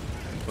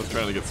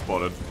try to get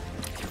spotted.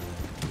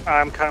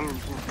 I'm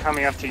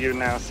coming up to you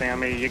now,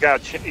 Sammy. You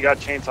got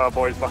chainsaw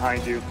boys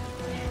behind you.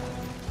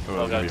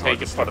 Oh, gotta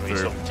take it in front of me,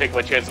 so take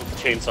my chance with the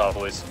chainsaw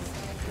boys.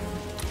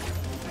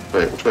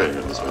 Wait, which way are you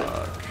going this way?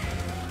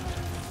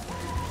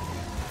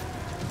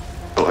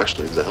 Oh,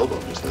 actually, there's a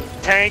Hellbomb just there.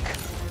 Tank!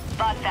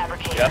 Bot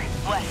fabricator. Yeah.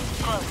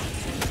 West, close.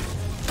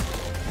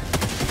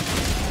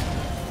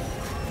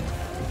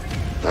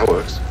 That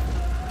works.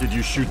 Did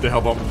you shoot the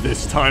Hellbomb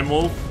this time,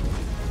 Wolf?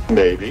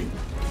 Maybe.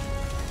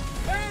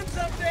 Found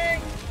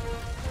something!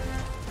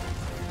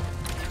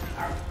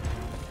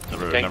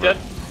 Tank dead?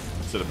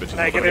 Instead of bitches.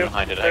 Negative.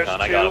 Behind it, I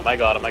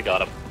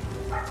got him.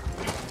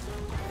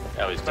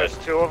 Now he's dead. There's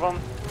two of them.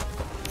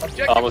 Let's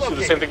do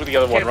the same thing with the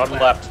other one. Run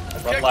left.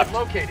 Run left.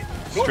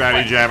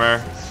 Strategy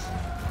jammer.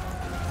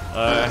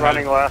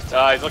 Running left.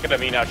 He's looking at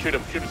me now. Shoot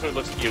him. Shoot him so he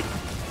looks at you.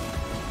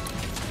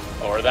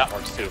 Oh, or that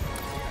works too.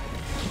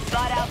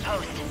 Bot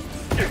outpost.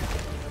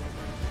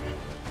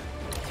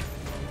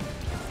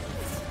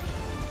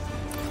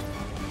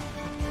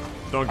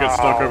 Don't get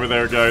stuck over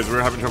there, guys.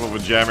 We're having trouble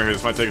with jammer here.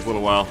 This might take us a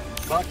little while.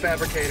 Bot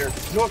fabricator,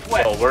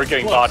 northwest. Oh, we're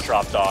getting bot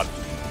dropped on.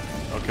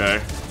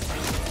 Okay.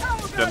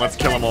 Then let's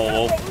kill them all,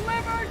 Wolf.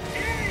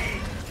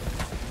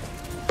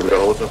 We got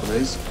all of up in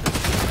these.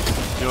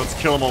 Yeah, let's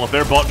kill them all. If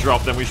they're bot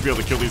dropped, then we should be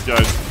able to kill these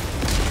guys.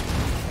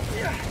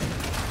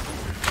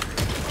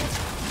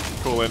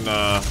 Call in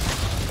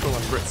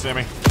Brit,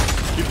 Sammy.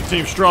 Keep the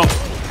team strong.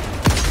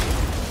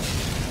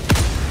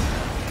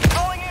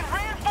 Calling in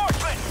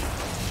reinforcements.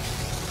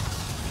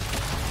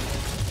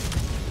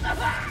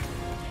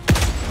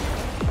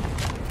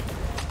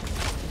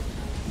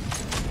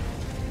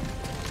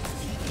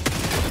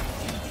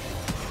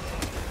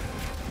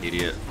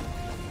 Idiot.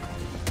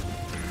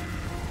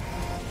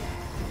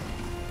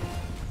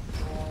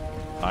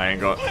 I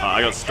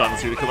got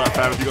stuns here to kill that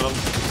fab if you got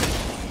them.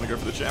 I'm gonna go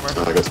for the jammer.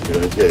 Oh, I got some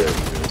good. Yeah.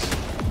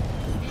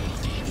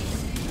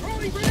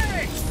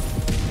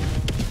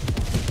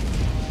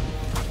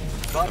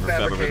 Bot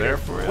Fab over there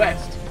for you.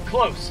 West,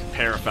 close.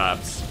 Pair of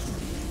fabs.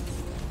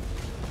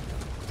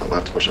 I'll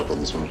have to push up on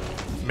this one.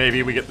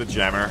 Maybe we get the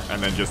jammer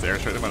and then just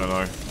airstrike them. I don't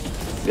know.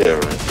 Yeah,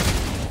 right.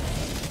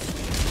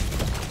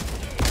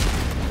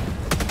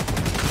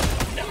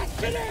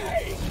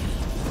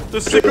 The I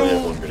sickle! only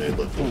have one grenade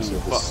left. Ooh, So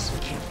fuck.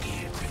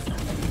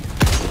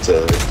 it's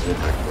an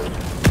impact plan.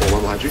 Oh,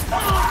 one behind you.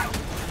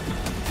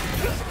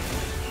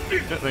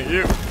 Yeah, thank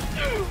you.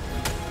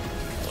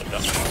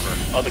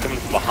 Oh, they're coming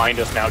from behind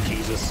us now,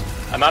 Jesus.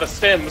 I'm out of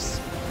stims.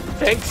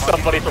 Thanks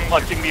somebody for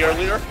punching me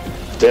earlier.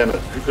 Damn it,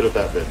 who could have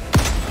that been?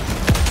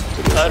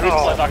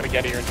 I'm not gonna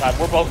get here in time.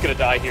 We're both gonna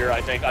die here,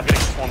 I think. I'm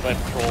getting swarmed by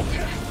patrol.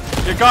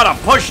 You gotta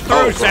push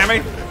through,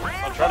 Sammy!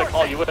 I'm trying to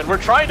call you in. We're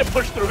trying to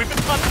push through. We've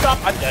been non-stop.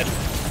 I'm dead.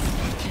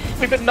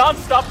 We've been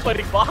non-stop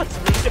fighting bots,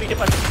 and we're just getting hit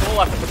by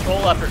patrol after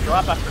patrol after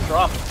drop after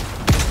drop.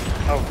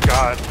 Oh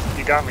god,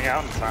 you got me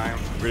out in time.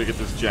 We're gonna get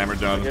this jammer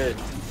done. Good.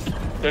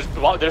 There's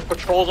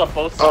patrols on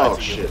both sides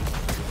of you. Shit.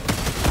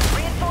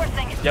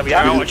 Reinforcing. Yeah, we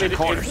haven't made it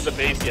into the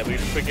base yet. We've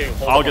just been getting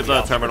I'll get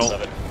the terminal.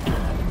 Okay.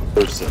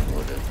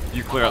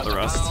 You clear out the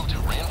rest.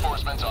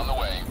 Reinforcements on the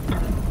way.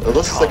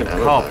 Unless it's like an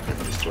ammo Cobb. pack, I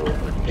can just throw it.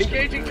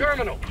 Engaging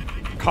terminal.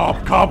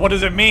 Cobb, what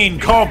does it mean?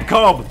 Cobb!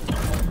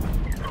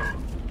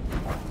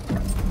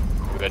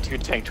 We've got 2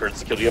 tank turrets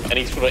to kill. Do you have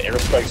any sort of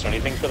airstrikes or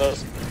anything for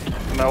those?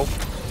 Nope.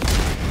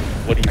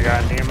 What do you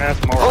I got an EMS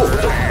mortar.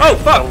 Oh,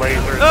 fuck! The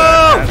lasers.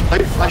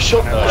 No! I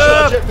shot the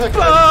jetpack.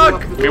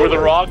 Fuck! We were the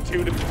wrong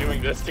two to be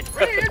doing this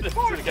together.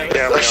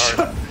 Yeah, we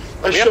are.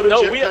 I shot a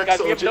jetpack we have no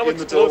soldier in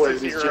the doorway.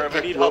 explosives here, and we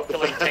need help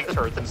killing tank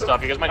turrets and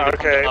stuff. You guys might need to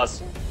come to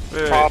us.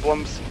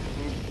 Problems.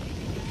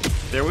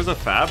 There was a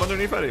fab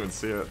underneath? I didn't even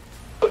see it.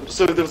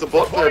 So there was a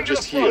bot fab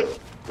just here,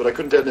 but I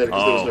couldn't detonate it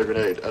because there was no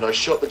grenade, and I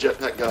shot the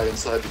jetpack guy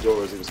inside the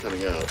door as he was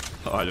coming out.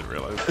 Oh, I didn't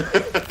realize.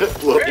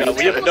 Yeah,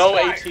 we have no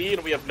AT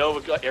and we have no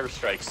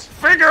airstrikes.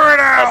 Figure it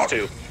out! Us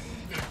two.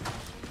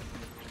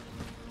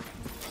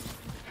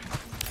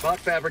 Bot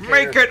fabricator.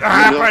 Make it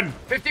happen!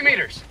 50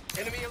 meters.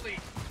 Enemy elite.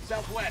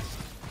 Southwest.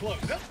 Close.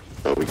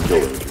 Oh, we can kill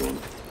them if you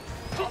want.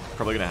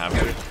 Probably gonna have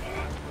to.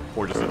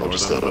 Or just ignore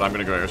them, but I'm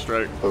gonna go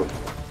airstrike. Oh.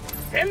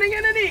 Ending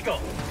in an eagle.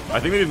 I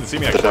think they didn't see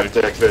me actually.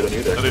 Deactivate on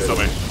you, No, they saw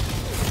me.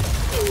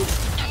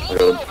 I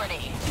got him.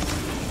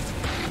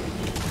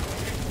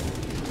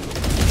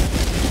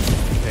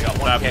 Okay, got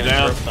one Tap cannon,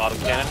 down. auto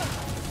cannon.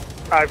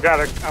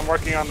 I'm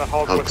working on the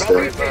Hulk Hulk's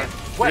with there. the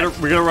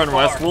We're gonna run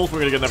west, Wolf. We're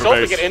gonna get another Still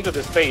have to base. get into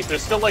this base.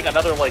 There's still like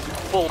another like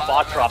full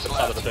bot drop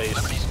inside of the base.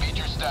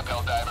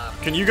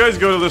 Can you guys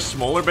go to the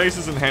smaller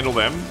bases and handle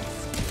them?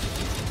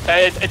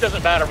 It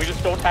doesn't matter. We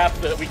just don't have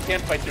the. We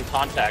can't fight through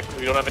contact.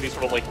 We don't have any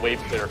sort of like wave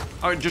clear.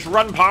 Alright, just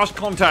run past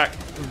contact.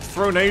 And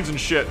throw nades and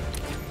shit.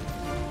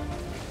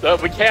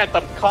 We can't.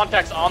 The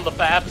contact's on the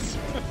fabs.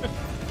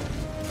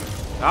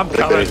 I'm I think they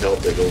coming. need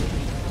help, Diggle.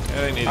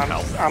 Yeah, they need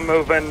help. I'm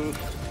moving.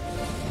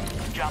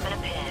 Dropping a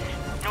pin.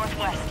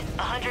 Northwest,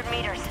 100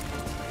 meters.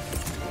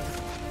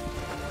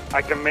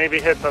 I can maybe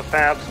hit the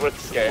fabs with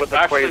Okay, the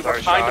actually, quasar we're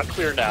kind shot. of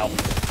clear now.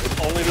 It's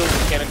only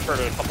those cannon turn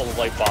and a couple of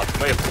light bots.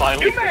 We have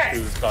finally pushed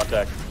through this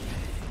contact.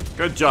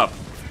 Good job.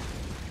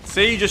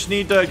 See, you just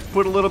need to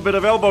put a little bit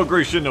of elbow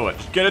grease into it.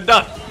 Just get it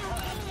done.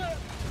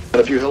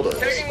 And a few Helldivers.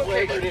 Taking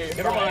location.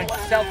 Never mind.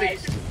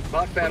 Southeast.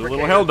 Bot Put a fabricator.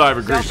 little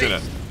Helldiver grease in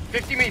it.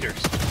 50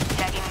 meters.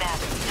 Tagging map.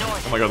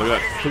 North. Oh my god, look at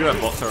that. Look at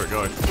that bot turret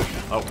going.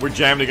 Oh, we're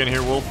jammed again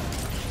here, Wolf.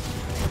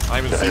 I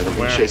haven't seen I'm from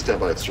being where. chased down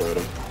by its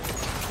stratum.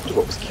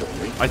 What was killing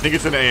me? I think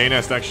it's an AA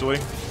nest, actually.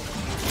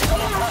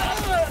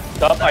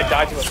 Stop, I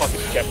died to a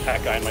fucking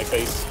jetpack guy in my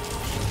face.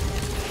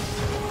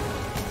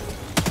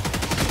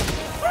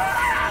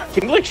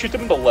 Can you like shoot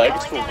them in the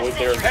legs to avoid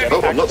their jetpack?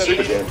 Oh, I'm not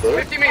super jammed though.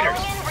 50 meters.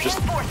 Just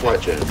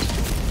flight jammed.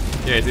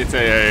 Yeah, it's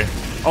AA.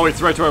 Oh,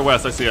 it's right to our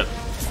west. I see it.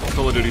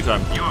 Call of Duty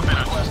time.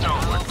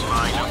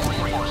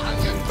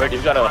 Right,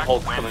 you've got a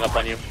Hulk coming up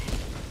on you.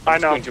 I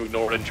know. Going to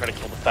ignore it and try to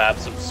kill the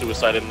fabs and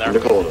suicide in there. I'm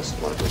the colonist.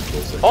 Flight those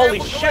kills in. Holy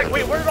shit!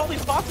 Wait, where did all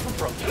these bots come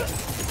from?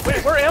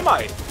 Wait, where am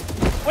I?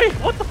 Wait,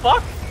 what the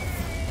fuck?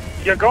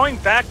 You're going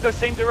back the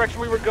same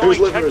direction we were going. Whose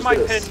liver Check is my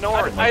this? pin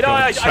north. I know.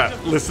 I Chat,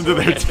 just listen to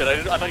their I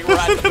thought you were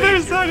at the listen to their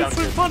base, you were side. down It's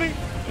so here. funny.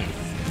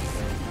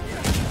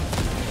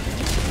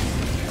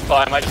 Oh,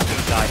 I might just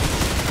gonna die.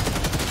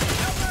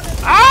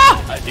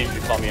 Ah! I need you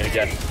to call me in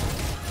again.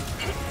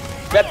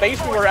 That base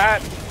we were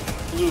at,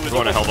 Blue, is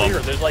Going to almost Hellbomb. clear.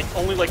 There's like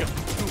only like 2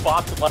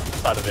 bots left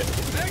inside of it.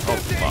 Oh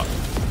fuck.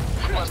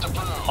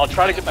 I'll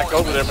try to get back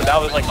over there, but now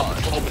there's like a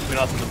patrol between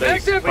us and the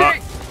base.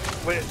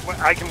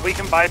 We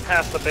can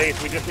bypass the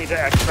base. We just need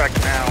to extract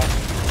now.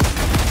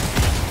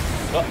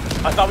 Oh,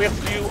 I thought we have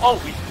to do. Oh,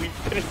 we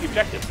finished the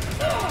objective.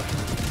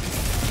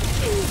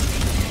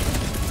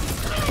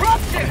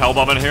 I'm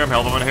hellbombing here. I'm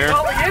hellbombing here.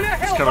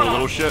 Just covered a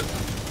little shit.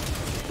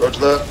 Roger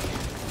that.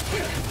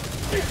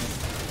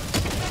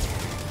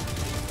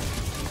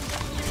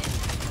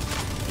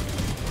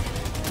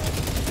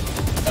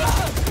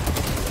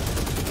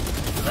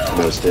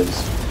 No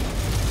stims.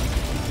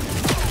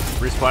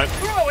 Respawn.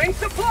 Throwing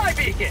supply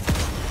beacon.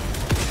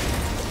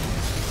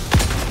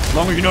 As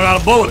long as you know how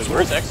to bullets.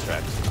 Where's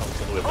extract? Oh, it's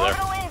all the way over there.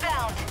 Orbital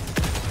inbound.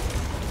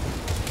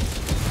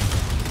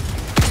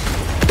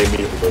 They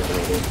immediately broke down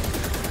again.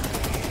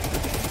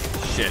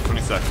 Shit.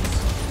 20 seconds.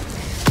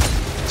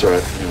 It's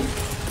alright. Yeah.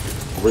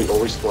 I'll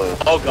resupply up.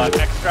 Oh god,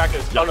 extract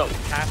is. Oh no,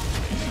 cat.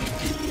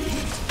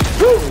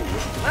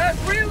 Last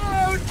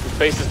reload. This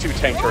base is 2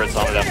 tank turrets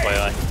on it,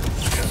 FYI.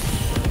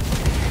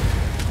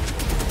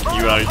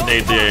 You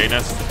nade the AA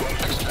nest.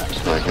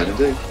 I can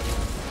indeed.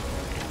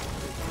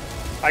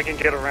 I can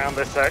get around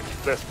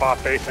this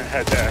bot base and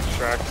head to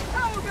extract.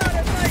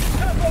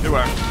 Do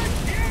it.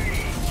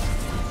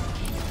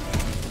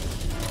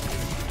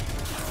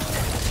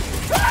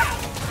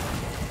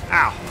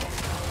 Ow.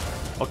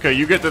 Okay,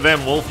 you get to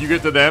them, Wolf. You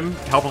get to them.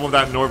 Help them with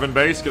that Northern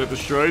base. Get it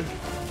destroyed.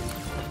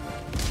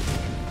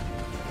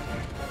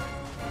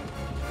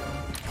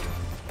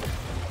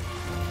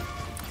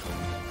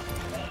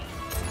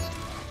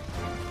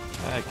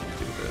 I can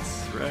do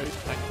this, right?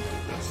 I can do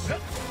this.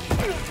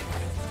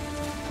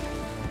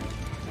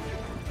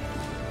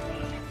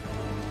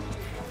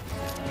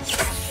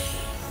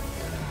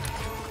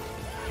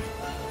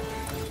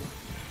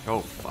 Oh,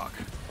 fuck.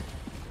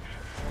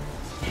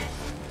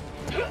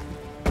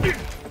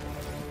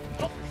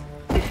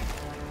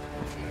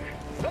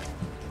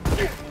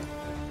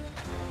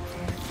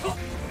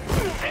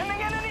 Ending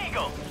in an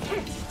eagle.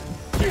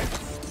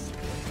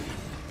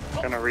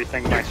 Gonna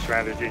rethink my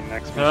strategy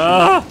next mission.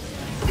 Ah!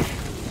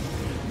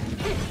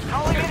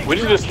 We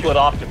need to split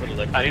off differently.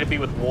 Like, I need to be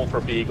with Wolf or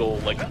Beagle.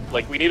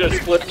 Like we need to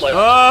split like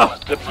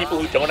the people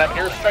who don't have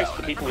airstrikes,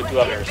 the people who do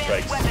have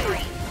airstrikes.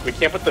 We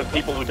can't put the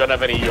people who don't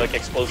have any like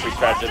explosive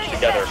stratagems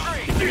together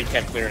because we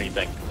can't clear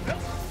anything.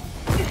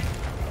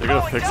 They're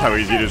gonna fix how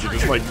easy it is to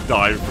just like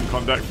dive from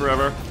contact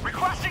forever.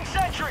 Requesting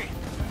sentry.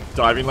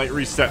 Diving like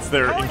resets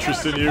their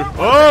interest in you.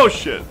 Oh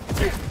shit!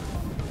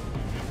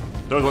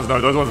 Those ones no,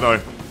 those ones no.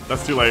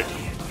 That's too late.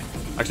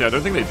 Actually, I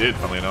don't think they did,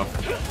 funnily enough.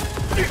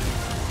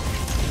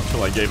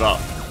 Until I gave up.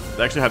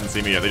 They actually hadn't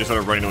seen me yet, they just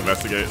started running to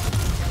investigate.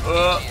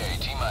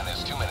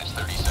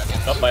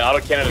 Oh, my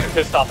autocannon is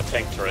pissed off a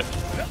tank turret.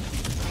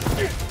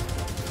 Get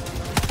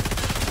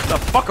the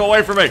fuck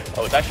away from me!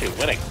 Oh, it's actually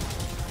winning.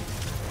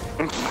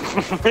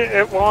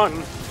 It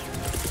won.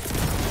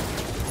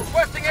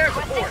 Requesting air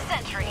support.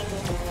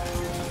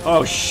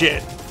 Oh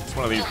shit! It's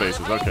one of these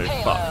bases. Okay,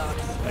 fuck.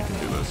 I can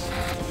do this.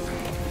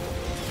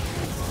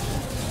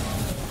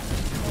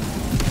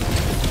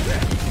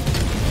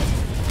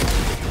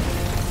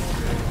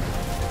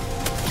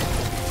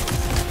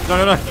 No,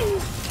 no, no.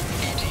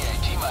 ETA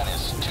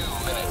T-minus 2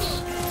 minutes.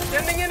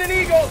 Sending in an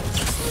eagle.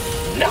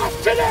 Not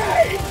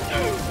today!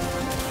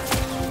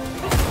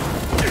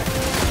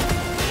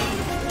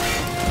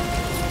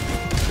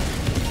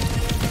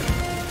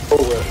 Oh,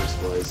 whatever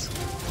supplies.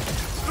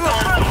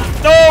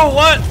 No,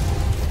 what?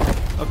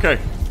 Okay.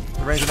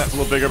 The range of that's a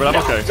little bigger, but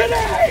I'm okay.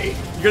 Today!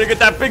 You're gonna get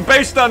that big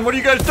base done. What are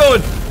you guys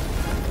doing?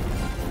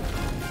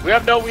 We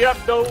have no,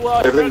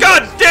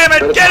 God damn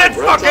it! Get it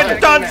fucking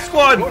done,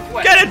 squad!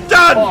 Get it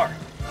done!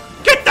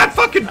 Get that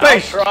fucking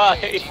base! Try.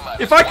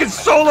 If I could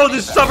solo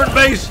this southern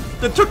base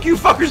that took you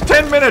fuckers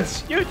 10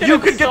 minutes, you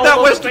could get that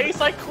western base.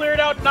 I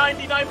cleared out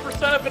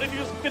 99% of it and you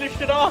just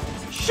finished it off.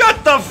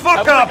 Shut the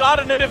fuck up!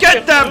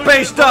 Get that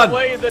base done!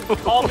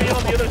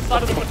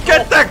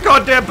 Get that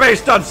goddamn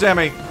base done,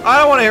 Sammy! I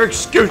don't want to hear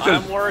excuses!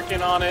 I'm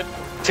working on it.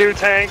 2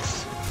 tanks.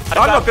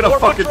 I'm not gonna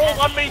fucking.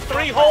 On me,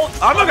 3 holds.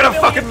 I'm not gonna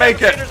fucking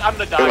make it. I'm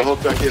gonna die. Gotta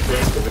hold back here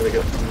first.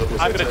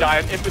 I'm gonna die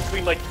in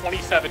between like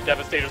 27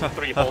 devastators and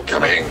 3 holds.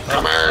 Come here.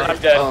 I'm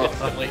dead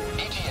instantly.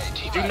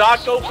 Do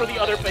not go for the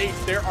other base.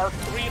 There are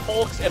 3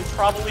 Hulks and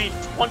probably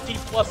 20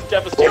 plus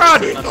devastators.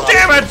 God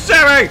damn it,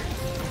 Sammy!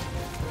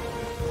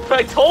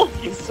 I told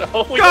you so.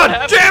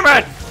 God damn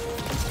it!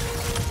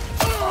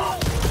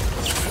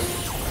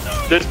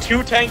 There's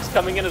 2 tanks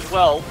coming in as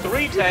well.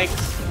 3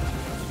 tanks.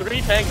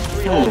 3 tanks,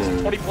 3 Hulks,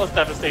 20 plus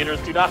devastators.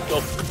 Do not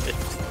go for it.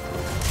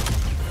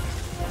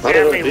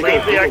 Sammy,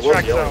 leave the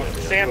extract zone.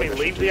 Sammy,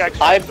 leave the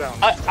extract zone.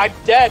 I'm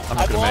dead.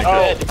 I'm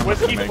dead.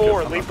 Whiskey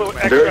 4, leave the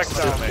extract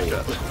zone.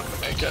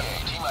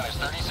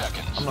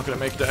 I'm not gonna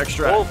make the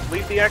extract. Wolf,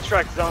 leave the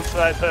extract zone so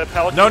that the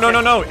Pelican.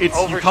 No. It's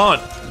you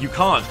can't. You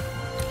can't.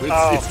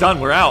 It's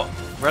done. We're out.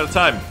 We're out of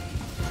time.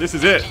 This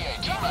is it.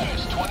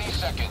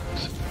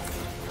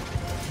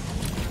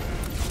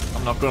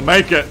 I'm not gonna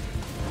make it.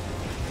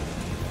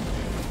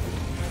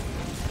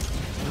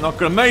 I'm not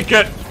gonna make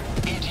it.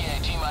 ETA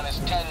T-minus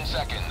 10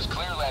 seconds.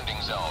 Clear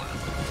landing zone.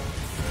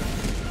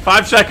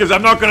 5 seconds.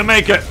 I'm not gonna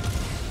make it.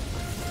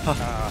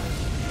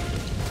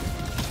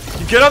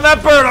 You get on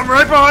that bird. I'm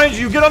right behind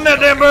you. Get on that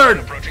damn bird.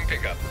 Approaching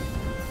pickup.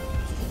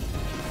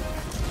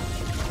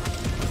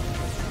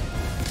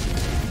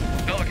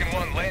 Pelican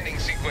 1 landing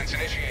sequence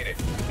initiated.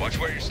 Watch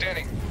where you're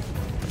standing.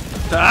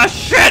 Ah,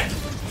 shit!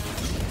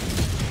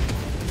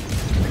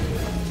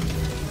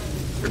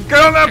 Get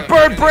on that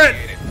bird, Britt!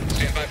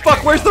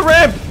 Fuck, where's the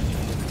ramp?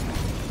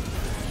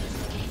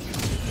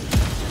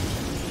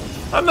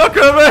 I'm not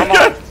gonna make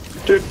it!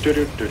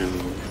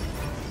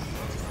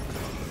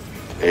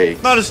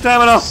 Eight, not a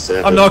stamina.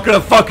 7. I'm not gonna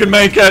fucking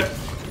make it.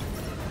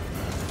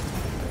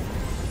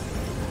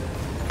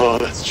 Oh,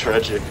 that's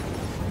tragic.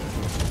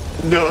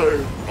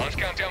 No. Launch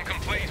countdown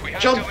complete. We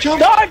have Jump, to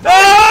jump!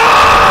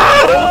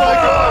 Ah!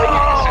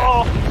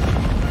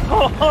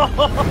 Oh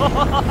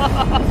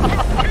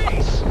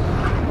Peace.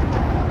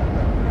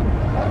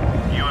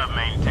 You have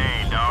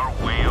maintained our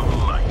way of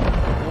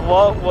life.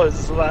 What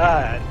was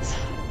that?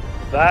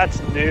 That's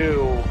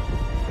new.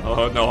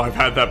 Oh no, I've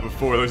had that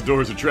before. Those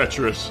doors are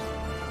treacherous.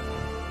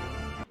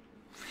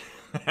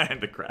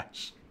 And the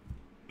crash.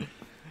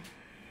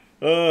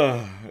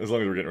 As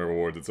long as we're getting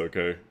rewards, it's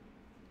okay.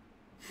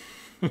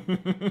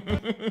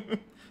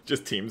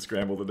 Just team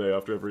scramble the day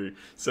after every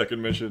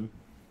second mission.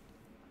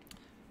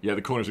 Yeah,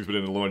 the corners we put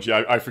in the launch.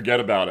 Yeah, I forget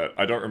about it.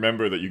 I don't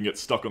remember that you can get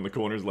stuck on the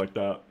corners like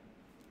that.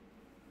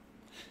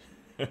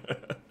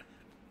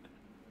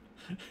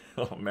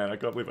 Oh man, I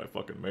can't believe I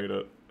fucking made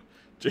it.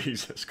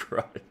 Jesus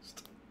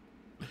Christ.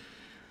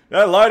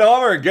 That light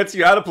armor gets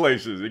you out of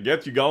places. It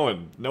gets you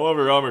going. No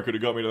other armor could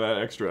have got me to that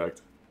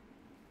extract.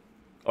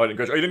 Oh, I didn't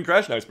crash. Oh, you didn't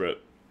crash? Nice, Brett.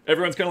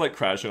 Everyone's kind of like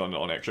crashing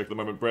on extract at the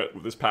moment, Brett,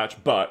 with this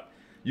patch, but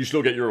you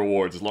still get your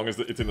rewards. As long as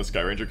it's in the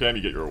Sky Ranger cam,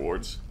 you get your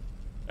rewards.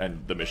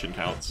 And the mission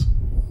counts.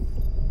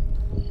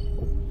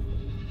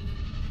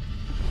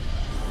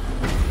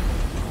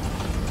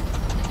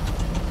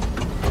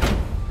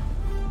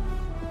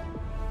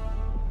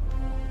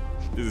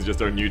 This is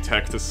just our new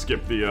tech to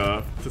skip the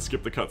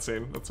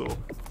cutscene. That's all.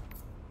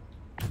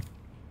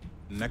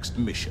 Next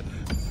mission.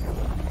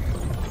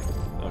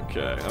 Okay,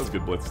 that was a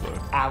good blitz though.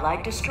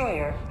 Allied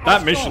destroyer.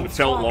 That mission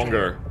felt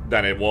longer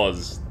than it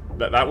was.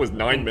 That was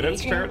 9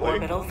 minutes apparently.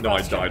 No,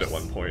 I died at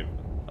one point.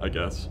 I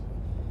guess.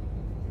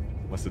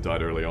 Must have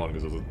died early on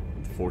because it was a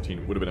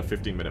 14. Would have been a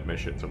 15-minute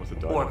mission, so I must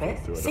have died. Orbit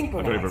I don't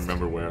synchronized. even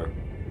remember where.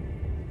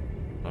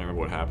 I don't remember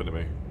what happened to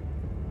me.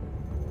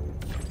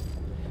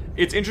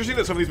 It's interesting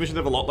that some of these missions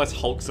have a lot less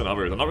Hulks than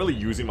others. I'm not really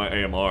using my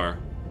AMR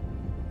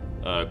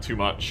too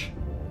much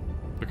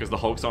because the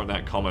Hulks aren't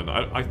that common.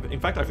 In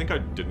fact, I think I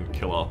didn't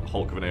kill a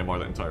Hulk of an AMR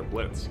that entire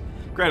blitz.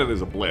 Granted,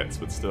 there's a blitz,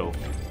 but still.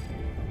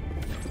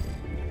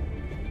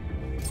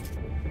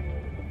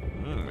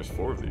 there's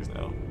 4 of these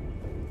now.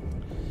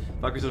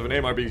 Valkyrie says of an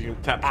AMR being you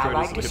can tap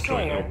Allied destroyers to hit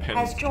joint, no destroyer pen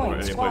has joined or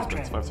any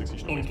squadron. placements.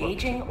 560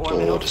 Engaging Oh,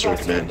 orbital destroy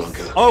command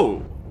thrusters. bunker.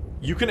 Oh!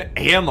 You can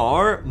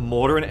AMR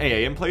mortar and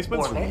AA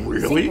emplacements? Orbit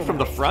Really? From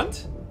the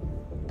synchronized. front?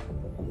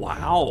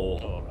 Wow.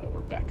 Alright, we're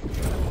back.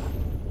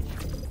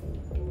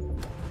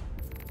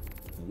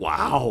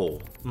 Wow.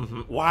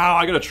 Wow,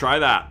 I gotta try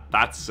that.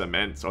 That's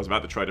cement. So I was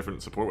about to try a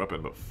different support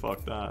weapon, but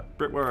fuck that.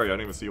 Britt, where are you? I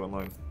don't even see you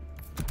online.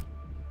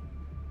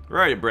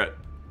 Where are you, Britt?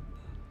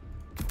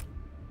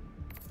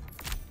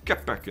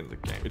 Get back in the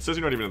game. It says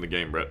you're not even in the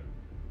game, Britt.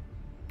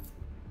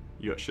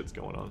 You got shits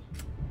going on.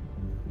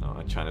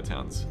 Oh,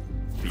 Chinatown's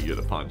beat you to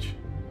the punch.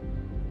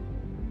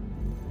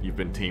 You've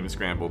been team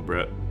scrambled,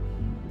 Britt.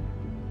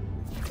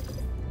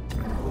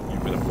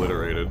 You've been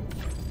obliterated.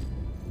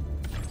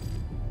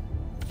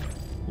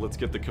 Let's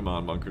get the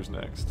command bunkers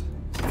next.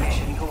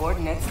 Mission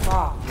coordinates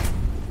locked.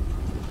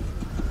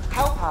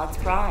 Hellpods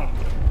primed.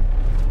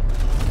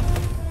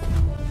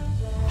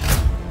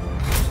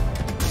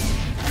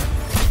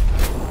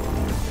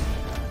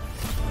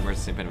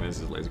 Emergency St.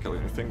 Penny's laser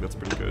calibrator thing. That's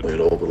pretty good. An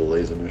orbital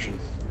laser mission.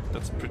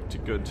 That's pretty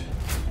good.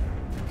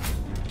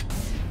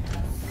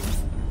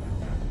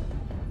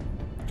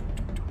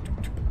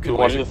 Do we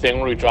want to do the thing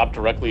where we drop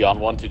directly on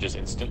one to just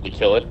instantly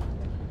kill it?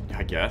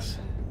 I guess.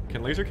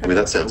 Can laser I mean,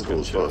 that sounds cool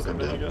as fuck. I'm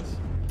down. I guess.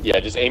 Yeah,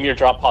 just aim your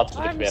drop pods to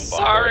the I'm command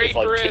sorry,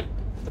 bunker. Brit.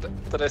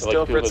 Did I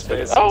steal Brit's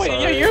face? Oh, I'm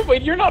yeah, sorry.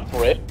 you're not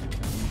Brit.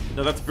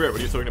 No, that's Brit.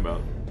 What are you talking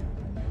about?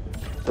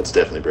 That's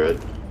definitely Brad.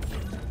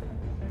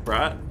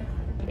 Brat?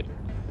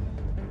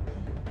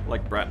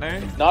 Like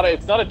Bratnay?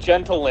 It's not a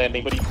gentle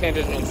landing, but you can't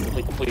just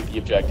instantly complete the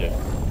objective.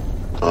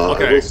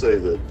 Okay. I will say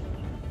that.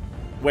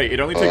 Wait, it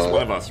only takes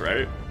one of us,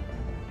 right?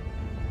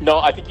 No,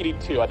 I think you need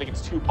 2. I think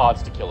it's 2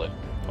 pods to kill it.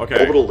 Okay.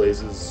 Orbital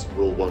lasers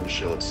will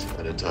one-shot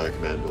an entire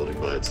command building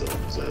by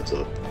itself, so heads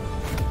up.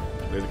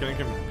 Laser cannon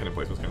kind of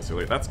placement's kind of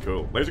silly. That's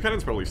cool. Laser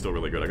cannon's probably still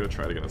really good. I gotta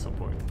try it again at some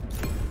point.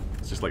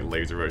 It's just like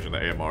laser version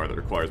of the AMR that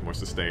requires more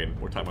sustain,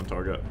 more time on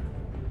target.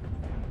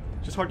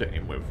 Just hard to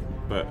aim with,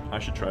 but I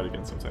should try it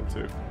again sometime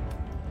too.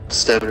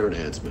 Stamina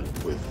enhancement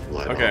with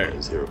light Okay. armor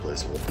is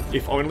irreplaceable.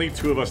 If only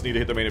 2 of us need to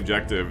hit the main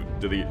objective,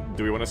 do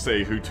we want to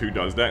say who 2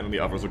 does that, and then the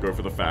others will go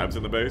for the fabs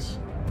in the base?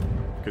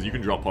 Because you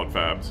can drop pod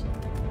fabs.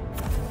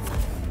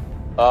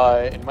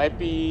 It might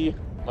be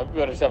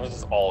better to have us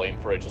just all aim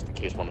for it, just in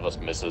case one of us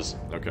misses.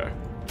 Okay.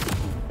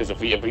 Because if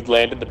we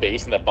land in the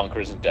base and that bunker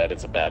isn't dead,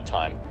 it's a bad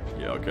time.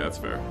 Yeah, okay, that's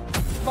fair.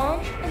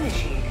 Launch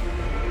initiated.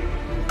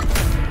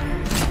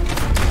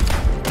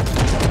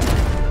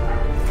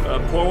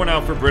 Pour one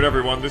out for Brit,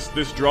 everyone.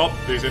 This drop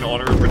is in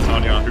honor of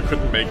Britannia, who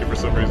couldn't make it for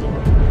some reason.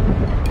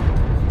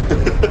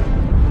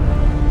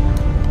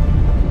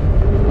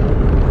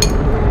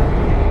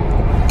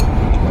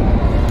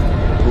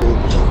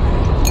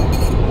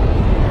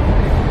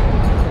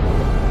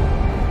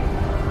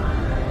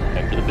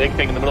 And for the big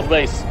thing in the middle of the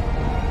base.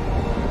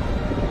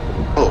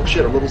 Oh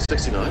shit, I'm level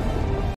 69.